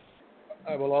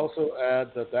 I will also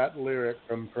add that lyric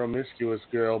from Promiscuous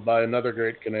Girl by another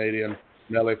great Canadian,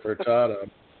 Nelly Furtado,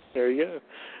 there you go,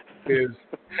 is,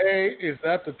 hey, is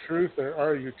that the truth or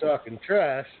are you talking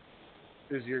trash?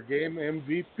 Is your game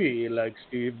MVP like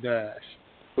Steve Nash?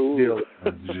 Oh,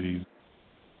 geez.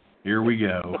 Here we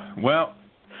go. Well,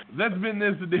 that's been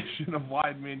this edition of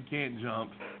Wide Men Can't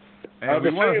Jump. And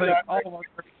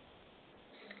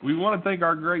we want to thank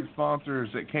our great sponsors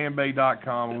at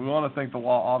Cambay.com. And we want to thank the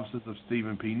law offices of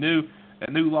Stephen P. New at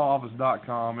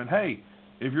newlawoffice.com. And, hey,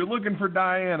 if you're looking for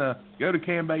Diana, go to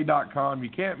Cambay.com. You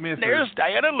can't miss her. There's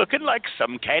Diana looking like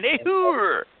some kind of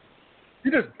hooer.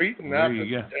 You're just beating that. There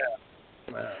you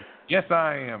go. Man. Yes,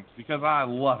 I am, because I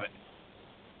love it.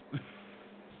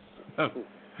 So,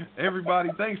 everybody,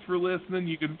 thanks for listening.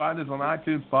 You can find us on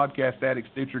iTunes, Podcast Addict,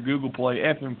 Stitcher, Google Play,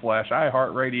 FM Flash,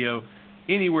 iHeartRadio,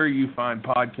 anywhere you find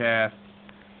podcasts.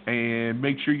 And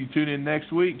make sure you tune in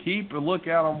next week. Keep a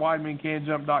lookout on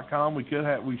WideMenCan'tJump.com.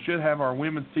 We should have our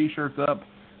women's T-shirts up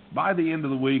by the end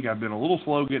of the week. I've been a little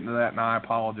slow getting to that, and I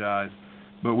apologize.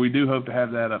 But we do hope to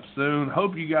have that up soon.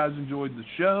 Hope you guys enjoyed the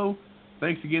show.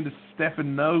 Thanks again to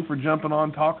Stephen No for jumping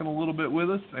on, talking a little bit with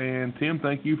us. And, Tim,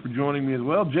 thank you for joining me as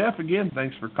well. Jeff, again,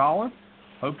 thanks for calling.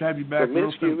 Hope to have you back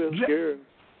real soon.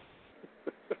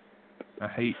 I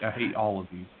hate all of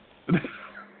you.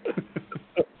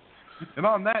 And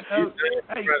on that note,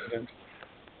 hey,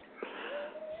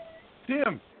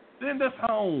 Tim, send us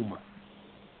home.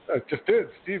 I just did.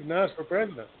 Steve Nash for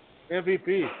president.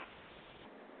 MVP.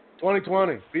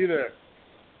 2020. Be there.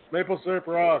 Maple syrup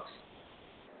rocks.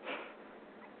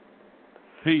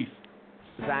 Peace.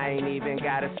 I ain't even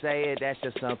gotta say it, that's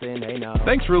just something they know.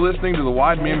 Thanks for listening to the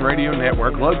Wide Men Radio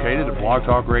Network, located at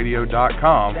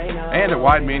blogtalkradio.com and at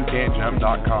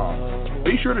widemencan'tjump.com.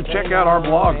 Be sure to check out our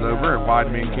blogs over at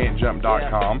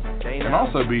widemencan'tjump.com, and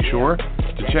also be sure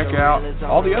to check out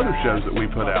all the other shows that we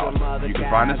put out. You can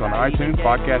find us on iTunes,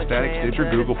 Podcast Addict, Stitcher,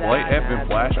 Google Play, FM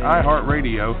Flash,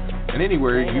 iHeartRadio, and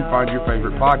anywhere you find your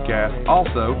favorite podcast.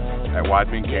 Also at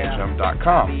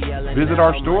widemencan'tjump.com. Visit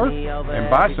our store and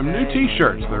buy some new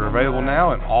T-shirts. They're available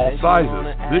now in all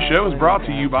sizes. This show is brought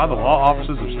to you by the law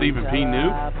offices of Stephen P. New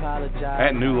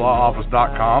at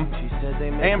newlawoffice.com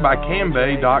and by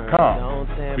Cambay.com.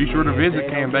 Be sure to visit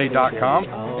Cambay.com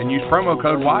and use promo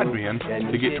code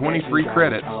WIDEMEN to get 20 free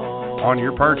credits on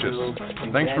your purchase.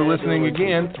 Thanks for listening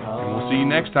again, and we'll see you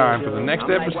next time for the next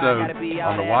episode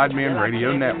on the Wide Men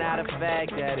Radio Network.